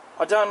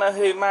 I don't know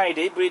who made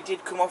it, but it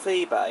did come off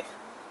eBay,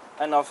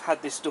 and I've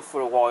had this stuff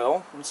for a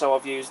while, and so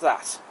I've used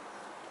that,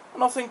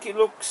 and I think it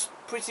looks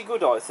pretty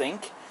good, I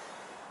think.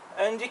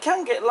 And you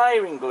can get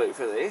layering glue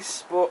for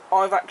this, but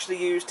I've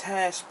actually used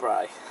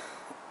hairspray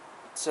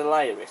to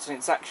layer it, and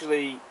it's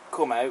actually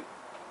come out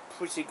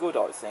pretty good,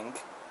 I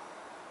think.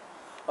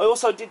 I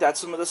also did add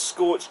some of the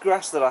scorched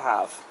grass that I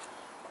have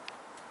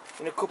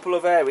in a couple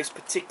of areas,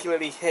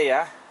 particularly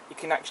here. You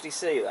can actually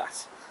see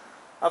that.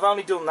 I've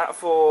only done that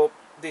for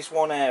this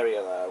one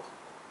area though,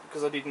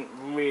 because I didn't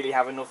really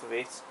have enough of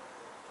it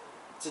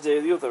to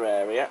do the other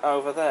area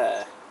over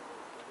there.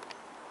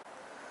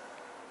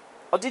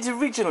 I did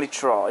originally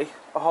try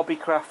a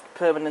Hobbycraft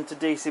permanent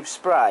adhesive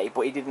spray,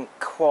 but it didn't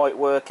quite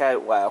work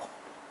out well.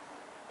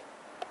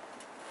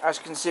 As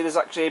you can see, there's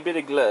actually a bit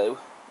of glue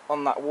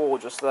on that wall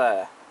just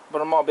there, but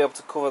I might be able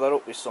to cover that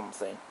up with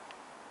something.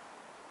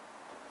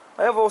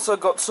 I have also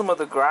got some of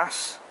the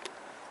grass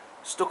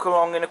stuck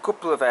along in a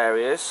couple of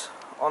areas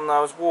on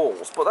those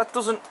walls, but that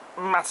doesn't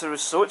matter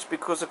as such,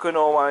 because I can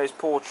always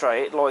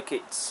portray it like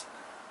it's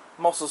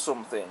moss or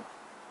something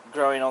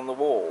growing on the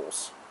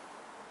walls.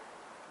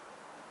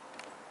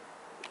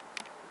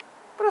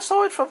 But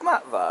aside from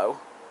that though,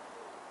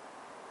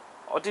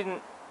 I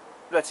didn't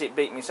let it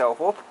beat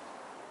myself up.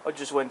 I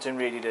just went and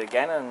redid it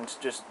again and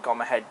just got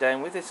my head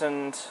down with it,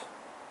 and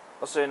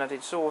I soon had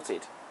it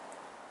sorted.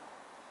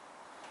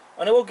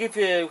 And I will give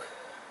you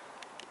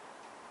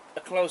a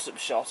close-up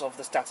shot of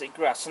the static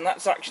grass, and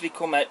that's actually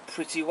come out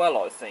pretty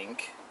well, I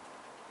think.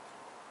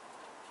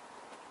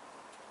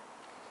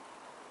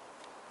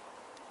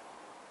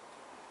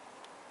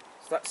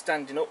 So that's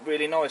standing up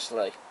really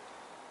nicely.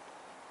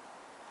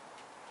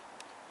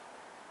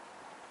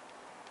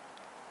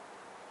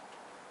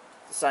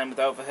 The same with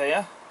over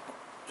here.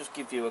 Just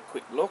give you a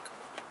quick look.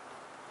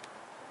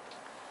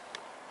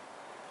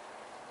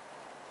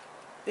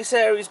 This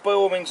area is by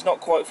all means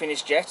not quite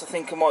finished yet. I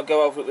think I might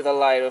go over it with a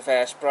layer of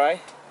hairspray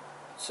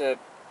to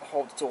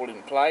hold it all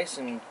in place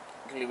and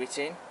glue it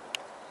in.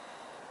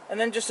 And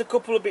then just a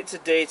couple of bits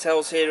of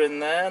details here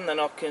and there, and then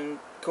I can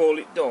call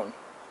it done.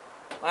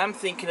 I am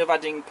thinking of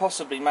adding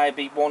possibly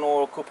maybe one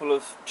or a couple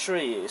of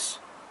trees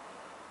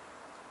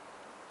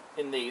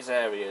in these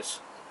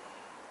areas,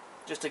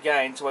 just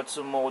again to add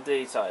some more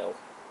detail.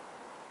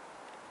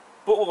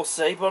 But we'll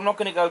see, but I'm not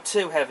going to go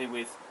too heavy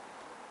with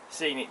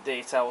scenic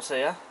details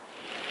here.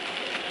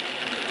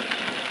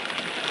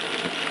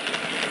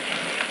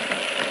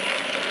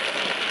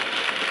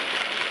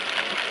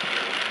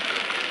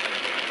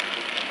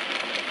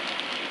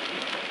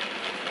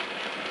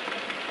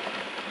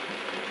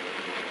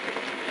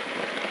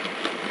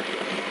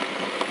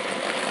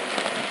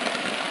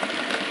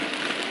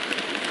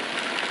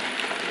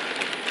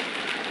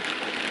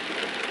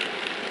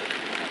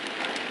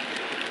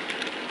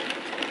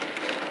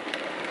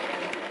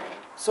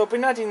 So I've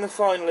been adding the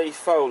fine leaf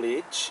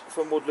foliage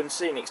from Woodland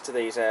Scenics to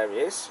these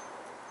areas,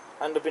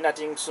 and I've been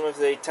adding some of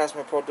the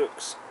Tasma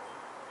Products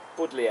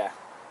Buddleia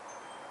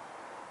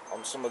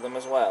on some of them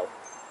as well.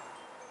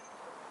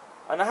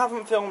 And I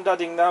haven't filmed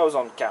adding those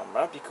on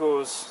camera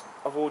because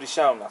I've already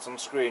shown that on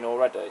screen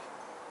already.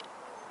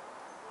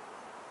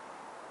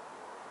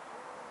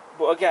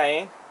 But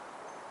again,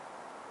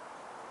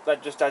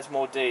 that just adds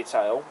more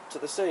detail to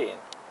the scene,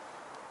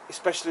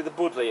 especially the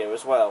Buddleia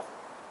as well.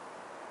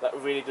 That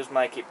really does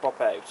make it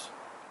pop out.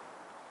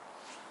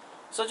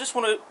 So I just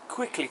want to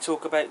quickly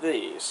talk about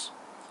these.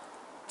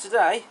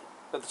 Today,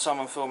 at the time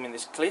I'm filming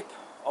this clip,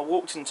 I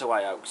walked into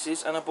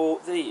Aox's and I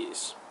bought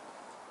these.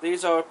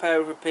 These are a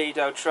pair of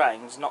Rapido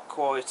trains, not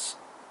quite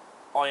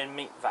iron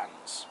mink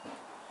vans,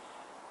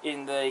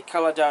 in the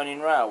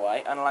Caledonian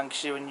Railway and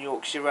Lancashire and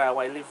Yorkshire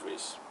Railway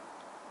liveries.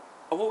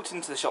 I walked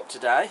into the shop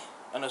today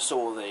and I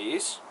saw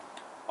these.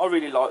 I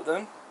really liked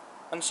them,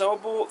 and so I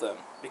bought them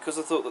because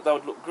I thought that they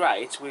would look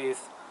great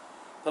with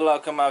the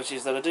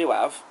locomotives that I do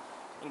have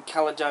in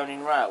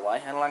Caledonian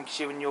Railway and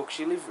Lancashire and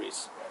Yorkshire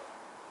liveries.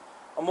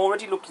 I'm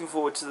already looking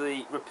forward to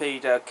the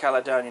Rapido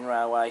Caledonian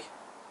Railway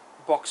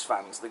box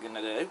fans they're going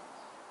to do.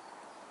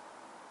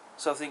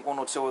 So I think one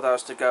or two of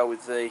those to go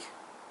with the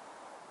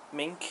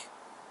mink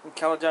and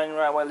Caledonian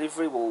Railway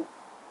livery will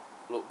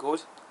look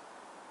good.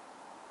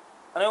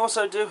 And I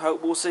also do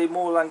hope we'll see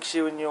more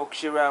Lancashire and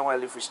Yorkshire Railway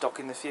livery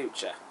stock in the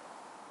future.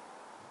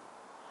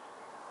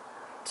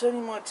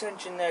 Turning my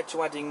attention now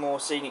to adding more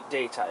scenic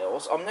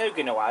details, I'm now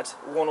going to add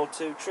one or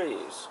two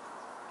trees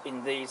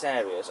in these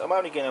areas. I'm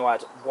only going to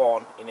add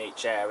one in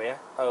each area,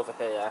 over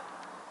here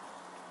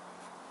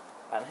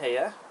and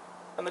here.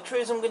 And the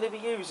trees I'm going to be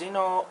using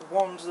are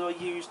ones that I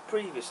used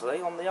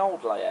previously on the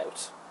old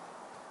layout,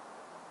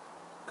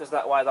 because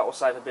that way that will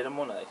save a bit of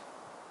money.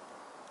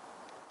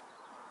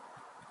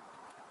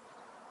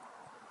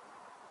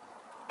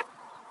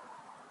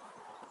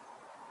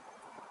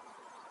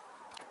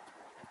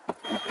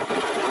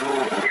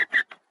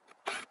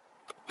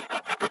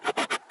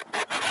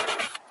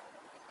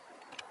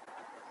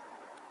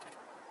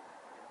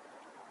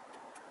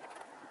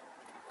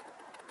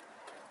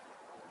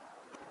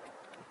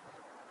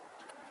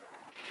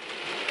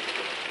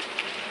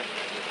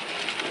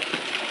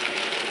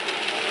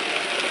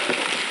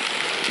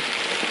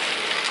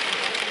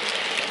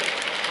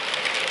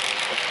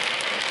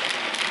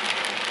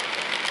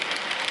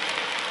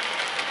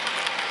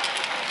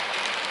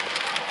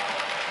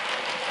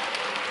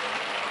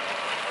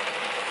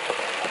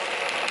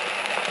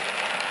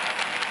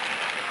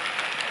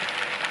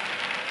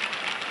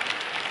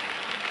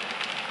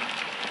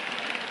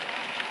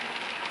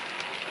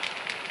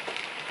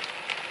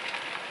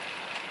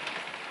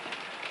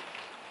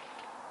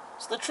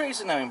 the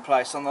trees are now in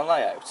place on the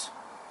layout,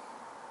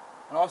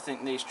 and I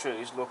think these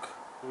trees look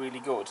really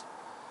good.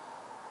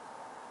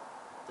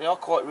 They are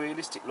quite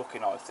realistic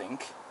looking, I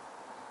think.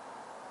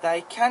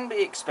 They can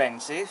be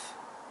expensive,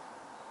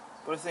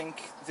 but I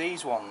think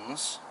these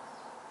ones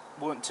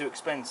weren't too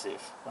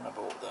expensive when I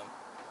bought them.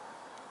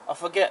 I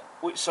forget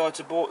which site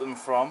I bought them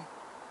from,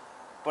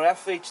 but I have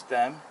featured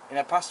them in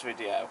a past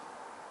video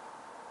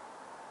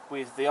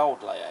with the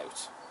old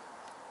layout.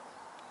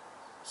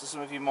 So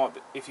some of you might,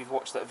 if you've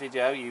watched that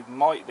video, you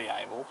might be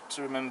able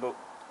to remember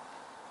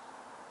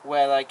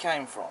where they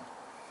came from.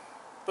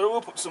 But I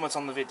will put something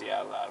on the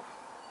video though,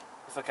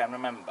 if I can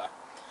remember.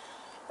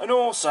 And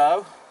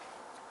also,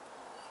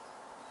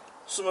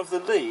 some of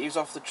the leaves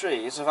off the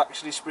trees have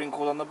actually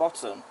sprinkled on the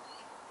bottom,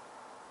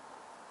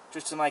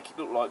 just to make it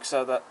look like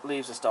so that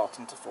leaves are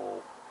starting to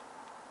fall,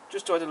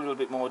 just to add a little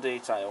bit more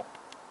detail.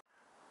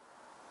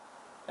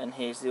 And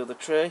here's the other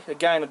tree.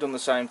 Again, I've done the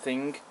same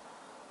thing.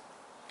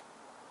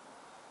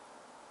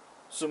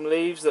 Some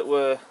leaves that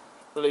were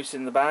loose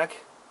in the bag,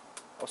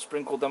 I've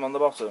sprinkled them on the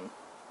bottom,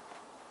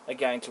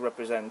 again to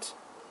represent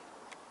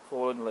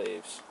fallen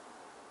leaves.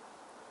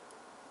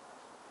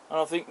 And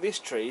I think this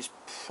tree is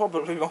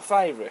probably my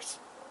favourite,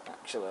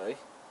 actually.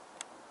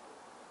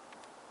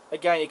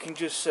 Again, you can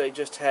just see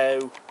just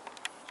how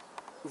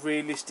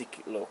realistic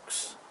it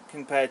looks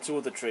compared to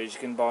other trees you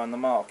can buy on the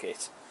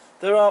market.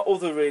 There are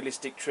other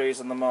realistic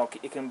trees on the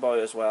market you can buy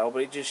as well,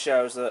 but it just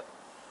shows that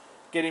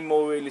getting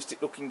more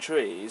realistic looking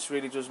trees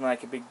really does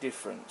make a big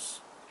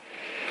difference.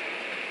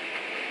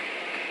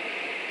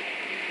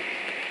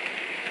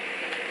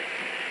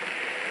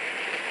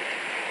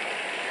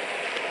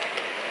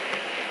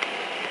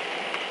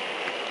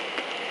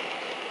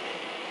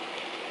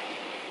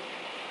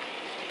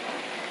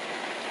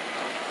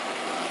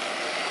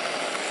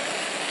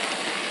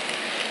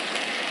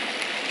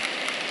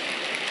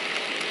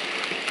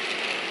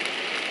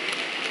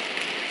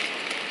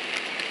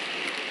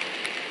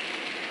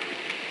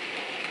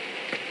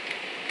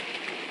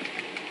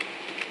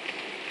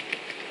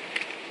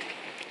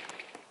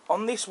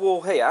 On this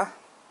wall here,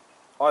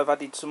 I've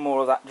added some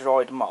more of that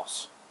dried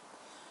moss.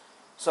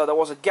 So there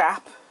was a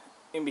gap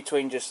in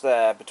between just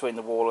there, between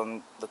the wall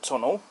and the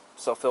tunnel,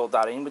 so I filled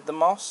that in with the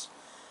moss.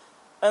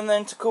 And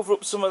then to cover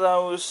up some of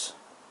those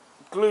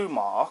glue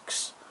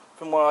marks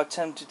from where I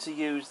attempted to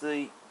use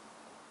the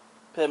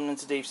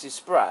permanent adhesive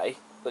spray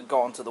that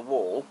got onto the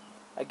wall,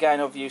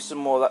 again I've used some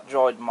more of that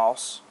dried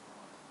moss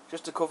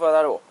just to cover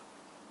that up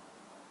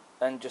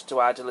and just to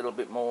add a little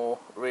bit more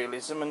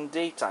realism and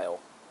detail.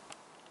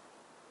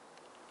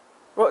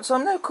 Right, so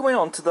I'm now coming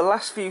on to the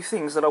last few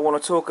things that I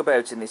want to talk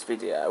about in this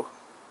video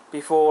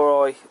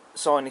before I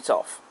sign it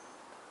off.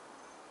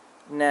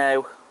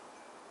 Now,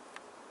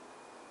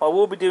 I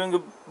will be doing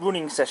a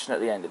running session at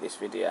the end of this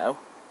video,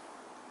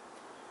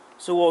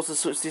 so as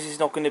such this is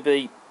not going to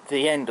be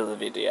the end of the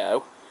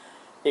video.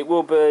 It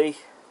will be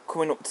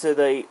coming up to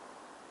the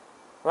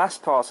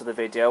last part of the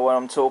video where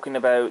I'm talking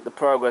about the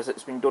progress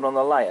that's been done on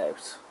the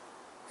layout,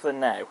 for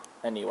now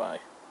anyway.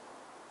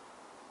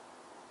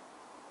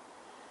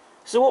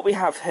 So what we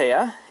have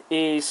here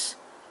is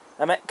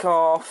a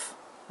Metcalf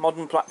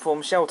modern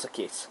platform shelter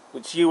kit,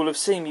 which you will have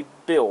seen me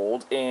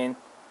build in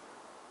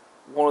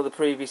one of the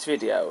previous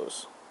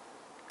videos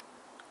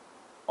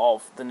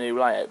of the new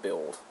layout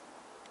build.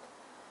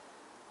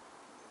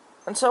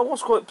 And so I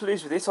was quite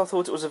pleased with it. I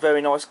thought it was a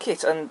very nice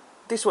kit, and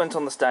this went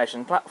on the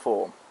station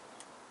platform.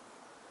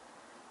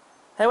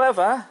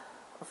 However,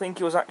 I think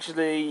it was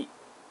actually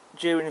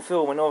during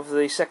filming of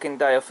the second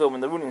day of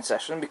filming the running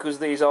session, because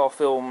these are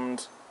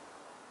filmed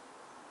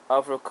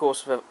over a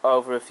course of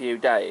over a few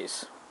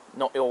days,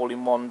 not all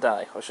in one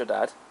day, I should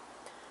add.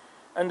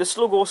 And a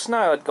slug or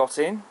snail had got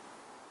in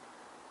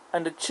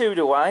and had chewed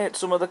away at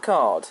some of the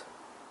card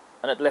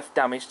and had left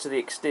damage to the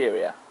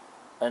exterior,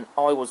 and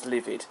I was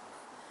livid.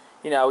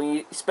 You know,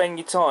 you spend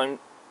your time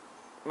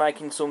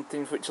making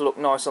something for it to look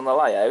nice on the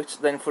layout,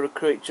 then for a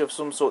creature of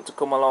some sort to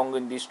come along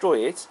and destroy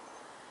it,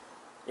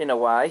 in a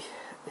way,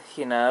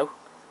 you know,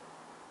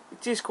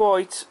 it is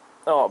quite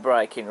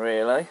heartbreaking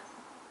really.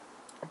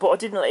 But I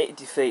didn't let it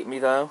defeat me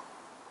though.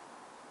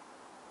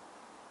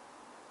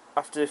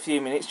 After a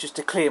few minutes, just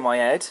to clear my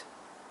head,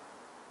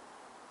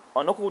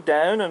 I knuckled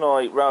down and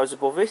I rose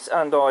above it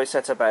and I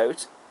set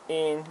about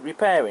in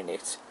repairing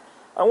it.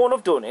 And what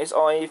I've done is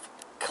I've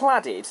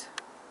cladded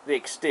the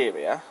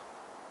exterior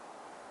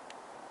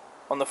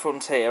on the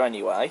front here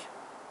anyway,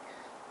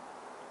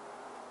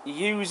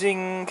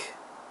 using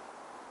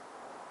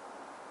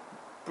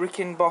brick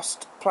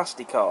embossed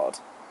plastic card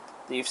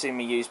that you've seen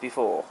me use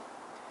before.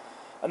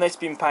 And it's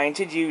been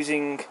painted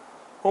using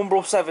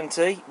Humbrol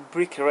 70,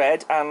 Brick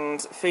Red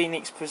and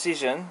Phoenix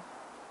Precision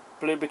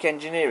Blue Brick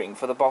Engineering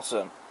for the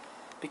bottom.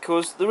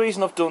 Because the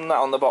reason I've done that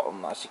on the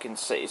bottom, as you can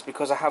see, is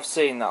because I have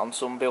seen that on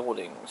some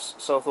buildings,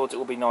 so I thought it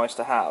would be nice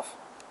to have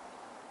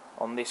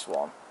on this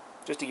one,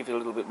 just to give you a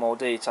little bit more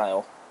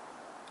detail.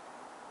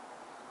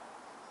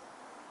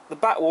 The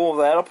back wall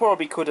there, I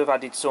probably could have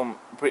added some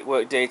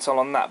brickwork detail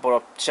on that, but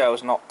I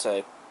chose not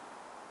to.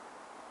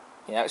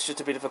 Yeah, it's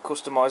just a bit of a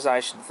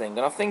customisation thing,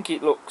 and I think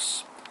it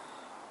looks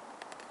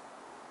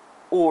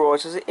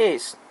alright as it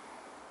is,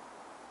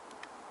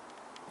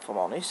 if I'm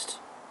honest.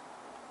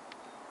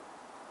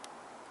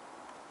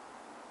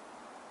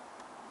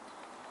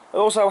 I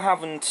also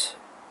haven't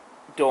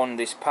done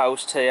this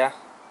post here.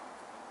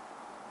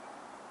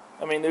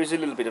 I mean, there is a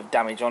little bit of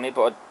damage on it,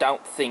 but I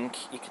don't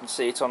think you can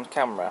see it on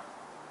camera.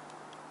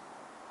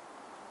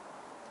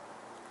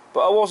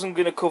 But I wasn't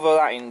going to cover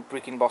that in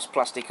Brick and Boss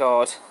plastic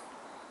card.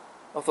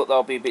 I thought that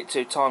would be a bit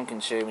too time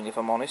consuming, if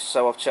I'm honest,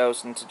 so I've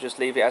chosen to just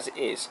leave it as it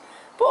is.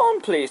 But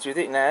I'm pleased with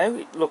it now.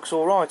 It looks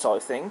alright, I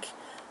think.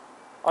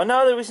 I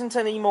know there isn't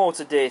any more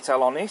to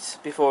detail on it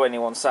before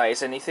anyone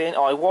says anything.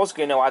 I was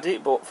going to add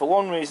it, but for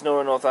one reason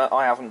or another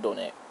I haven't done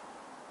it.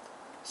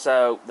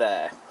 So,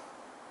 there.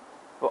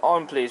 But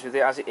I'm pleased with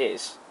it as it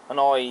is, and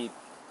I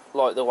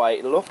like the way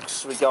it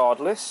looks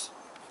regardless.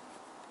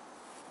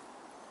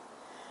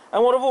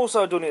 And what I've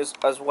also done is,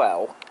 as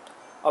well,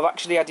 I've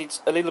actually added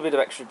a little bit of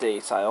extra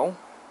detail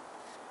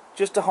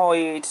just to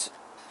hide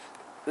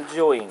the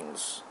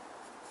joins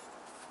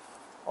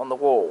on the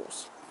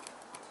walls.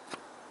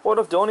 What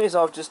I've done is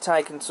I've just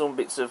taken some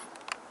bits of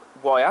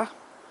wire,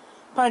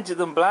 painted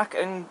them black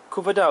and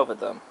covered over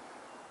them.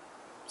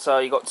 So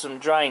you've got some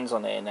drains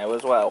on here now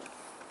as well.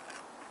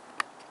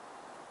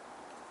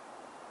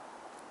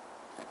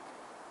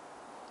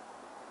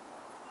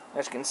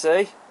 As you can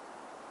see,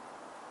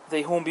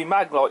 the Hornby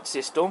mag light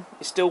system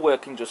is still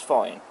working just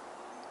fine.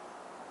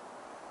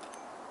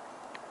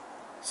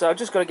 So I've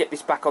just got to get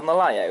this back on the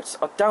layout.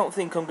 I don't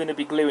think I'm going to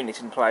be gluing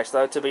it in place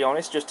though, to be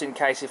honest, just in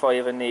case if I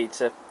ever need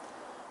to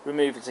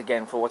remove it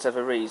again for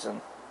whatever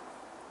reason.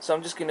 So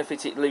I'm just going to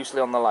fit it loosely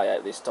on the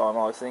layout this time,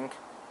 I think.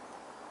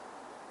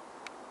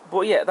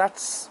 But yeah,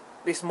 that's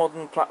this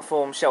modern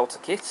platform shelter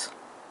kit.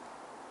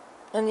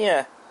 And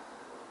yeah,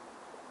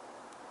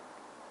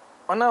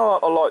 I know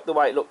I liked the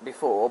way it looked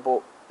before,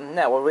 but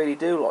now I really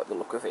do like the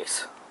look of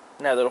it.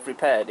 Now that I've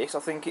repaired it, I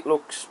think it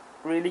looks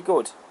really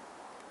good.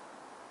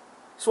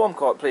 So I'm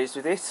quite pleased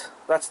with it.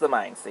 That's the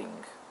main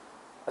thing,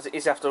 as it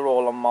is after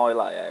all on my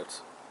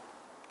layout.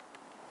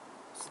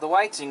 So the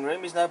waiting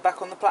room is now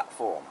back on the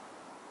platform.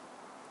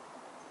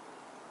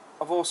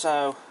 I've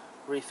also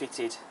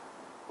refitted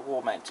a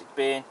wall mounted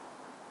bin,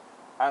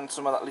 and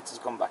some of that litter's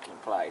gone back in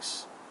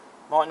place.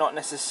 Might not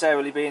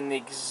necessarily be in the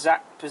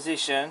exact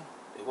position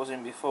it was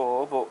in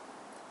before, but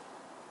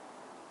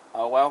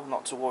oh well,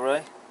 not to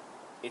worry,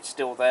 it's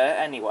still there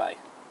anyway.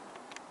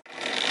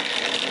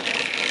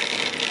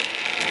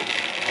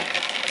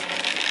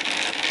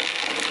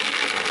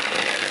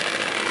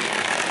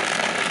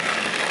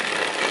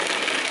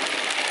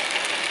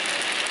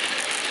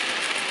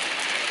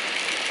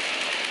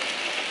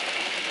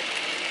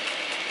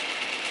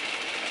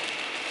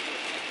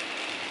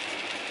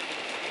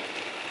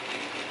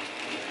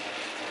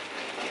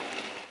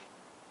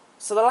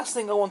 So the last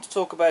thing I want to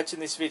talk about in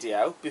this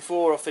video,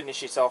 before I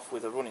finish it off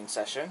with a running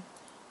session,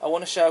 I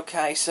want to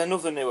showcase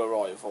another new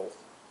arrival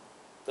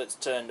that's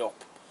turned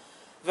up.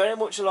 Very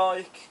much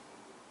like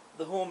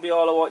the Hornby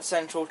Isle of Wight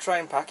Central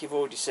train pack you've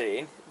already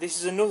seen,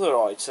 this is another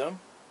item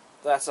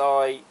that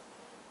I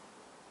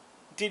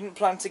didn't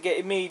plan to get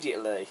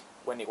immediately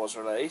when it was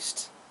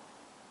released,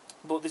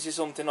 but this is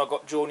something I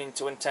got drawn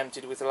into and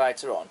tempted with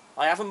later on.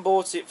 I haven't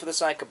bought it for the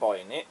sake of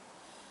buying it,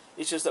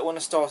 it's just that when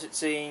I started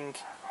seeing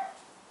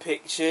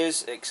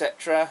pictures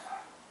etc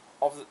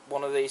of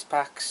one of these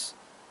packs,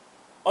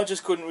 I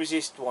just couldn't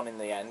resist one in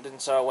the end, and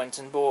so I went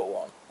and bought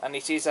one. And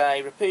it is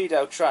a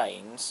Rapido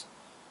Trains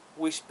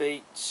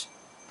Wishbeach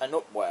and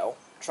Upwell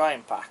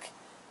train pack.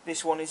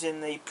 This one is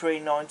in the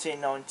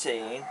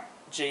pre-1919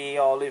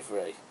 GER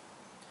livery.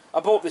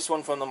 I bought this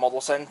one from the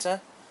model centre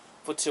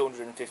for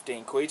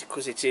 215 quid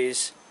because it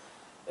is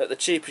at the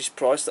cheapest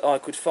price that I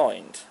could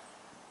find.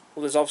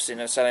 Others obviously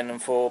are selling them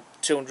for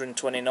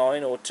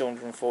 229 or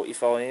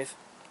 245.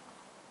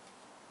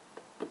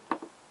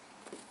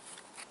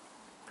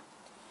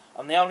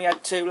 And they only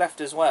had 2 left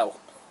as well.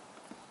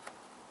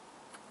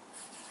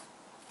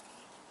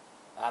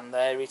 And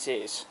there it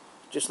is.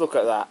 Just look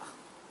at that.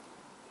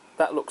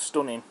 That looks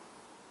stunning.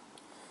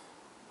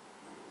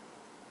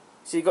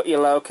 So you've got your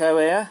loco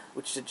here,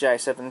 which is a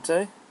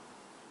J70.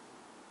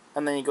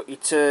 And then you've got your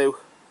 2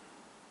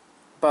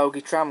 bogie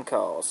tram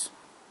cars.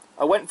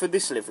 I went for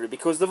this livery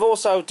because they've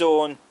also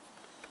done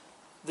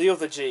the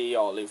other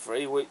GER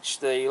livery, which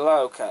the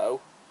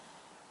loco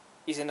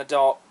is in a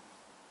dark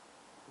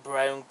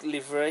brown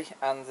livery,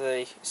 and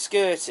the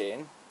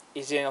skirting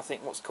is in, I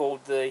think, what's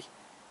called the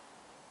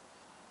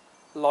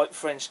light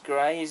French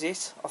grey, is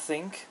it? I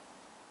think.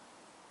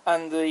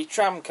 And the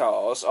tram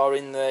cars are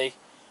in the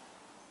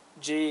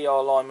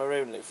GER lime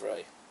maroon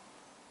livery.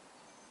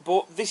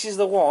 But this is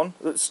the one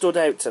that stood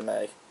out to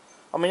me.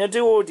 I mean, I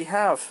do already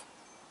have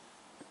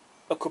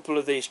a couple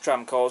of these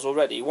tram cars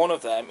already. One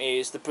of them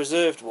is the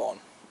preserved one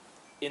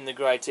in the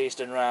Great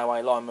Eastern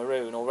Railway lime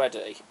maroon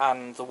already,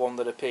 and the one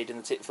that appeared in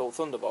the Titfield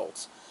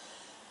Thunderbolts.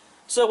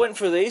 So I went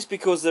for these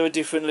because they're a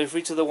different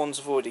livery to the ones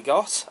I've already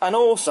got, and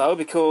also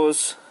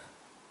because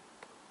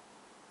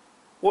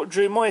what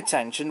drew my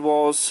attention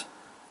was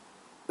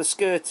the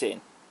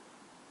skirting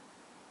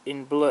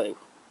in blue,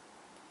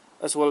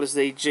 as well as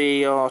the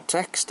GR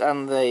text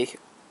and the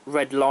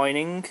red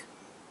lining.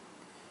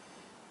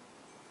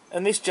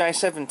 And this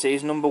J70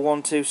 is number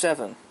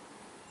 127.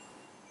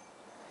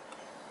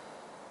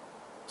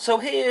 So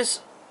here's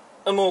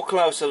a more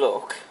closer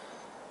look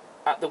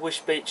at the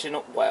Wisbech and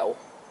Upwell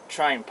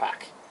train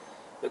pack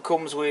that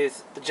comes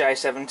with the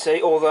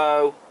J70,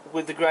 although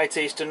with the Great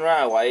Eastern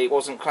Railway it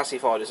wasn't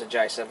classified as a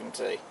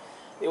J70.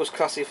 It was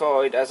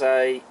classified as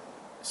a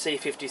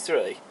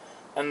C53,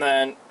 and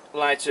then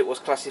later it was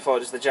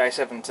classified as the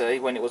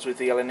J70 when it was with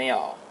the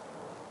LNER.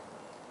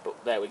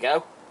 But there we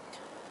go.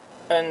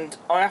 And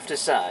I have to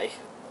say,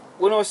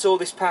 when I saw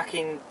this pack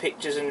in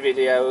pictures and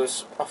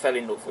videos, I fell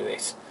in love with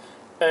it.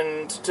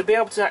 And to be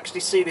able to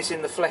actually see this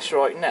in the flesh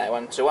right now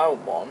and to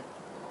own one,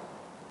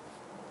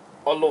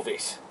 I love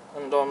it.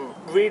 And I'm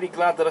really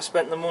glad that I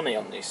spent the money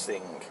on this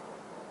thing.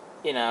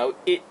 You know,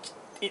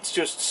 it's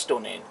just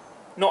stunning.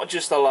 Not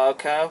just the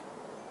loco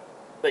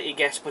that you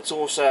get, but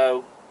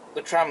also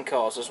the tram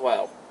cars as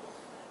well.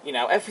 You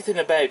know, everything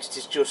about it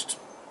is just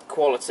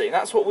quality. And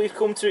that's what we've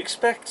come to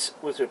expect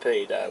with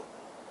Rapido,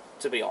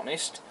 to be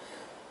honest.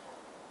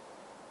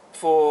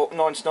 For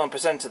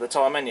 99% of the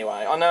time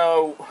anyway. I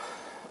know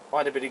I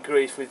had a bit of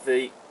grief with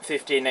the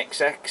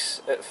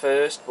 15XX at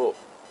first, but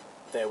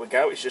there we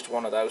go, it's just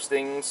one of those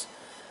things.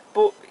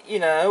 But, you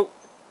know,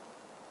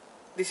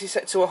 this is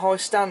set to a high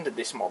standard,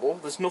 this model.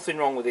 There's nothing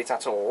wrong with it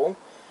at all.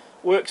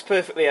 Works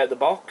perfectly out the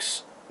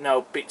box.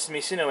 No bits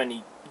missing or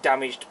any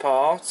damaged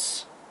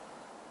parts.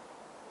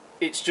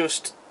 It's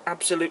just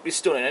absolutely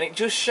stunning, and it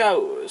just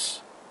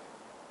shows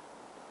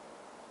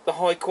the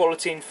high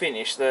quality and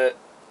finish that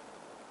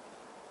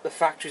the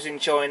factories in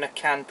China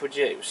can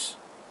produce.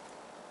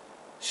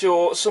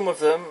 Sure, some of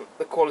them,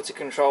 the quality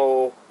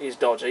control is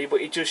dodgy,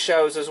 but it just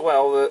shows as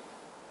well that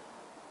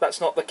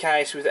that's not the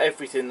case with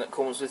everything that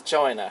comes with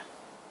China.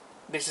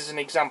 This is an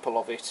example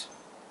of it,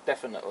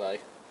 definitely.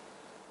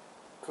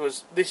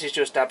 Because this is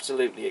just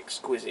absolutely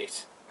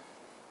exquisite.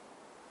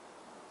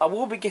 I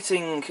will be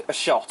getting a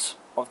shot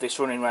of this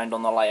running around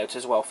on the layout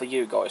as well for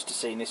you guys to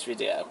see in this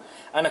video.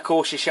 And of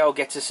course you shall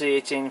get to see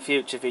it in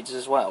future vids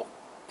as well.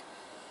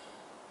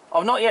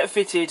 I've not yet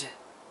fitted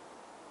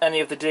any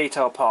of the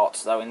detail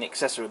parts though in the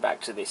accessory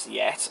bag to this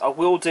yet. I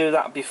will do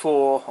that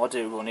before I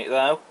do run it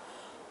though.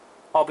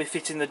 I'll be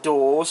fitting the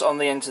doors on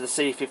the ends of the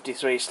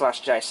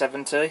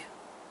C53/J70,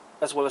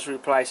 as well as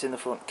replacing the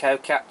front cow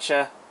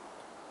catcher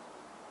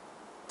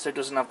so it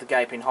doesn't have the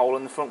gaping hole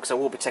in the front, because I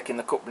will be taking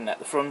the coupling at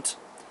the front.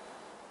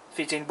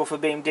 Fitting buffer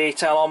beam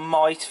detail, I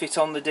might fit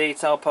on the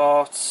detail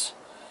parts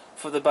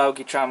for the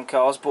bogie tram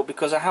cars, but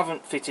because I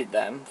haven't fitted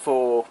them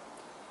for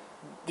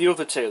the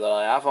other two that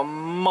I have, I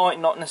might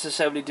not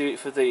necessarily do it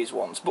for these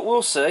ones, but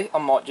we'll see. I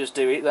might just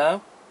do it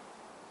though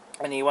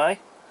anyway.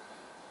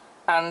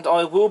 And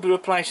I will be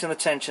replacing the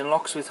tension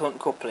locks with Hunt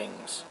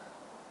couplings.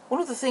 One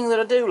of the things that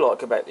I do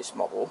like about this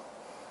model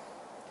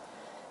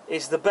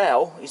is the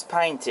bell is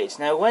painted.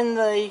 Now when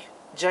the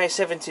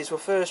J70s were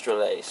first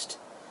released,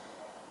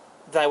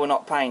 they were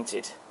not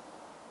painted.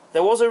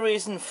 There was a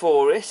reason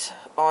for it.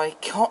 I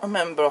can't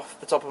remember off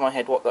the top of my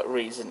head what that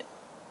reason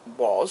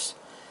was.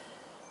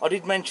 I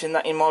did mention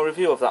that in my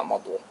review of that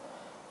model.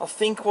 I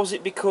think, was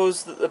it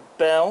because that the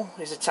bell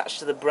is attached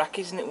to the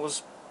brackets and it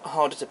was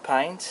harder to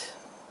paint?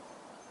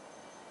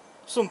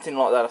 Something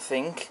like that, I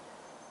think.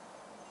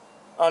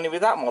 Only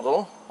with that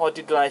model, I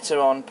did later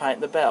on paint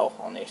the bell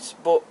on it.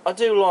 But I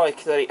do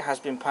like that it has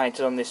been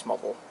painted on this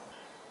model.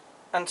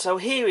 And so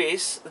here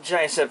is the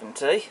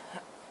J70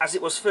 as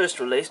it was first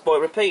released by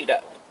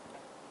Rapido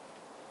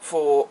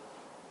for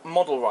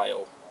model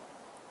rail.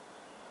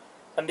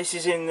 And this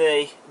is in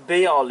the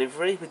BR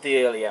livery with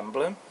the early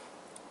emblem.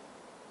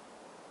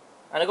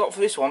 And I got for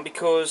this one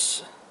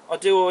because I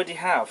do already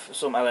have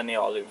some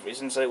LNER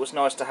liveries, and so it was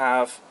nice to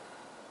have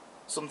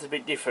something a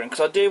bit different,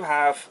 because I do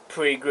have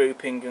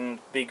pre-grouping and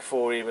big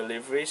 4 era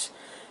liveries.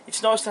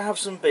 It's nice to have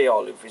some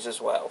BR liveries as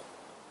well,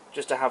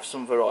 just to have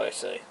some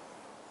variety.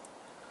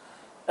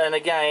 And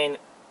again,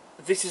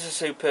 this is a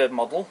superb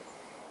model,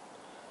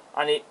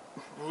 and it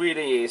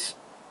really is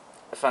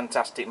a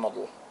fantastic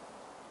model.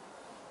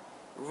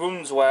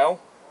 Runs well,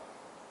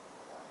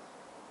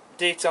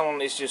 detail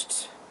on it is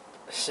just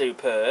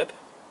superb,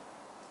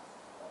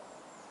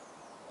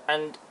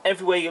 and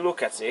everywhere you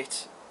look at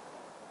it,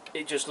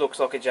 it just looks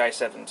like a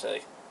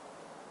J70.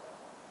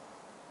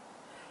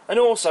 And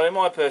also, in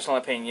my personal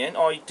opinion,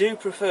 I do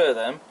prefer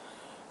them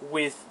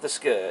with the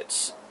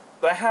skirts.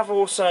 They have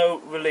also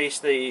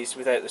released these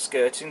without the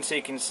skirting, so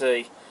you can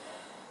see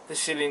the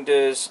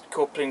cylinders,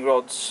 coupling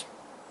rods,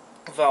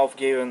 valve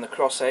gear and the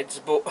crossheads,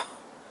 but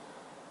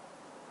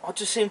I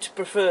just seem to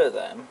prefer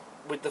them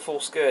with the full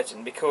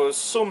skirting, because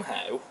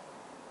somehow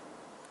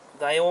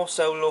they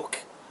also look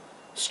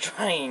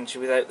strange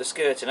without the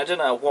skirting. I don't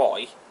know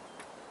why,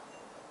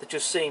 they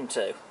just seem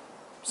to.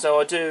 So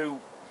I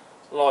do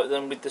like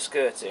them with the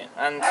skirting,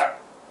 and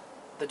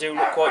they do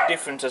look quite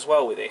different as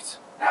well with it.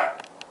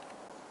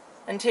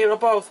 And here are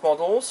both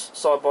models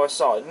side by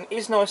side, and it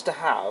is nice to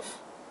have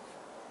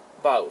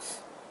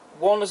both.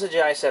 One as a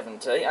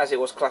J70, as it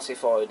was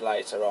classified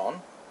later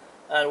on,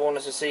 and one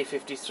as a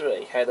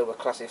C53, how they were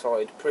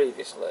classified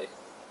previously.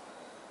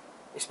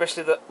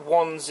 Especially that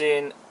one's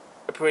in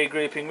a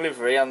pre-grouping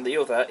livery and the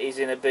other is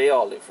in a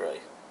BR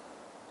livery.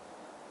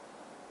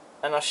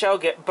 And I shall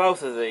get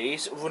both of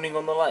these running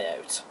on the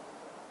layout.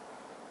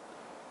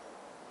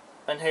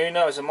 And who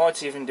knows, I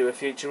might even do a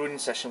future running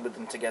session with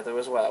them together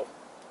as well.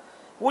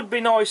 Would be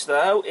nice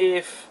though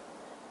if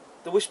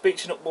the Wisp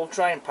Beach and Upwall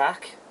train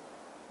pack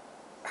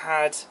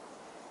had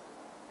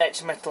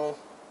etched metal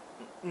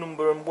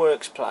number and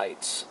works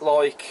plates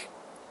like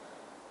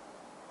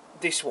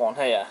this one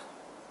here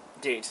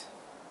did,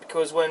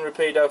 because when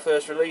Rapido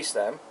first released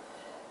them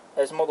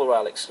as model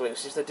rail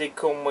exclusives, they did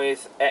come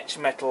with etched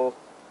metal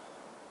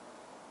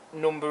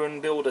number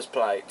and builders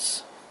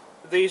plates.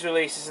 These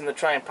releases in the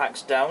train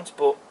packs don't,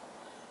 but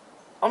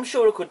I'm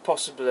sure I could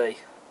possibly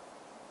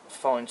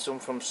find some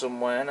from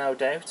somewhere, no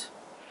doubt.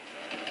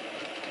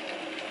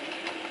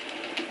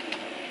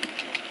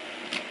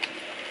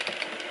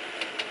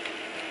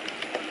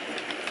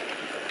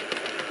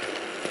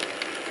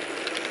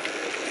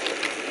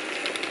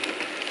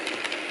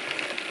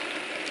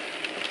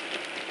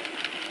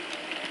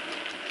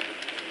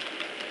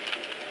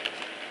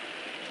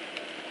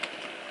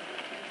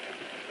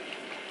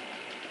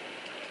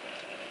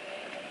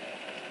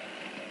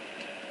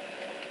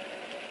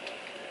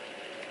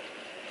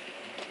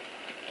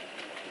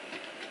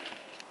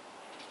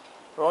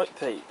 Right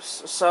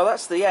peeps, so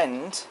that's the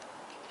end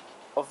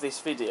of this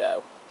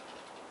video.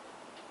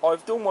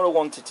 I've done what I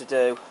wanted to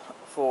do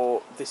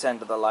for this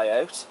end of the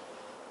layout.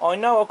 I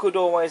know I could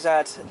always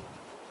add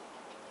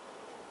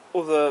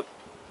other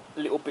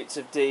little bits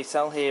of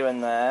detail here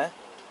and there,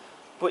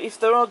 but if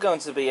there are going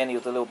to be any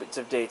other little bits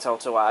of detail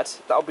to add,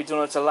 that'll be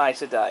done at a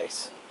later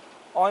date.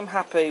 I'm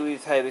happy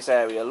with how this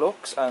area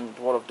looks and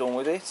what I've done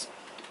with it.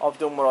 I've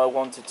done what I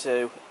wanted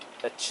to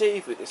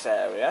achieve with this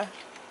area.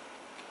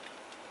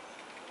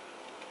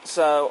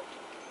 So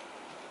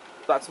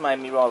that's made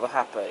me rather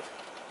happy.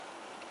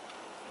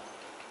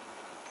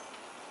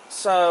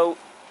 So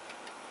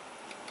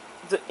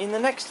in the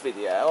next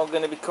video I'm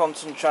going to be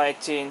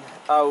concentrating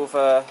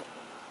over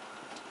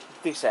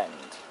this end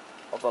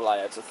of the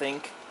layout. I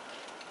think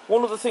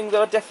one of the things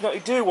that I definitely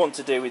do want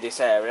to do with this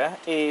area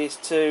is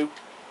to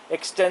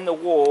extend the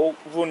wall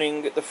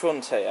running at the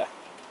front here,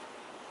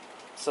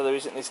 so there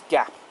isn't this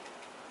gap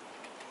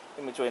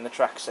in between the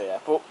tracks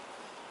here, but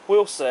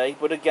we'll see.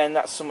 But again,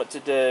 that's something to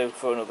do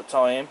for another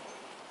time.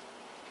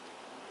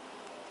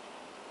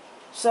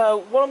 So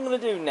what I'm going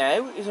to do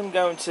now is I'm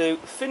going to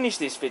finish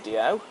this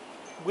video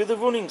with a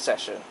running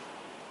session.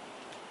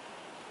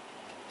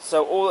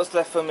 So all that's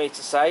left for me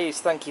to say is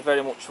thank you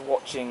very much for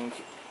watching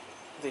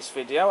this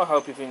video. I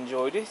hope you've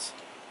enjoyed it.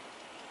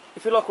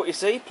 If you like what you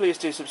see, please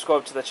do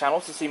subscribe to the channel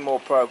to see more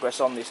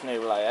progress on this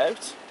new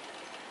layout.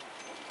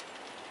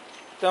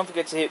 Don't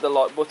forget to hit the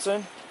like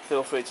button,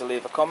 feel free to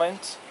leave a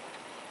comment,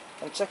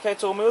 and check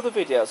out all my other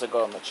videos I've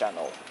got on the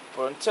channel.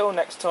 But until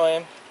next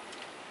time,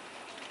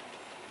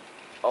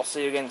 I'll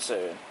see you again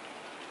soon.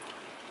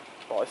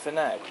 Bye for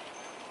now.